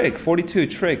 Trick, 42,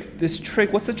 trick. This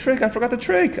trick, what's the trick? I forgot the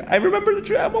trick. I remember the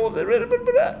trick.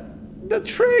 The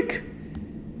trick.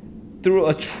 Through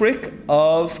a trick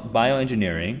of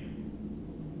bioengineering.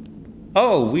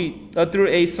 Oh,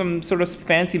 through some sort of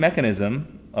fancy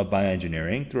mechanism of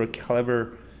bioengineering, through a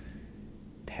clever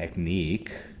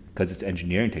technique, because it's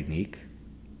engineering technique.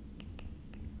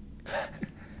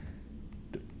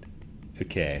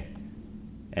 Okay.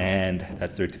 And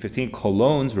that's 30 to 15.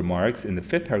 Cologne's remarks in the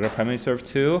 5th paragraph primarily serve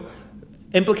to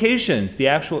implications, the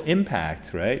actual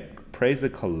impact, right? Praise the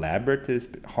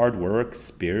collaborative, hard work,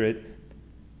 spirit,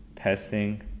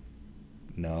 testing,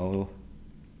 no,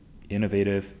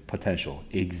 innovative potential.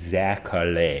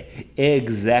 Exactly.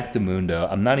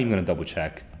 Exactamundo. I'm not even going to double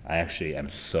check. I actually am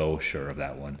so sure of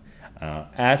that one.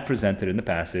 As presented in the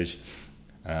passage,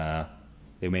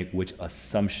 they make which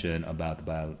assumption about the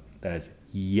bio that is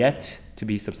yet to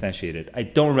be substantiated. I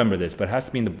don't remember this, but it has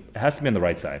to be on the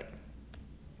right side.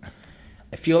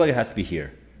 I feel like it has to be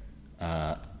here.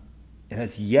 It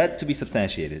has yet to be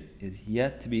substantiated. It's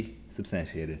yet to be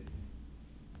substantiated.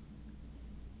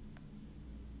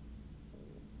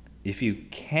 If you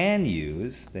can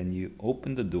use, then you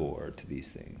open the door to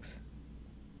these things.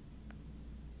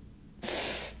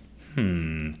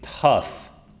 Tough.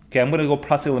 Okay, I'm gonna go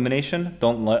process elimination.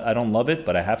 I don't love it,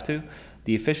 but I have to.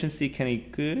 The efficiency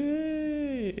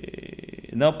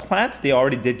no, plants, they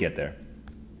already did get there.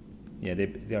 Yeah,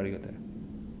 they already got there.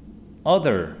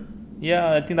 Other.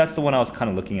 Yeah, I think that's the one I was kind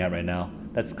of looking at right now.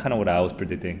 That's kind of what I was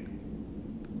predicting.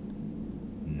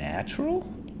 Natural?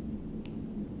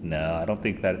 No, I don't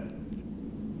think that.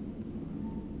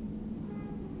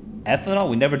 Ethanol?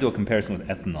 We never do a comparison with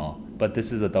ethanol, but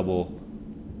this is a double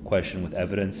question with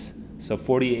evidence. So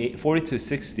 40 to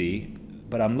 60,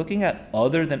 but I'm looking at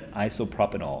other than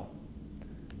isopropanol.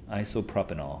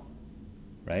 Isopropanol,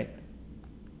 right?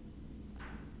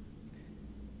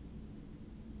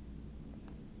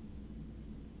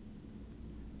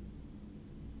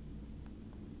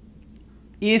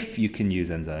 If you can use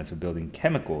enzymes for building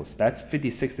chemicals, that's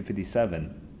 56 to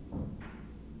 57.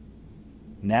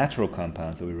 Natural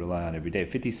compounds that we rely on every day,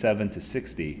 57 to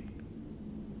 60.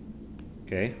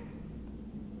 Okay?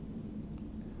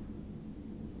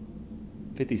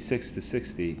 56 to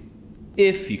 60,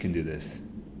 if you can do this.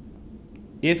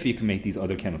 If you can make these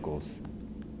other chemicals.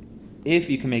 If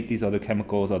you can make these other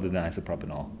chemicals other than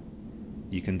isopropanol,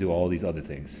 you can do all these other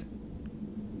things.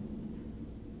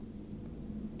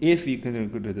 If you can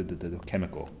do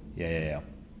chemical. Yeah.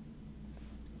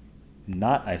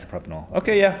 Not isopropanol.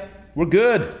 Okay, yeah. We're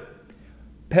good.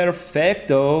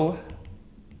 Perfecto.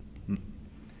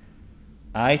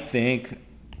 I think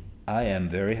I am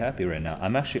very happy right now.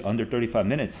 I'm actually under 35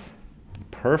 minutes.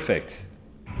 Perfect.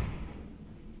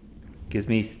 Gives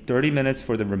me 30 minutes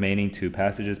for the remaining 2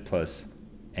 passages plus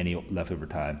any leftover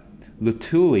time.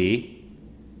 Luthuli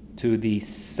to the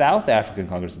South African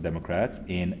Congress of Democrats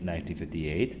in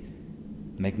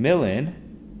 1958.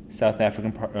 Macmillan, South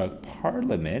African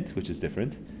Parliament, which is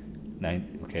different.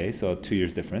 Okay, so 2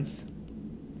 years difference.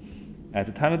 At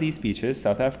the time of these speeches,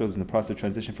 South Africa was in the process of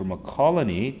transition from a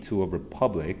colony to a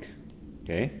republic.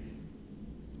 Okay,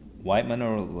 white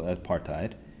minority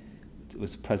apartheid.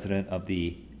 Was president of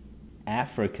the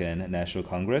African National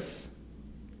Congress.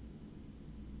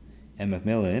 And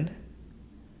Macmillan,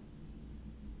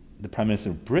 the Prime Minister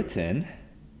of Britain,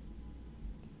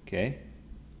 okay,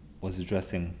 was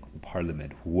addressing the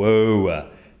Parliament. Whoa,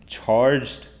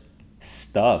 charged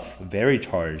stuff, very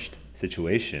charged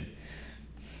situation.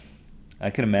 I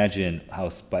can imagine how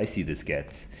spicy this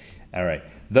gets. All right,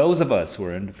 those of us who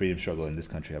are in the freedom struggle in this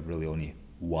country have really only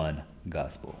one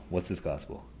gospel. What's this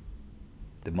gospel?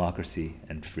 Democracy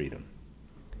and freedom.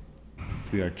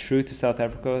 If we are true to South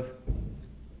Africa,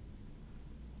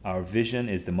 our vision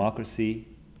is democracy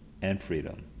and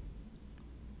freedom.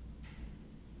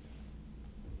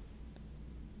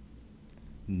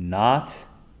 Not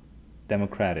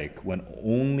democratic when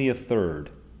only a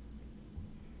third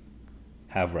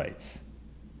have rights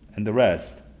and the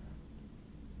rest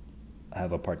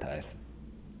have apartheid.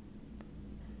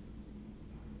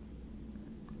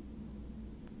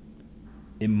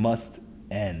 It must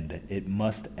end. It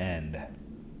must end.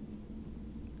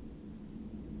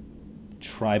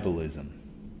 Tribalism.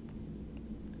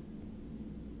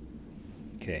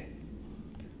 Okay.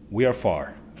 We are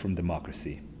far from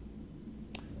democracy.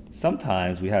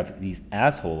 Sometimes we have these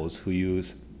assholes who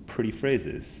use pretty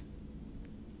phrases.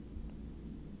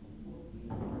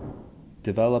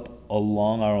 Develop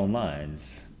along our own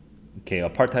lines. Okay,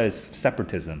 apartheid is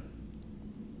separatism.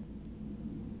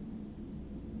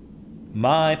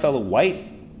 My fellow white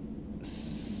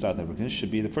South Africans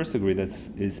should be the first to agree that this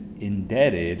is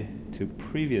indebted to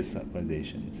previous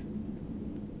civilizations.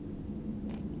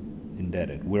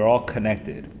 Indebted. We're all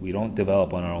connected. We don't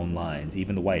develop on our own lines.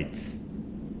 Even the whites.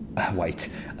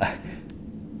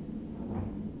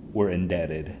 We're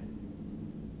indebted.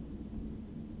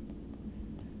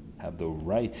 Have the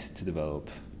right to develop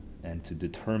and to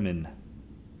determine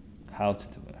how to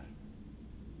do it.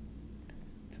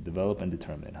 To develop and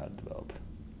determine how to develop.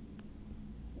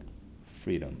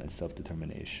 Freedom and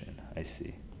self-determination. I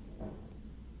see.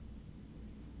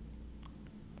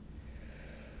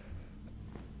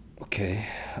 Okay,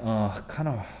 kind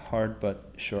of hard,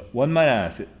 but sure. One might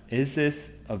ask, is this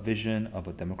a vision of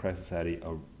a democratic society,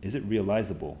 or is it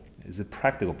realizable? Is it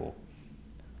practicable?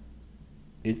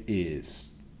 It is.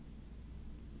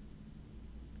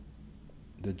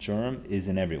 The germ is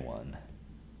in everyone.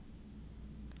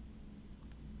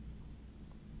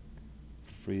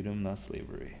 Freedom, not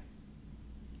slavery.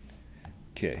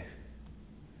 Okay,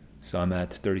 so I'm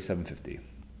at 3750.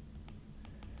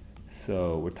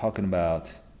 So we're talking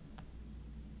about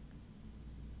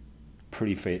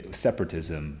pretty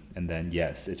separatism, and then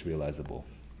yes, it's realizable.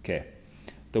 Okay,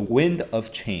 the wind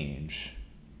of change.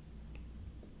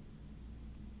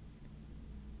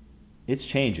 It's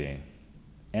changing,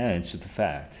 and it's just a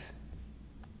fact.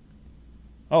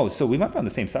 Oh, so we might be on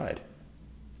the same side.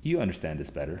 You understand this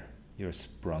better. You're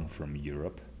sprung from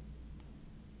Europe,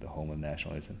 the home of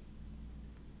nationalism.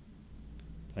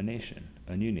 A nation,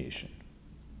 a new nation.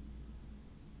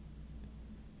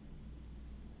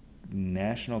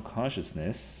 National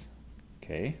consciousness,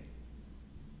 okay,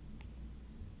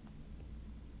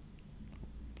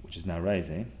 which is now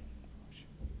rising,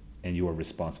 and you are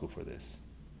responsible for this.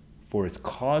 For its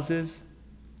causes,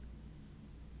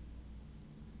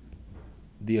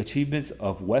 the achievements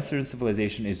of Western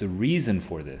civilization is the reason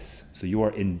for this. So you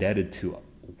are indebted to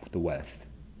the West.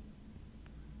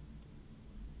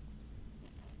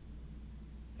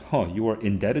 Oh, you are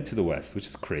indebted to the West, which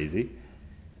is crazy.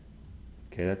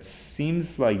 Okay, that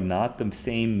seems like not the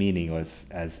same meaning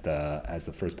as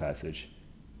the first passage.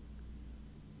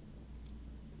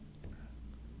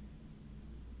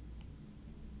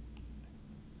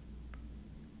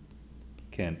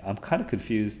 Okay, I'm kind of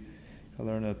confused. I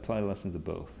learn to apply lessons to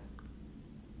both.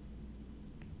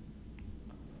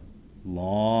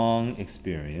 Long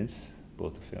experience,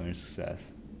 both of failure and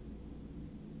success.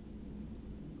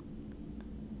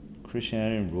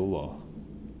 Christianity and rule law.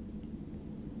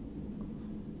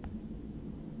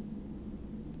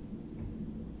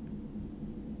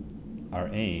 Our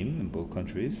aim in both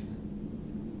countries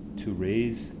to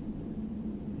raise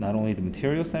not only the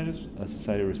material standards, a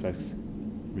society respects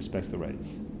the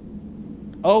rights.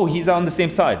 Oh, he's on the same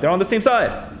side. They're on the same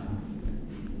side.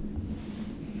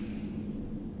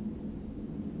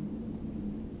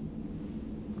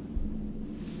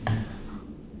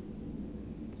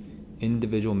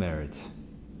 individual merit.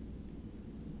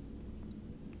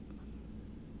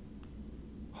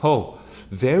 Oh,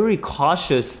 very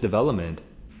cautious development.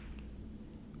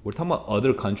 We're talking about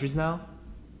other countries now?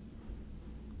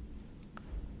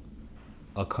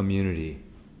 A community.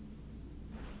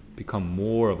 Become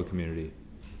more of a community.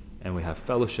 And we have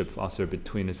fellowship fostered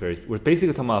between us various. We're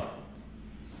basically talking about.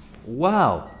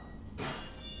 Wow.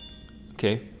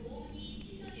 Okay.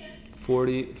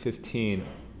 40, 15.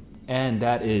 And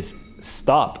that is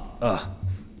stop.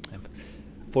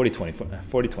 40-20.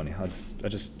 40-20. I'll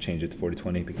just change it to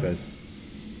 40-20 because.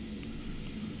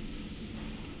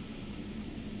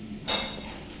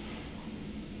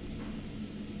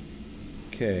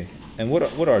 Okay. And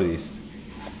what are these?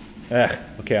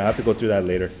 Okay, I'll have to go through that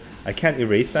later. I can't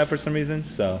erase that for some reason,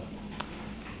 so.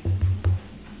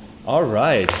 All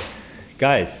right,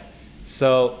 guys.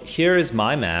 So here is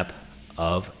my map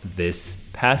of this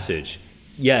passage.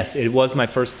 Yes, it was my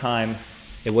first time.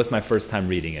 It was my first time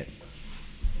reading it.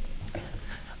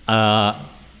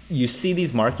 You see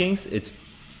these markings?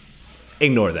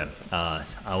 Ignore them.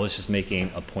 I was just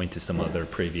making a point to some other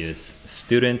previous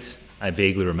student. I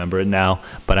vaguely remember it now,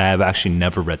 but I have actually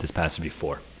never read this passage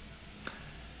before.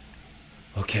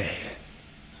 Okay.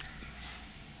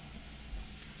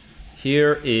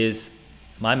 Here is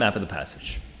my map of the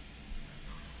passage.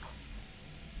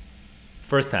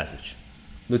 First passage,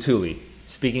 Lutuli,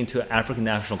 speaking to African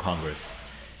National Congress.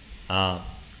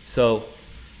 So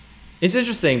it's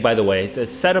interesting, by the way, the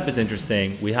setup is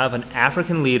interesting. We have an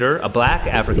African leader, a black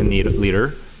African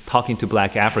leader, talking to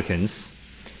black Africans.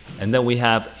 And then we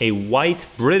have a white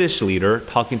British leader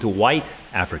talking to white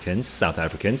Africans, South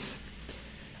Africans.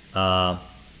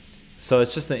 So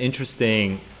it's just an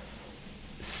interesting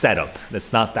setup.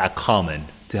 That's not that common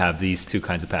to have these two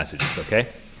kinds of passages, okay?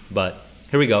 But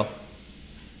here we go.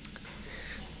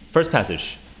 First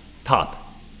passage, top.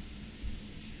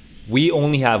 We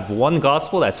only have one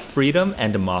gospel, that's freedom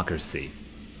and democracy.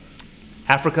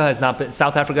 South Africa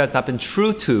has not been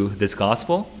true to this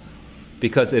gospel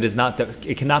because it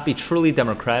cannot be truly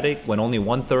democratic when only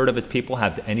 1/3 of its people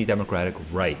have any democratic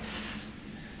rights.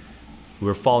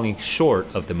 We're falling short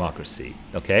of democracy,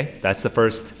 okay? That's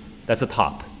the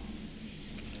top.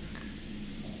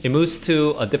 It moves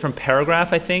to a different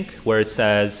paragraph, I think, where it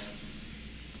says,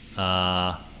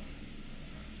 what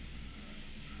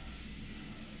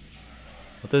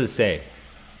does it say?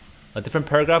 A different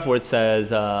paragraph where it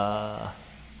says,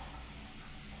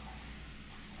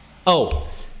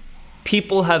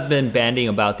 people have been bandying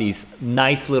about these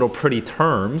nice little pretty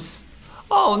terms.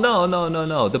 Oh,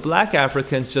 no. The black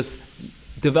Africans just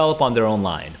develop on their own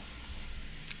line.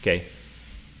 Okay?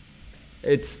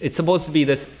 It's supposed to be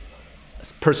this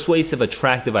persuasive,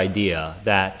 attractive idea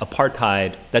that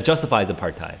justifies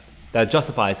apartheid, that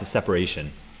justifies the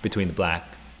separation between the black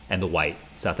and the white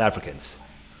South Africans.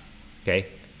 Okay?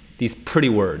 These pretty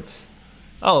words.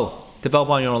 Oh, develop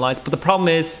on your own lines. But the problem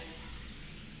is,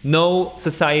 no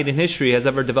society in history has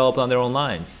ever developed on their own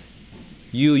lines.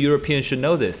 You Europeans should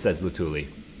know this, says Lutuli.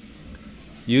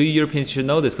 You Europeans should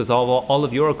know this because all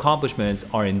of your accomplishments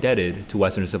are indebted to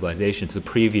Western civilization, to the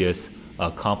previous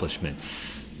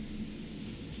accomplishments.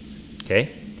 Okay?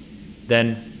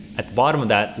 Then at the bottom of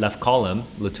that left column,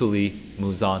 Lutuli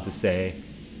moves on to say,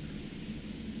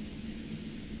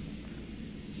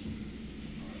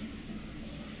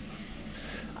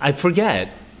 I forget.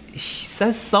 He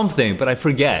says something, but I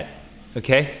forget.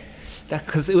 Okay?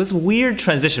 Because it was a weird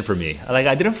transition for me.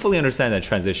 I didn't fully understand that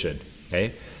transition.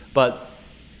 Okay? But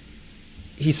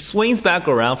he swings back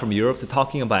around from Europe to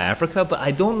talking about Africa, but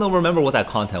I don't remember what that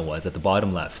content was at the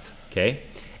bottom left. Okay?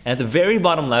 And at the very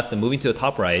bottom left, and moving to the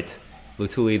top right,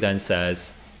 Lutuli then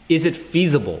says, is it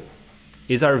feasible?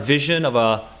 Is our vision of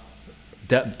a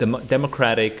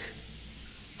democratic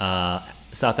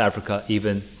South Africa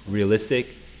even realistic?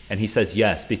 And he says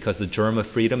yes, because the germ of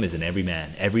freedom is in every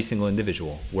man, every single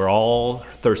individual. We're all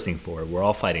thirsting for it. We're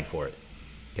all fighting for it.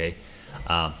 Okay?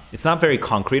 It's not a very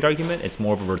concrete argument. It's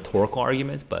more of a rhetorical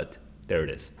argument, but there it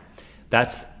is.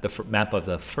 That's the map of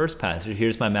the first passage.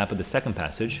 Here's my map of the second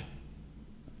passage.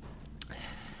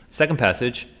 Second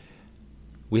passage,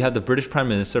 we have the British Prime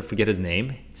Minister, forget his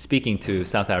name, speaking to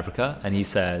South Africa, and he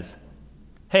says,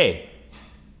 hey,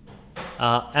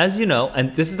 as you know,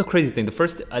 and this is the crazy thing,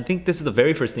 I think this is the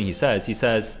very first thing he says. He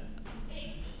says,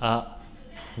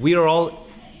 we are all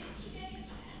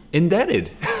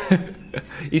indebted.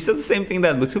 He says the same thing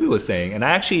that Lutuli was saying. And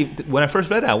I actually, when I first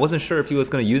read it, I wasn't sure if he was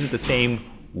going to use it the same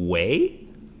way.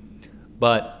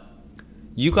 But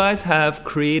you guys have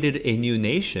created a new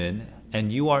nation,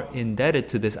 and you are indebted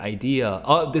to this idea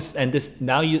of this. And this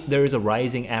now, there is a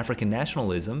rising African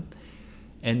nationalism,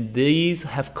 And these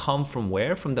have come from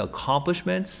where? From the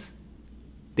accomplishments.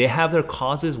 They have their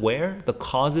causes where? The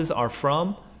causes are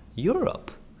from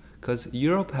Europe. Because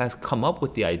Europe has come up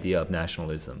with the idea of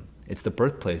nationalism. It's the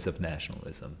birthplace of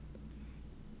nationalism.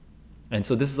 And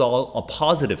so this is all a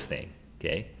positive thing,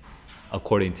 okay?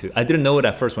 According to, I didn't know it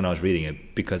at first when I was reading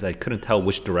it because I couldn't tell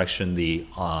which direction the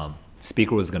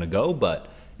speaker was going to go, but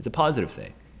it's a positive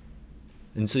thing.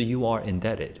 And so you are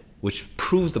indebted, which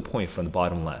proves the point from the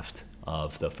bottom left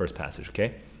of the first passage,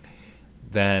 okay?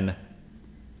 Then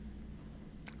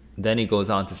he goes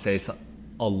on to say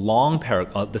a long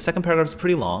paragraph. The second paragraph is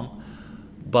pretty long,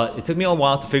 but it took me a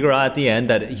while to figure out at the end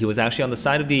that he was actually on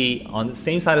the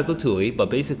same side as Luthuli, but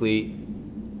basically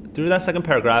through that second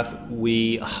paragraph,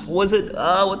 what does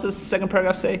the second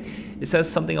paragraph say? It says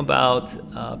something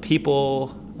about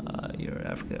people,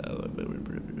 Africa,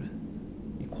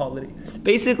 equality.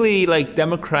 Basically, like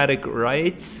democratic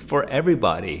rights for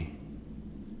everybody,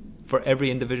 for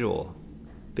every individual,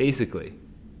 basically.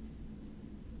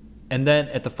 And then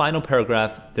at the final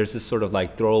paragraph, there's this sort of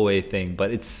like throwaway thing, but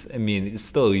it's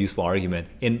still a useful argument.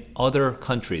 In other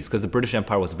countries, because the British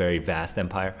Empire was a very vast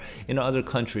empire, in other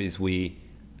countries we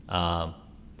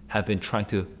have been trying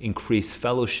to increase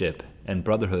fellowship and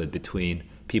brotherhood between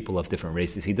people of different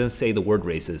races. He doesn't say the word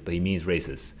races, but he means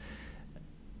races.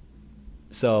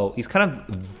 So he's kind of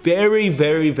very,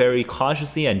 very, very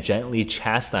cautiously and gently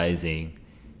chastising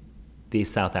the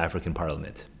South African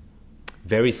parliament.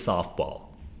 Very softball,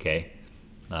 okay?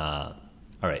 All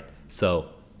right, so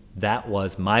that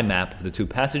was my map of the two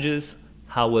passages.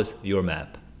 How was your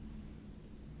map?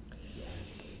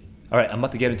 All right, I'm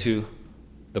about to get into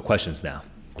the questions now.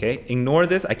 Okay, ignore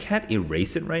this. I can't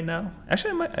erase it right now.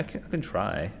 Actually, I can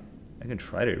try. I can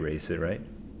try to erase it, right?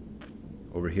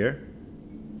 Over here.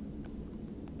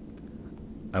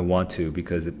 I want to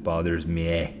because it bothers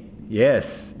me.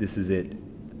 Yes, this is it.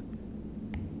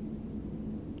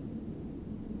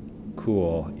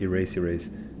 Cool. Erase, erase.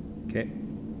 Okay.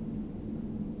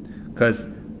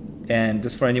 And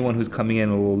just for anyone who's coming in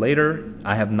a little later,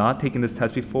 I have not taken this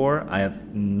test before. I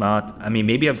have not,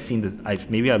 maybe I've seen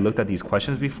maybe I looked at these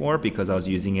questions before because I was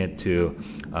using it to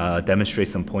demonstrate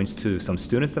some points to some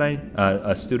students that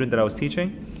a student that I was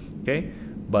teaching, okay?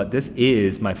 But this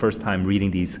is my first time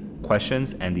reading these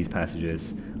questions and these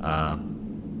passages.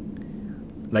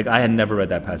 Like I had never read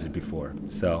that passage before.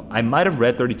 So I might have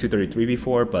read 32, 33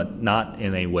 before, but not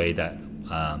in a way that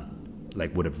I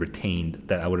would have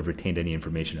retained any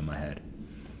information in my head.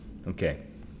 Okay,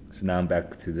 so now I'm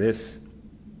back to this.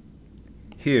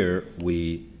 Here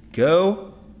we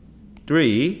go.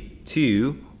 3,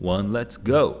 2, 1, let's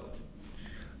go.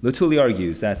 Luthuli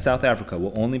argues that South Africa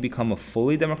will only become a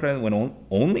fully democratic when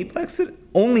only black citizens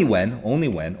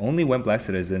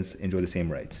enjoy the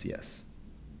same rights. Yes.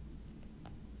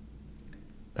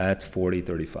 That's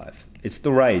 40-35. It's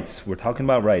the rights. We're talking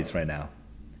about rights right now.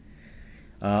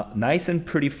 Nice and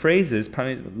pretty phrases,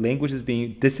 language is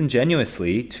being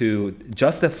disingenuously to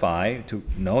justify,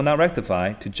 not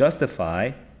rectify, to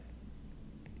justify,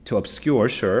 to obscure,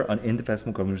 sure, an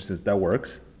indefensible government system that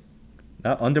works,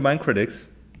 not undermine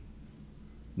critics,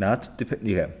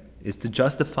 it's to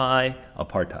justify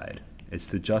apartheid. It's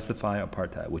to justify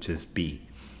apartheid, which is B.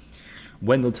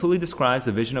 When Luthuli describes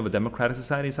the vision of a democratic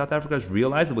society in South Africa, has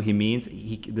realized what he means,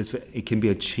 it can be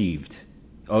achieved.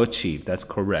 Achieved, that's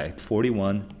correct.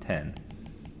 41-10.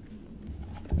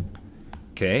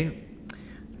 Okay.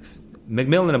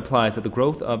 Macmillan implies that the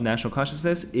growth of national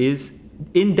consciousness is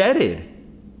indebted.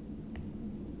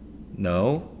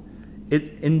 No. It's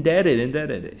indebted,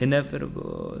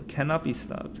 inevitable, cannot be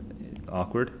stopped.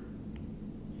 Awkward.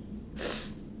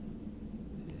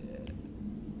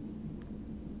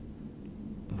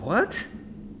 What?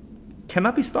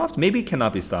 Cannot be stopped? Maybe it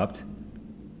cannot be stopped.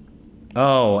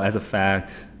 Oh, as a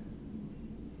fact.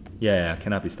 Yeah,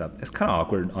 cannot be stopped. It's kind of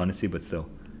awkward, honestly, but still.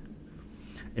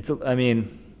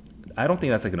 I don't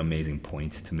think that's like an amazing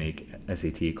point to make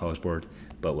SAT, College Board,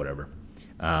 but whatever.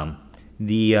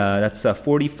 That's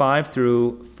 45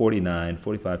 through 49,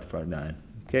 45 to 49.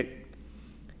 Okay.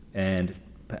 And,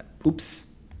 oops,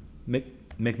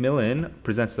 Macmillan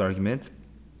presents his argument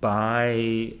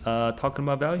by talking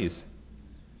about values.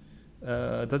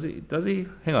 Does he?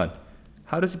 Hang on.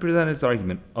 How does he present his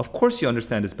argument? Of course you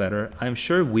understand this better. I'm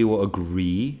sure we will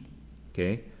agree.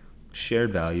 Okay.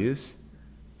 Shared values.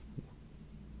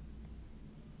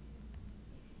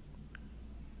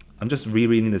 I'm just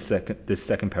rereading this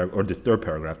second paragraph, or the third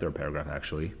paragraph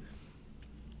actually.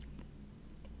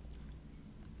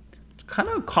 Kind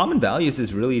of common values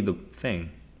is really the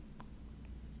thing.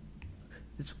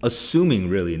 It's assuming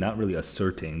really, not really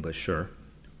asserting, but sure.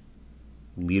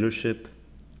 Leadership,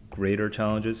 greater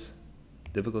challenges,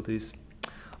 difficulties.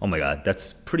 Oh my god,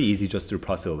 that's pretty easy just through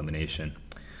process elimination.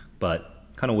 But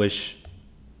kind of wish.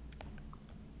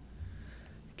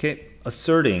 Okay,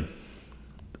 asserting.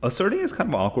 Asserting is kind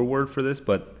of an awkward word for this,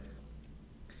 but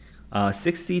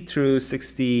 60 through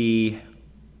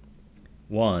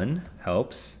 61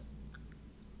 helps.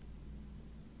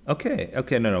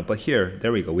 Okay, no, but here,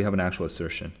 there we go. We have an actual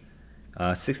assertion.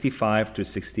 65 through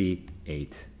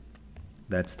 68.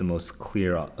 That's the most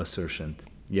clear assertion.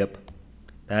 Yep,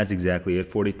 that's exactly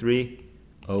it.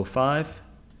 4305.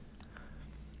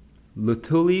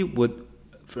 Luthuli would,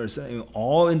 for saying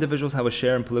all individuals have a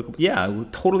share in political. Yeah, I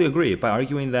would totally agree. By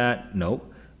arguing that, no.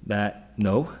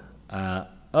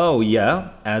 Oh,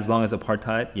 yeah, as long as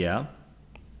apartheid, yeah.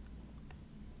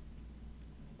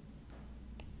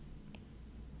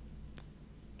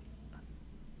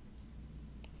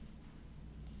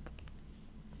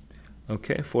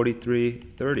 Okay,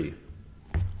 4330.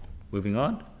 Moving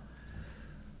on.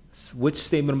 Which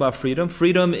statement about freedom?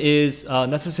 Freedom is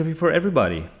necessary for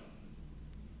everybody.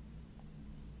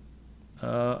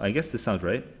 I guess this sounds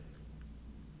right.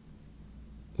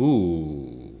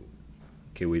 Ooh.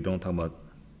 Okay, we don't talk about.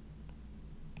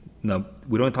 No,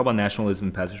 we don't talk about nationalism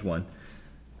in passage 1.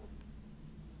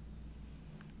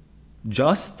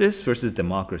 Justice versus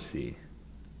democracy.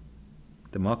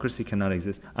 Democracy cannot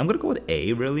exist. I'm going to go with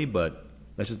A, really, but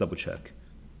let's just double check.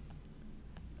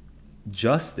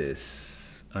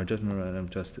 Justice. Our judgment right of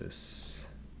justice.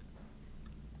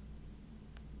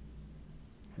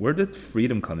 Where did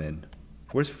freedom come in?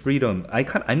 Where's freedom?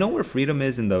 I know where freedom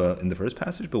is in the first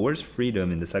passage, but where's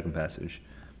freedom in the second passage?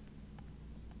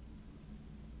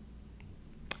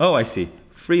 Oh, I see.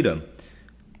 Freedom.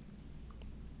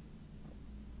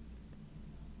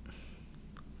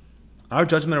 Our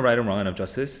judgment of right and wrong and of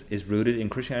justice is rooted in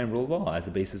Christianity and rule of law as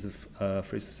the basis of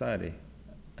free society.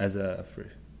 As a free.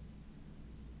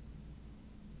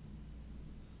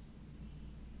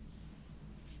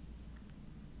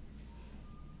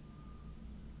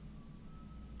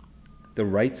 The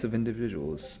rights of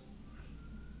individuals.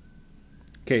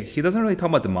 Okay, he doesn't really talk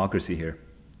about democracy here.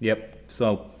 Yep,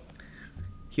 so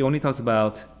he only talks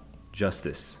about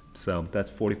justice. So that's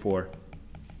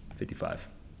 4455.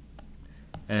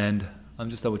 And I'm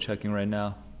just double checking right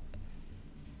now.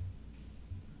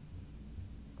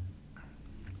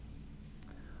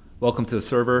 Welcome to the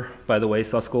server, by the way,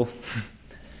 Suskul.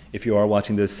 If you are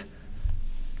watching this,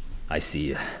 I see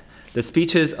you. The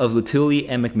speeches of Luthuli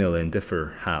and Macmillan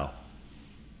differ how?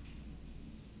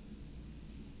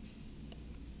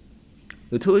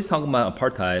 Luthuli's talking about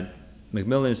apartheid.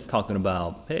 Macmillan's talking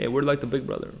about, hey, we're like the big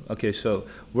brother. Okay, so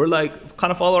we're like,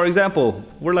 kind of follow our example.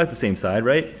 We're like the same side,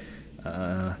 right?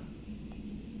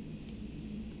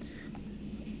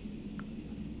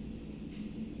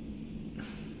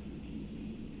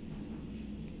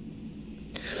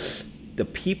 The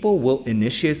people will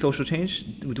initiate social change.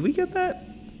 Do we get that?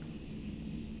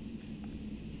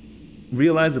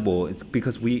 Realizable. It's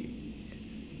because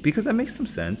that makes some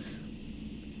sense.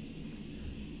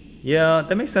 Yeah,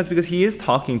 that makes sense because he is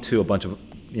talking to a bunch of,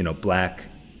 black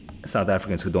South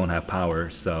Africans who don't have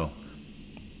power, so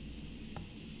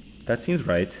that seems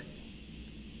right.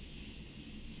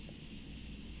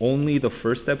 Only the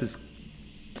first step is,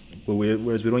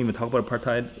 whereas we don't even talk about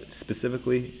apartheid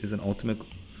specifically, is an ultimate.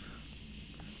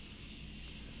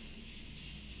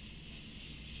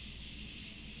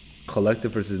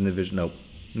 Collective versus individual. Nope.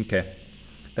 Okay.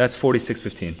 That's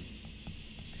 4615.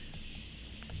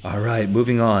 All right,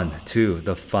 moving on to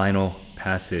the final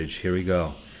passage. Here we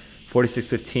go.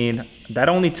 4615. That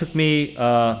only took me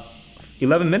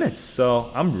 11 minutes,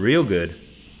 so I'm real good.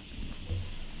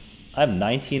 I have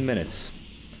 19 minutes.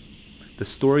 The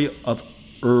story of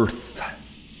Earth.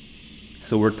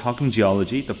 So we're talking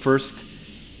geology. The first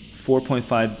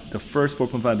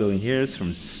 4.5 billion years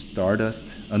from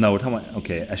stardust. Oh no, we're talking about,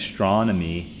 okay,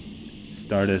 astronomy,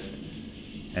 stardust,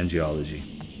 and geology.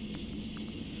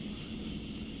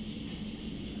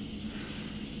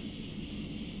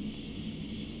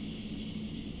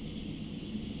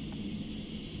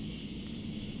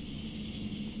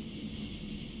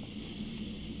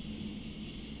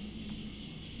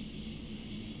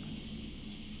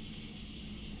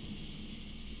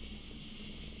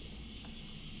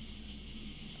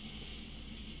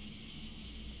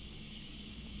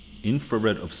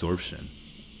 Infrared absorption.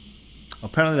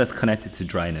 Apparently that's connected to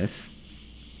dryness.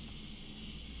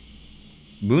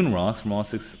 Moon rocks from all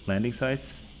 6 landing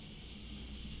sites.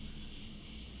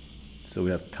 So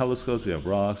we have telescopes, we have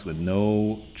rocks with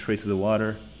no traces of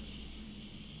water.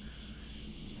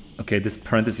 Okay, this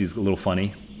parenthesis is a little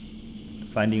funny.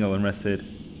 Finding of unrusted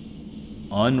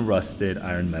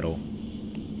iron metal.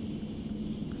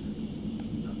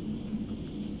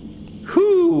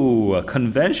 Ooh,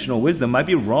 conventional wisdom might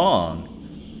be wrong.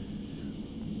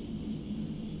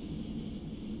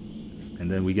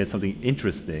 And then we get something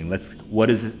interesting. What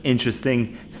is this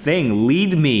interesting thing?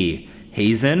 Lead me,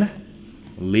 Hazen.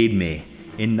 Lead me.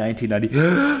 In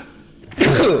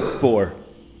 1994,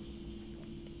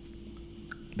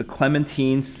 the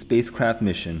Clementine spacecraft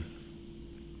mission,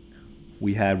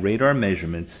 we had radar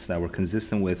measurements that were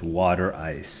consistent with water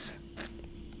ice.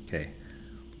 Okay.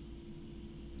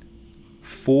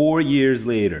 4 years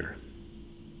later,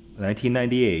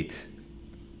 1998,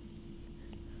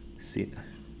 see,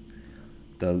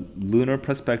 the Lunar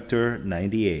Prospector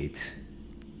 98,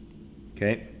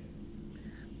 okay,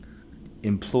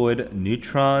 employed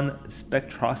neutron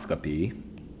spectroscopy,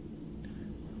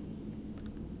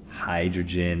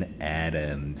 hydrogen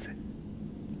atoms.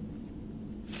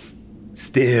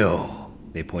 Still,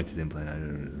 they pointed to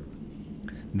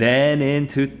implant. Then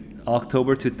into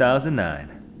October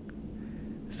 2009.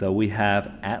 So we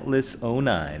have Atlas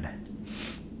 09.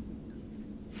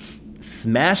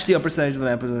 Smashed the upper side of an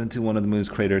apple into one of the moon's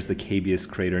craters, the Cabeus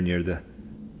crater near the,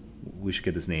 we should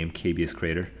get this name, Cabeus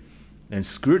crater, and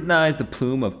scrutinized the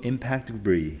plume of impact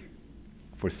debris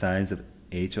for signs of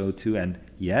HO2. And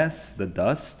yes, the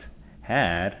dust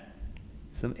had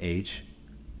some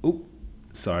Oop,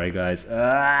 sorry guys.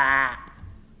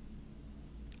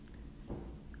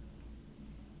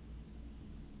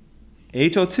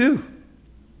 HO2.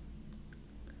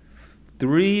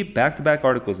 3 back-to-back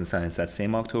articles in Science that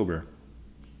same October.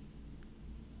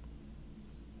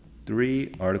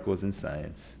 3 articles in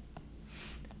Science.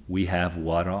 We have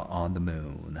water on the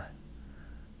moon.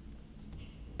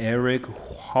 Eric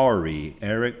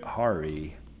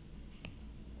Hari,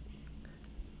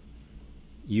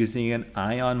 using an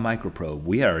ion microprobe.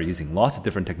 We are using lots of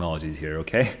different technologies here,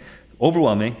 okay?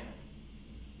 Overwhelming.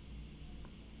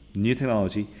 New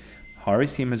technology.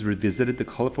 Hari's team has revisited the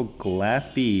colorful glass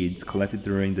beads collected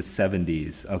during the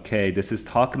 70s. Okay, this is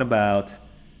talking about,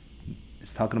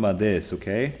 this,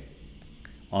 okay?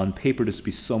 On paper, this would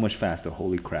be so much faster,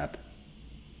 holy crap.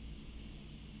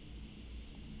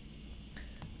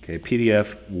 Okay,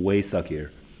 PDF, way suckier.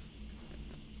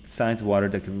 Science of water,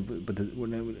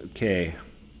 okay.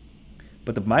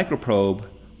 But the microprobe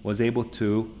was able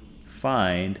to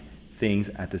find things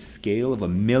at the scale of a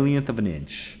millionth of an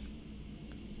inch.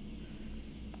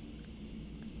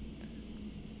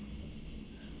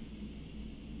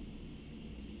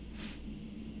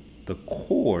 The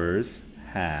cores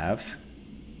have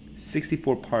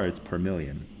 64 parts per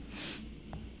million.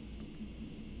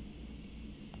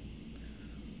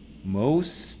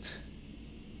 Most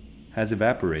has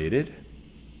evaporated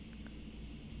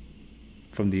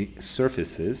from the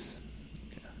surfaces,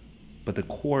 but the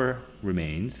core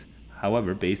remains.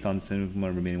 However, based on the amount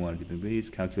of remaining water deep in beads,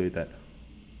 calculate that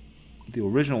the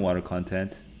original water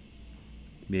content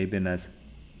may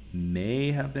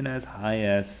have been as high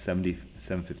as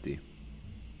 750.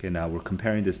 Okay, now we're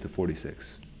comparing this to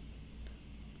 46.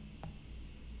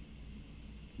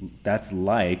 That's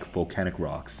like volcanic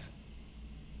rocks.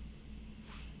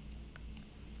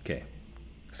 Okay,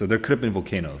 so there could have been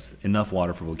volcanoes, enough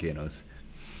water for volcanoes.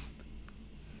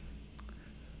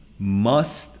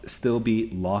 Must still be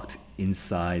locked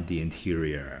inside the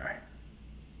interior.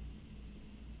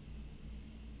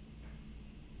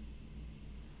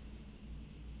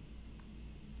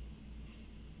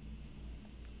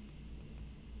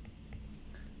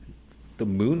 The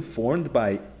moon formed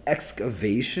by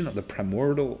excavation of the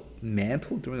primordial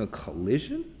mantle during a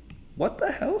collision? What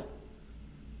the hell?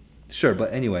 Sure,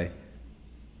 but anyway,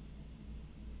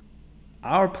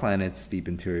 our planet's deep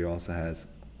interior also has,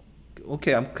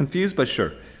 okay, I'm confused, but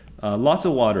sure. Lots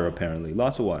of water, apparently.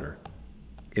 Lots of water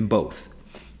in both.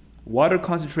 Water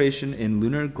concentration in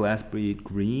lunar glass bead,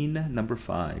 green number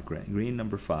 5. Green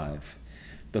number 5.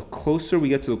 The closer we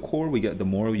get to the core, the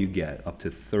more you get, up to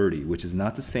 30, which is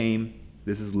not the same.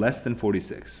 This is less than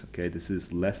 46, okay? This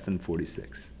is less than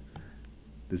 46.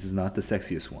 This is not the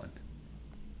sexiest one.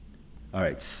 All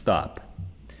right, stop.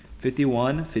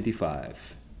 51,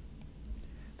 55.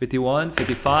 51,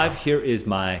 55, here is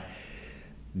my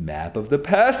map of the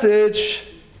passage.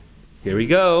 Here we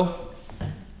go.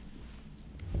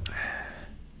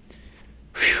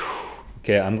 Whew.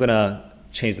 Okay, I'm gonna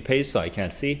change the page so I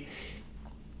can't see.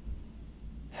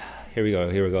 Here we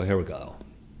go, here we go, here we go.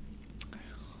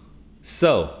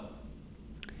 So,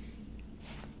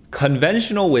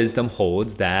 conventional wisdom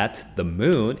holds that the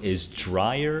moon is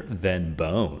drier than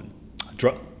bone.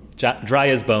 Dry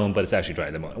as bone, but it's actually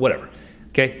drier than bone. Whatever.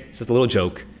 Okay, it's just a little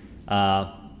joke. And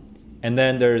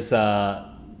then there's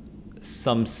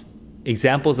some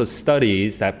examples of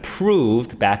studies that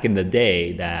proved back in the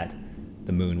day that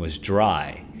the moon was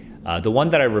dry. The one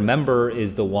that I remember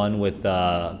is the one with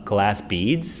glass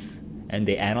beads, and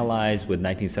they analyzed with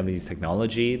 1970s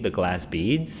technology the glass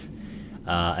beads,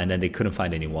 and then they couldn't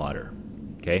find any water.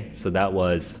 Okay, so that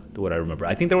was what I remember.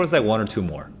 I think there was like one or two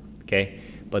more. Okay,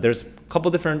 but there's a couple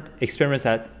different experiments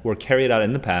that were carried out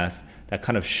in the past that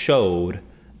kind of showed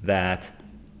that,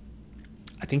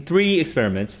 I think 3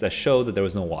 experiments that showed that there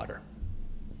was no water.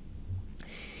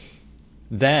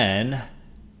 Then,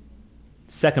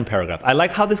 second paragraph. I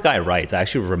like how this guy writes. I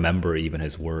actually remember even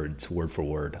his words, word for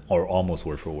word, or almost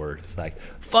word for word. It's like,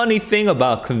 funny thing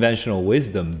about conventional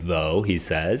wisdom, though, he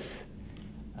says.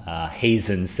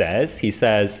 Hazen says. He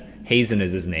says, Hazen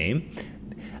is his name.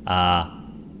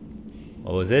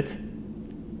 What was it?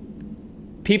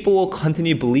 People will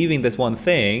continue believing this one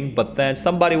thing, but then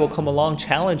somebody will come along,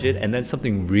 challenge it, and then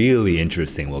something really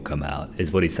interesting will come out,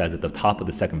 is what he says at the top of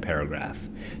the second paragraph.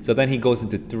 So then he goes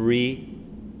into 3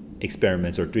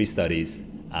 experiments or 3 studies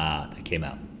that came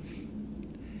out.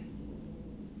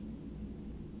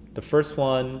 The first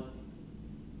one,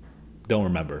 don't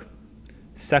remember.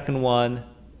 Second one,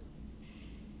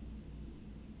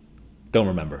 don't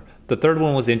remember. The third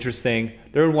one was interesting.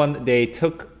 Third one, they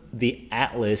took the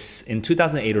atlas in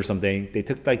 2008 or something. They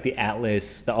took like the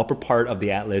atlas, the upper part of the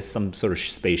atlas, some sort of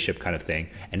spaceship kind of thing,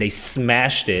 and they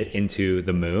smashed it into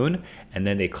the moon, and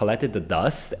then they collected the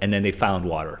dust, and then they found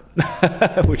water,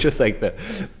 which is like the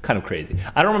kind of crazy.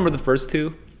 I don't remember the first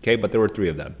 2, okay, but there were 3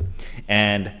 of them.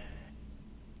 And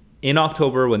in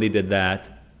October when they did that,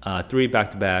 3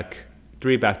 back-to-back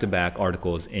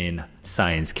articles in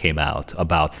Science came out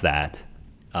about that,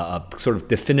 sort of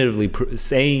definitively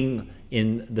saying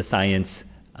in the Science,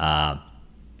 the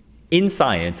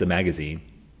magazine,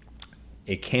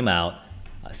 it came out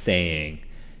saying,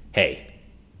 hey,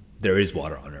 there is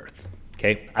water on Earth.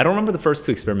 Okay, I don't remember the first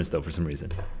 2 experiments though for some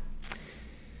reason.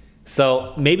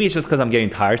 So maybe it's just because I'm getting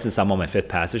tired since I'm on my 5th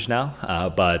passage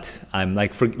now, but I'm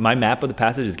like, my map of the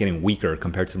passage is getting weaker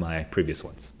compared to my previous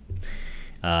ones.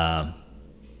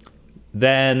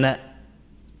 Then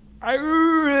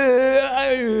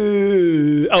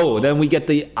we get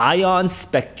the ion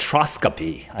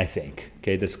spectroscopy, I think.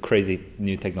 Okay, this crazy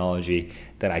new technology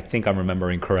that I think I'm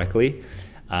remembering correctly.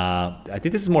 I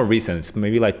think this is more recent. It's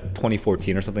maybe like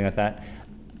 2014 or something like that,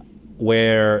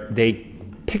 where they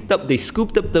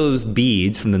scooped up those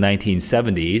beads from the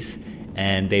 1970s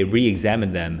and they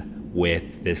re-examined them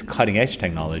with this cutting-edge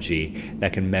technology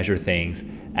that can measure things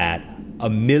at a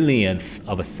millionth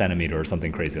of a centimeter or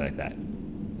something crazy like that.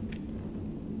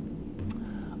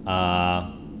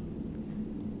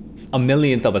 A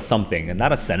millionth of a something, and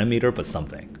not a centimeter, but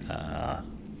something.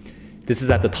 This is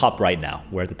at the top right now.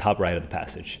 We're at the top right of the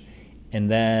passage.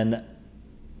 And then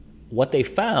what they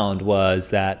found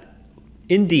was that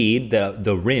indeed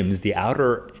the rims, the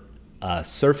outer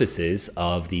surfaces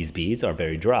of these beads are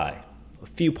very dry, a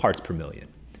few parts per million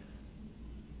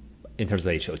in terms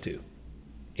of H2O,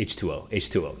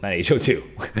 not HO2.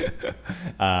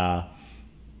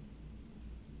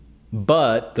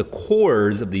 But the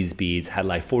cores of these beads had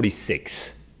like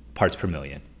 46 parts per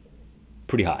million,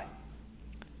 pretty high.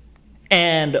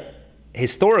 And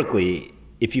historically,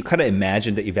 if you kind of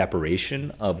imagine the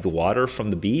evaporation of the water from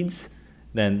the beads,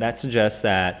 then that suggests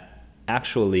that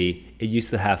actually it used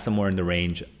to have somewhere in the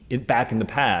range, back in the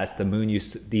past,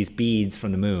 these beads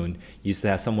from the moon used to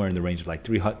have somewhere in the range of like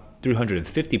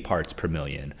 350 parts per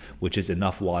million, which is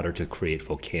enough water to create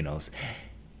volcanoes.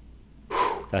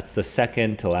 That's the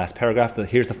second to last paragraph.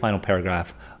 Here's the final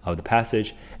paragraph of the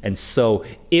passage. And so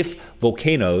if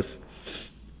volcanoes,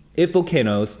 if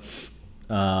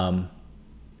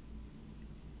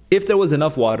there was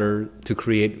enough water to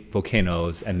create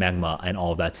volcanoes and magma and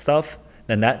all that stuff,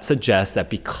 then that suggests that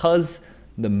because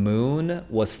the moon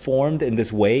was formed in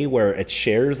this way where it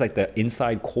shares like the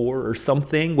inside core or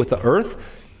something with the Earth,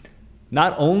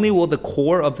 not only will the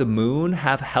core of the moon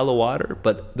have hella water,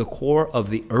 but the core of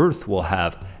the Earth will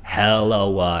have hella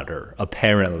water,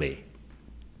 apparently.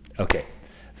 Okay,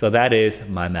 so that is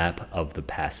my map of the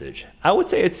passage. I would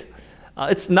say it's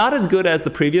not as good as the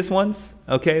previous ones,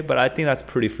 okay, but I think that's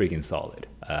pretty freaking solid.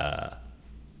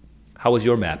 How was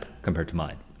your map compared to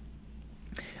mine?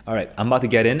 All right, I'm about to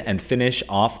get in and finish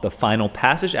off the final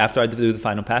passage. After I do the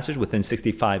final passage within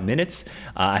 65 minutes,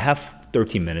 I have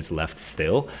 13 minutes left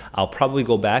still. I'll probably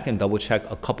go back and double check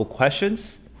a couple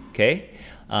questions, okay?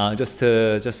 Just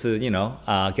to you know,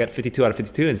 get 52 out of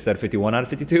 52 instead of 51 out of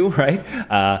 52, right?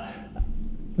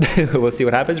 We'll see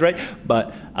what happens, right?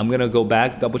 But I'm gonna go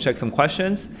back, double check some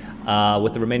questions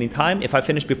with the remaining time. If I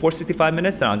finish before 65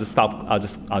 minutes, then I'll just stop. I'll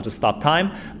just stop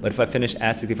time. But if I finish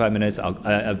at 65 minutes,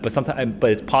 but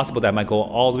it's possible that I might go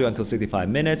all the way until 65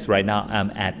 minutes. Right now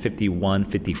I'm at 51,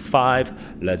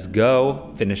 55. Let's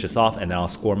go, finish this off, and then I'll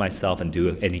score myself and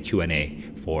do any Q&A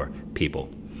for people.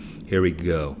 Here we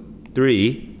go.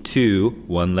 3, 2,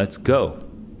 1. Let's go.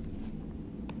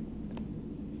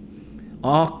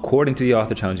 According to the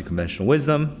author challenging conventional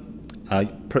wisdom,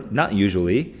 not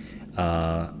usually,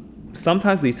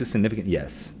 sometimes leads to significant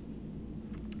yes.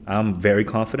 I'm very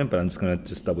confident, but I'm just gonna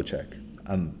double check.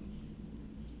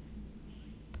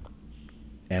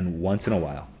 And once in a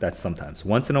while, that's sometimes.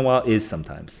 Once in a while is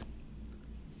sometimes.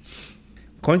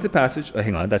 According to the passage,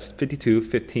 hang on, that's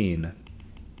 52:15.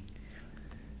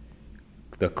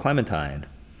 The Clementine,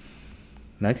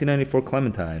 1994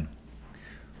 Clementine.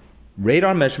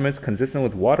 Radar measurements consistent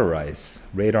with water ice.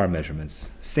 Radar measurements.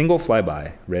 Single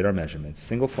flyby. Radar measurements.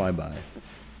 Single flyby.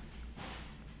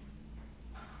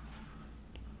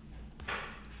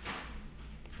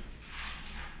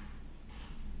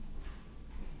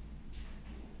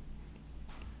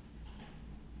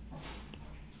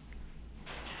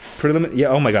 Yeah,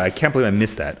 oh my god, I can't believe I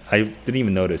missed that. I didn't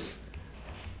even notice.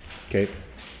 Okay.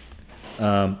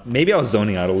 Maybe I was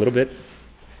zoning out a little bit.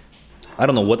 I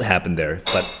don't know what happened there,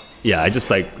 but yeah, I just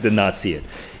did not see it.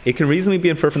 It can reasonably be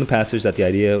inferred from the passage that the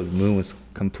idea of the moon was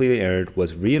completely aired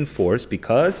was reinforced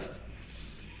because...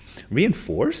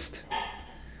 Reinforced?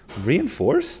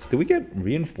 Reinforced? Did we get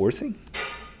reinforcing?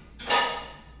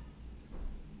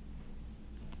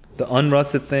 The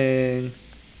unrusted thing.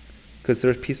 Because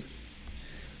there's piece...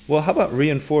 Well, how about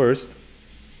reinforced?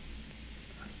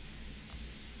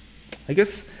 I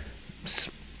guess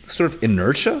sort of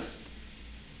inertia?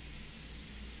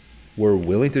 We're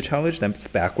willing to challenge, that's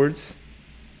backwards.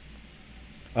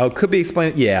 Oh, could be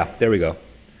explained. Yeah, there we go.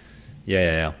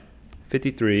 Yeah.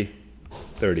 53,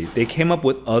 30. They came up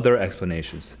with other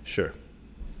explanations, sure.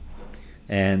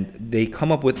 And they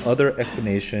come up with other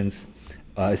explanations,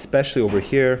 especially over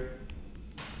here,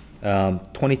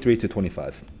 23 to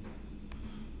 25.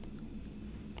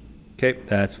 Okay,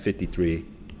 that's 53,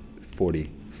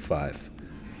 45.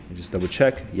 Just double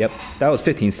check. Yep, that was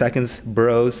 15 seconds,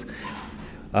 bros.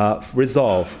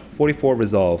 Resolve, 44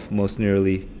 resolve, most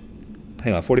nearly,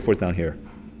 hang on, 44 is down here.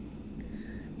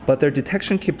 But their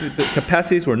detection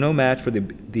capacities were no match for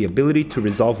the ability to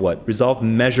resolve what? Resolve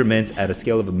measurements at a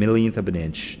scale of a millionth of an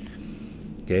inch.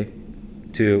 Okay?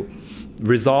 To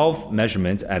resolve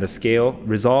measurements at a scale,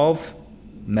 resolve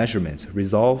measurements,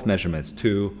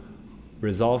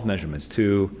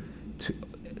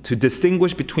 to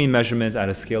distinguish between measurements at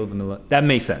a scale of a million. That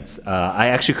makes sense. I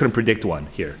actually couldn't predict one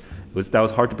here. That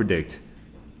was hard to predict.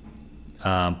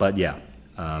 But yeah,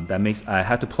 I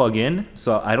had to plug in.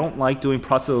 So I don't like doing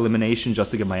process elimination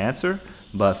just to get my answer.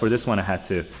 But for this one, I had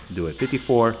to do it.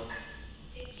 54,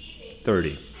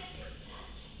 30.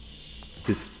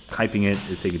 Just typing it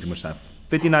is taking too much time.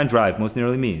 59 drive most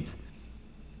nearly means.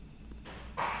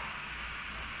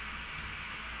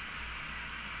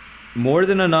 More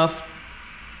than enough,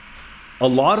 a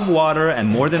lot of water and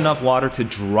more than enough water to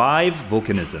drive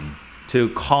volcanism, to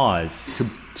cause,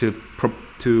 to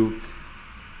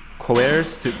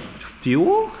coerce, to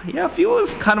fuel? Yeah, fuel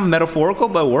is kind of metaphorical,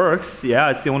 but works. Yeah,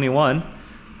 it's the only one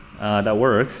that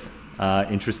works.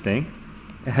 Interesting.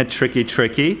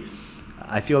 Tricky.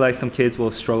 I feel like some kids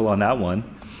will struggle on that one.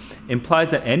 Implies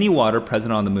that any water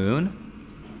present on the moon,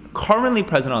 currently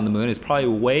present on the moon, is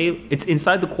probably it's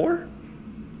inside the core?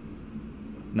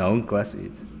 No, glass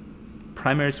beads.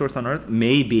 Primary source on Earth?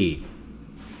 Maybe.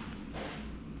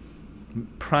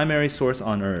 Primary source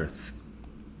on Earth.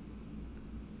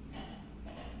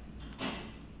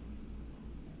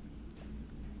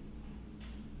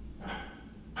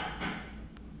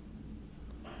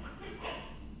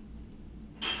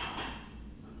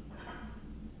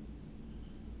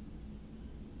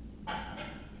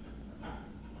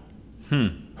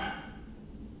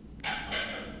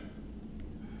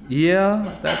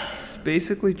 Yeah, that's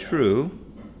basically true.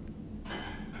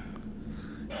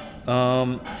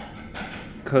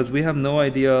 Because we have no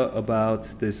idea about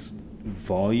this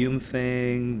volume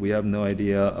thing. We have no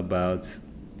idea about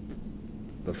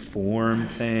the form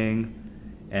thing.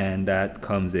 And that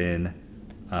comes in,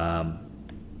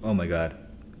 oh my God,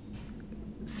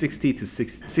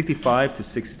 65 to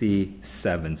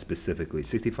 67 specifically,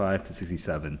 65 to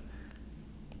 67.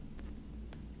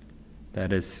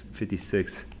 That is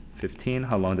 56, 15.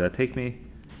 How long did that take me?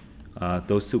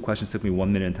 Those two questions took me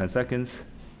 1 minute and 10 seconds.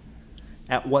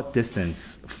 At what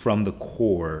distance from the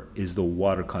core is the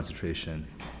water concentration?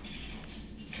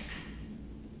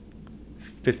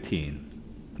 15.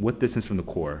 What distance from the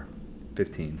core?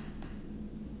 15.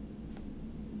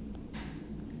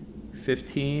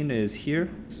 15 is here,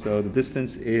 so the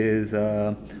distance is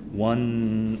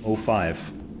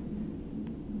 105.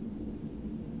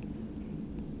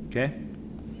 Okay?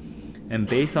 And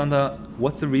based on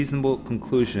what's the reasonable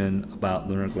conclusion about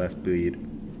lunar glass bead?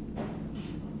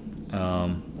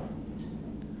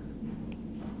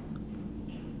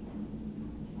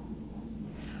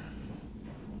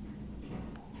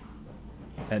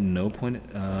 At no point,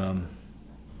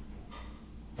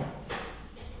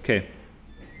 okay.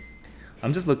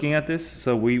 I'm just looking at this.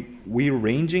 So we're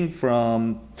ranging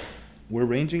from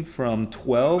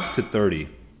 12 to 30.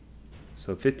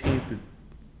 So 15 to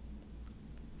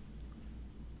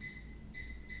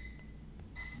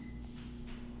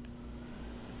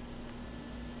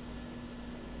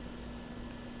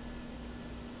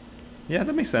yeah,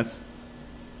 that makes sense.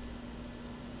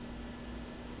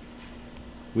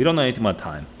 We don't know anything about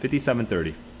time.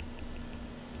 57:30.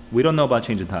 We don't know about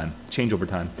change over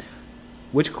time.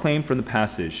 Which claim from the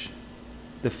passage?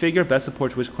 The figure best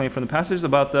supports which claim from the passage is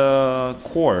about the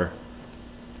core.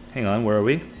 Hang on, where are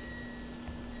we?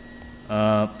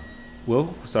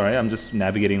 Well, sorry, I'm just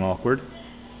navigating awkward.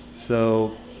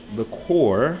 So the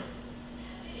core,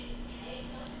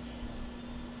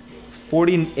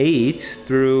 48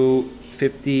 through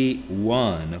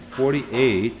 51.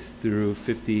 48 through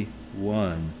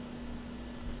 51.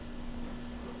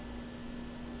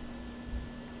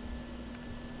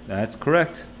 That's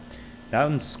correct. That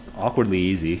one's awkwardly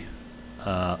easy.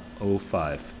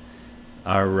 05.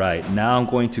 All right, now I'm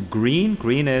going to green.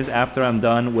 Green is after I'm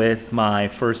done with my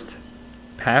first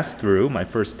pass through, my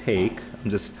first take. I'm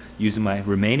just using my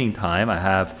remaining time. I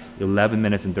have 11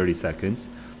 minutes and 30 seconds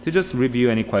to just review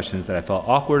any questions that I felt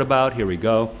awkward about. Here we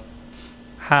go.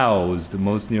 Housed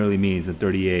most nearly means at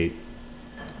 38.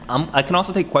 I can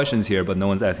also take questions here, but no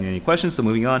one's asking any questions, so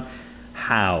moving on.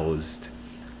 Housed.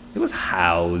 It was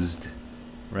housed,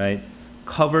 right?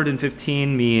 Covered in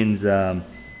 15 means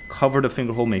covered a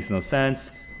finger hole makes no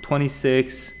sense.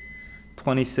 26,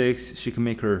 she can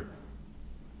make her,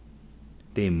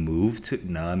 they moved,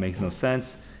 no, it makes no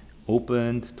sense.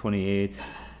 Opened, 28.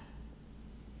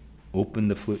 Open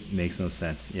the flute makes no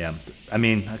sense. Yeah, I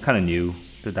mean, I kind of knew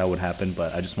that would happen,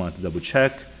 but I just wanted to double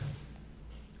check.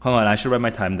 Hold on, I should write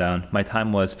my time down. My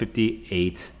time was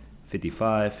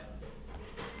 58:55.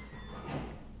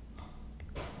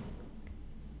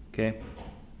 Okay.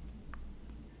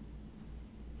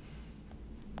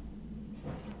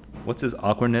 What's this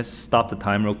awkwardness? Stop the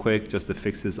time real quick just to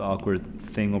fix this awkward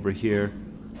thing over here.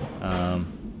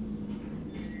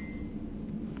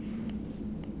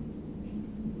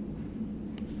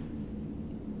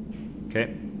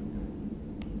 Okay.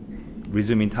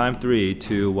 Resuming time, 3,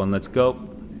 2, 1, let's go.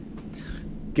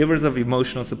 Givers of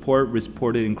emotional support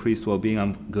reported increased well-being.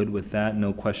 I'm good with that.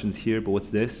 No questions here, but what's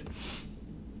this?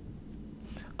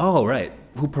 Oh, right.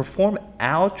 Who perform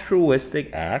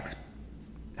altruistic acts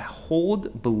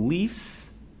hold beliefs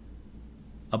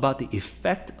about the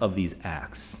effect of these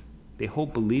acts. They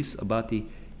hold beliefs about the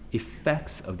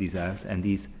effects of these acts, and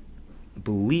these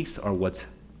beliefs are what's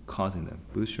causing them.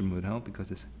 Boost your mood, help,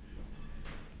 because it's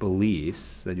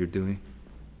beliefs that you're doing.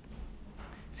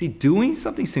 See, doing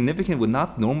something significant would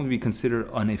not normally be considered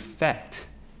an effect.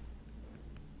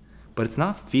 But it's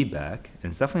not feedback,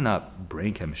 and it's definitely not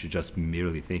brain chemistry, just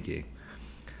merely thinking.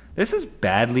 This is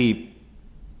badly...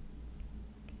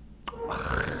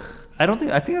 I think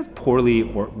that's poorly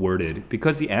worded,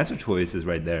 because the answer choice is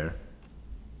right there.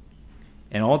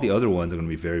 And all the other ones are going to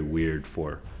be very weird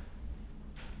for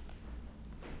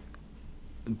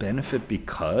benefit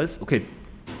because... Okay,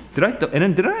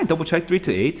 didn't I double check 3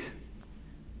 to 8?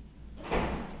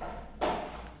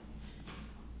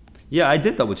 Yeah, I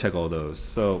did double check all those.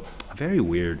 So very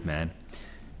weird, man.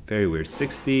 Very weird.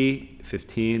 60,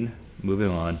 15, moving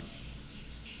on.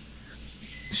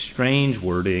 Strange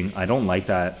wording. I don't like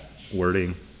that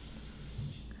wording.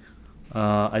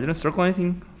 I didn't circle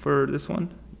anything for this one.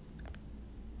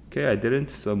 Okay, I didn't,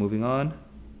 so moving on.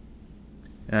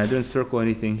 And I didn't circle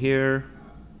anything here.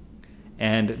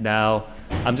 And now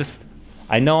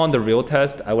I know on the real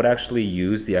test, I would actually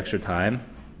use the extra time,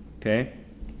 okay?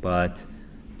 But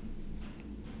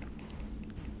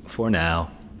for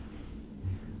now,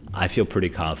 I feel pretty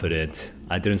confident.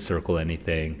 I didn't circle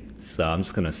anything, so I'm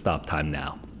just gonna stop time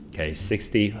now. Okay,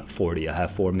 60, 40, I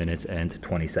have 4 minutes and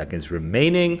 20 seconds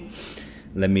remaining.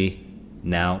 Let me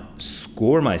now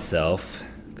score myself,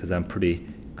 because I'm pretty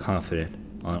confident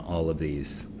on all of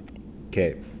these.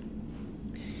 Okay.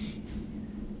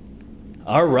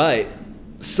 All right,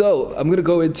 so I'm gonna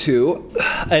go into,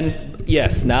 and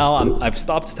yes, now I've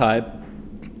stopped time.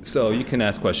 So you can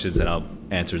ask questions and I'll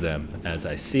answer them as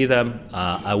I see them.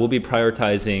 I will be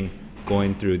prioritizing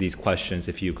going through these questions.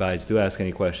 If you guys do ask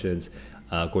any questions,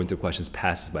 going through questions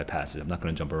passage by passage. I'm not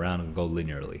going to jump around and go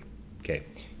linearly. Okay,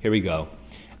 here we go.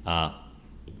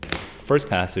 First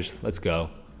passage, let's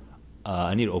go.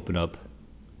 I need to open up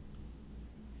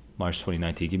March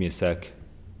 2019. Give me a sec.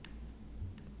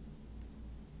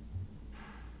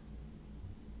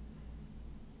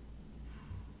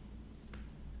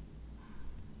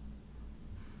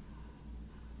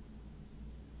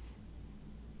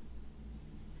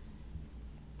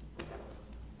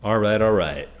 All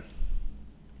right.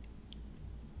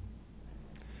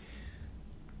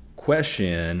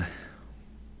 Question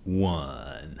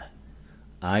 1.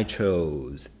 I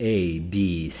chose A,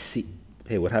 B, C.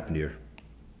 Hey, what happened here?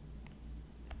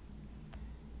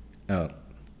 Oh,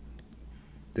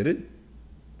 did it?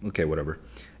 Okay, whatever.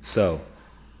 So,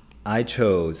 I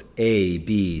chose A,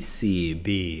 B, C,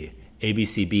 B. A, B,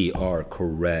 C, B are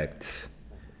correct.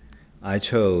 I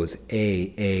chose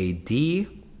A,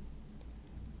 D.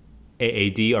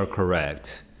 AAD are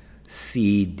correct.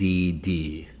 C, D,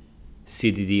 D.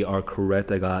 C, D, D are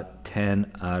correct. I got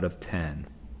 10 out of 10.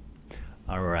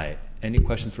 All right. Any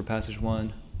questions for passage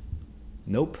 1?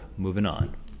 Nope. Moving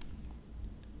on.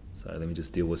 Sorry, let me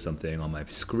just deal with something on my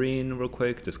screen real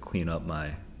quick. Just clean up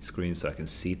my screen so I can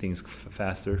see things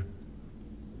faster.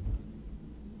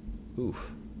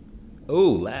 Oof.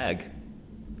 Oh, lag.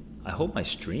 I hope my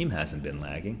stream hasn't been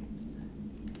lagging.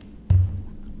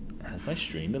 Has my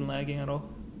stream been lagging at all?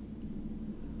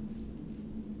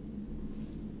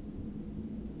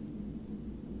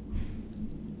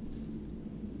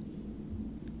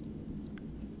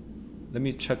 Let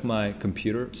me check my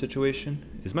computer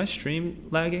situation. Is my stream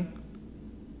lagging?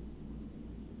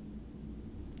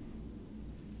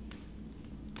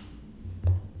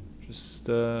 Just,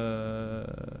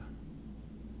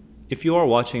 if you are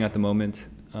watching at the moment,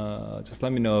 just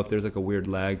let me know if there's like a weird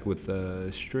lag with the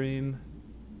stream.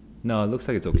 No, it looks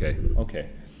like it's okay. Okay.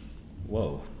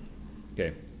 Whoa.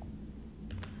 Okay.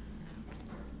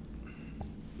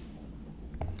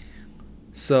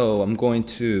 So I'm going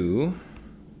to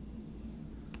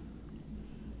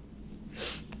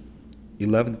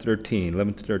 11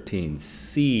 to 13,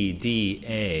 C, D,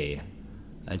 A.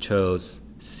 I chose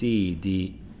C,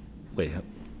 D, wait.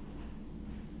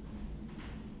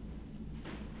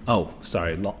 Oh,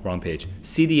 sorry, wrong page.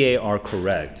 CDA are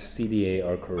correct. CDA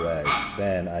are correct.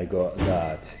 Then I got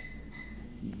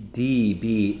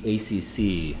DB,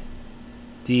 ACC.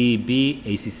 DB,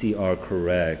 ACC are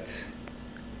correct.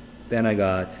 Then I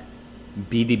got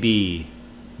BDB.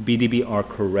 BDB are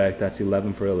correct. That's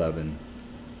 11 for 11.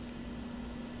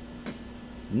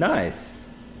 Nice.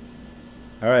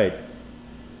 All right.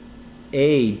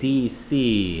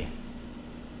 ADC.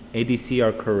 ADC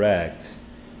are correct.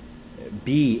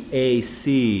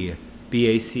 BAC.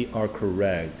 BAC are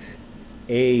correct.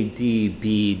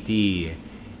 ADBD.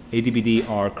 ADBD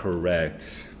are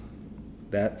correct.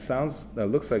 That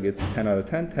looks like it's 10 out of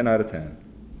 10, 10 out of 10.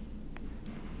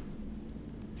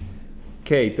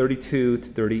 Okay, 32 to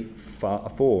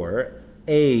 34.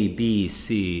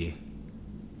 ABC.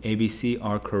 ABC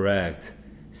are correct.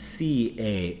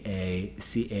 CAA.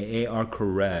 CAA are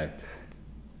correct.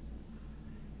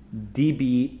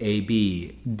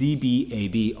 DBAB.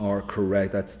 DBAB are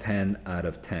correct. That's 10 out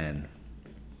of 10.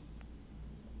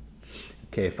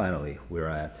 Okay, finally, we're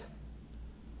at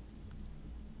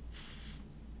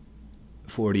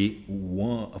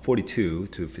 42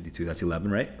 to 52. That's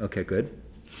 11, right? Okay, good.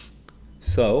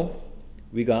 So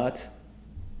we got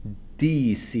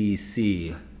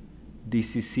DCC.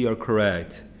 DCC are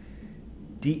correct.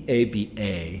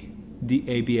 DABA.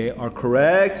 DABA are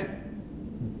correct.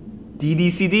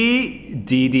 DDCD.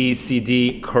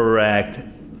 DDCD correct.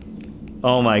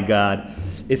 Oh my God.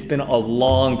 It's been a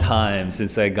long time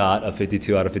since I got a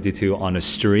 52 out of 52 on a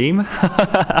stream.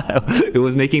 It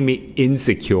was making me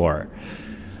insecure.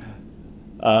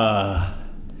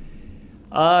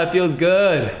 It feels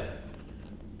good.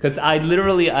 Because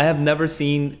I have never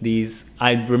seen these.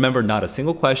 I remember not a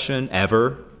single question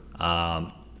ever.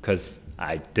 Because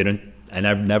I've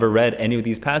never read any of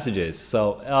these passages.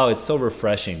 So, it's so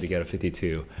refreshing to get a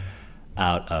 52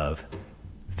 out of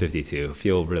 52.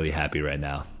 Feel really happy right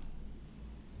now.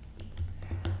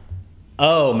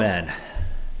 Oh man.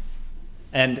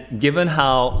 And given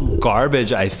how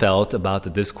garbage I felt about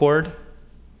the Discord,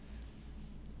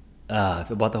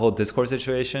 about the whole Discord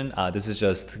situation, this is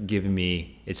just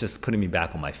it's just putting me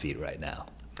back on my feet right now.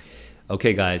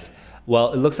 Okay, guys.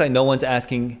 Well, it looks like no one's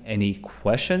asking any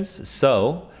questions.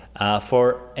 So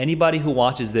for anybody who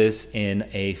watches this in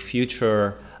a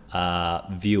future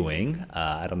viewing,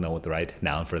 I don't know what the right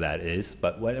noun for that is,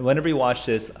 but whenever you watch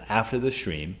this after the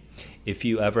stream, if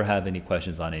you ever have any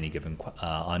questions on any given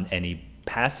on any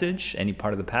passage, any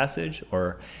part of the passage,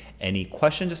 or any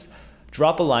question, just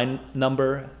drop a line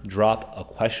number, drop a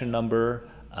question number,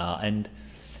 and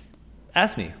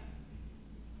ask me,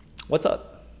 what's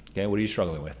up? Okay, what are you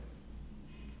struggling with?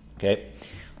 Okay,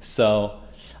 so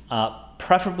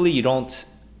preferably you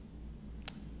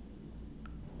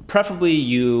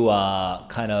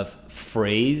kind of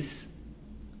phrase,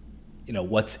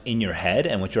 what's in your head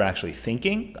and what you're actually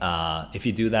thinking. If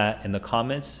you do that in the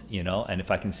comments, and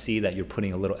if I can see that you're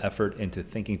putting a little effort into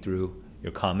thinking through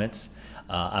your comments,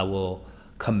 I will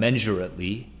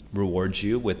commensurately reward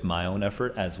you with my own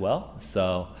effort as well.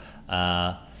 So,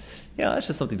 that's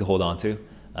just something to hold on to,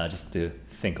 just to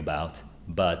think about.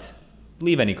 But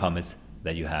leave any comments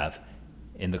that you have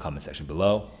in the comment section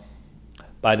below.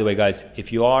 By the way, guys,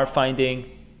 if you are finding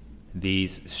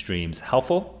these streams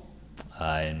helpful,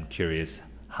 I'm curious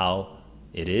how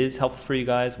it is helpful for you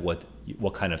guys, what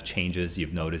kind of changes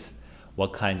you've noticed,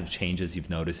 what kinds of changes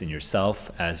you've noticed in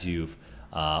yourself as you've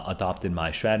adopted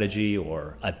my strategy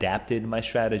or adapted my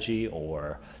strategy,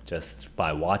 or just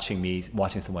by watching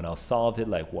someone else solve it,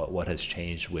 like what has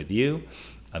changed with you.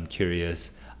 I'm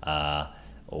curious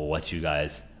what you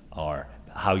guys are,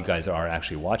 how you guys are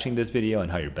actually watching this video and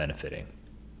how you're benefiting.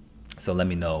 So let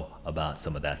me know about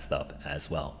some of that stuff as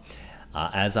well.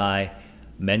 As I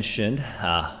mentioned,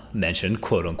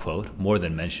 quote unquote, more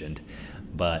than mentioned,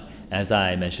 but as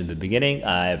I mentioned in the beginning,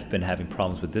 I've been having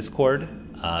problems with Discord,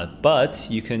 but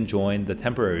you can join the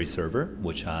temporary server,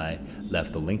 which I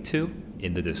left the link to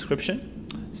in the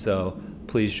description. So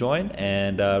please join,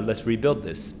 and let's rebuild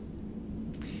this.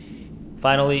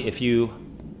 Finally, if you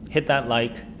hit that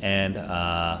like and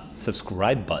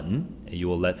subscribe button, you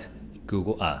will let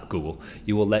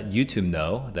you will let YouTube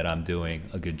know that I'm doing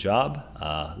a good job.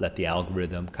 Let the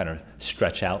algorithm kind of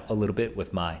stretch out a little bit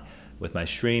with my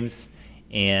streams,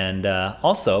 and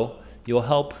also you'll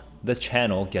help the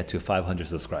channel get to 500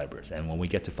 subscribers. And when we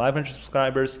get to 500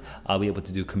 subscribers, I'll be able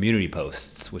to do community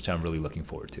posts, which I'm really looking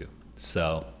forward to.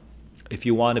 So if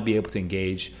you want to be able to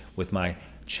engage with my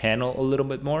channel a little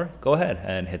bit more, go ahead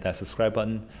and hit that subscribe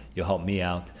button. You'll help me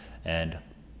out, and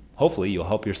hopefully you'll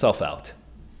help yourself out.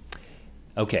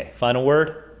 Okay, final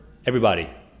word, everybody,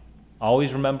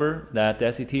 always remember that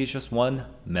the SAT is just one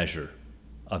measure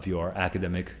of your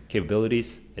academic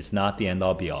capabilities. It's not the end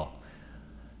all be all.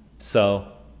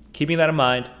 So keeping that in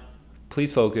mind,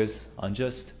 please focus on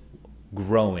just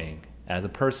growing as a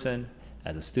person,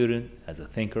 as a student, as a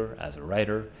thinker, as a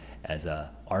writer, as an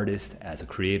artist, as a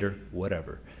creator,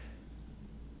 whatever.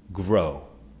 Grow.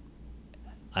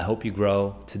 I hope you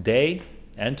grow today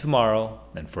and tomorrow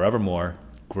and forevermore.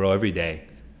 Grow every day.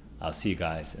 I'll see you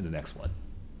guys in the next one.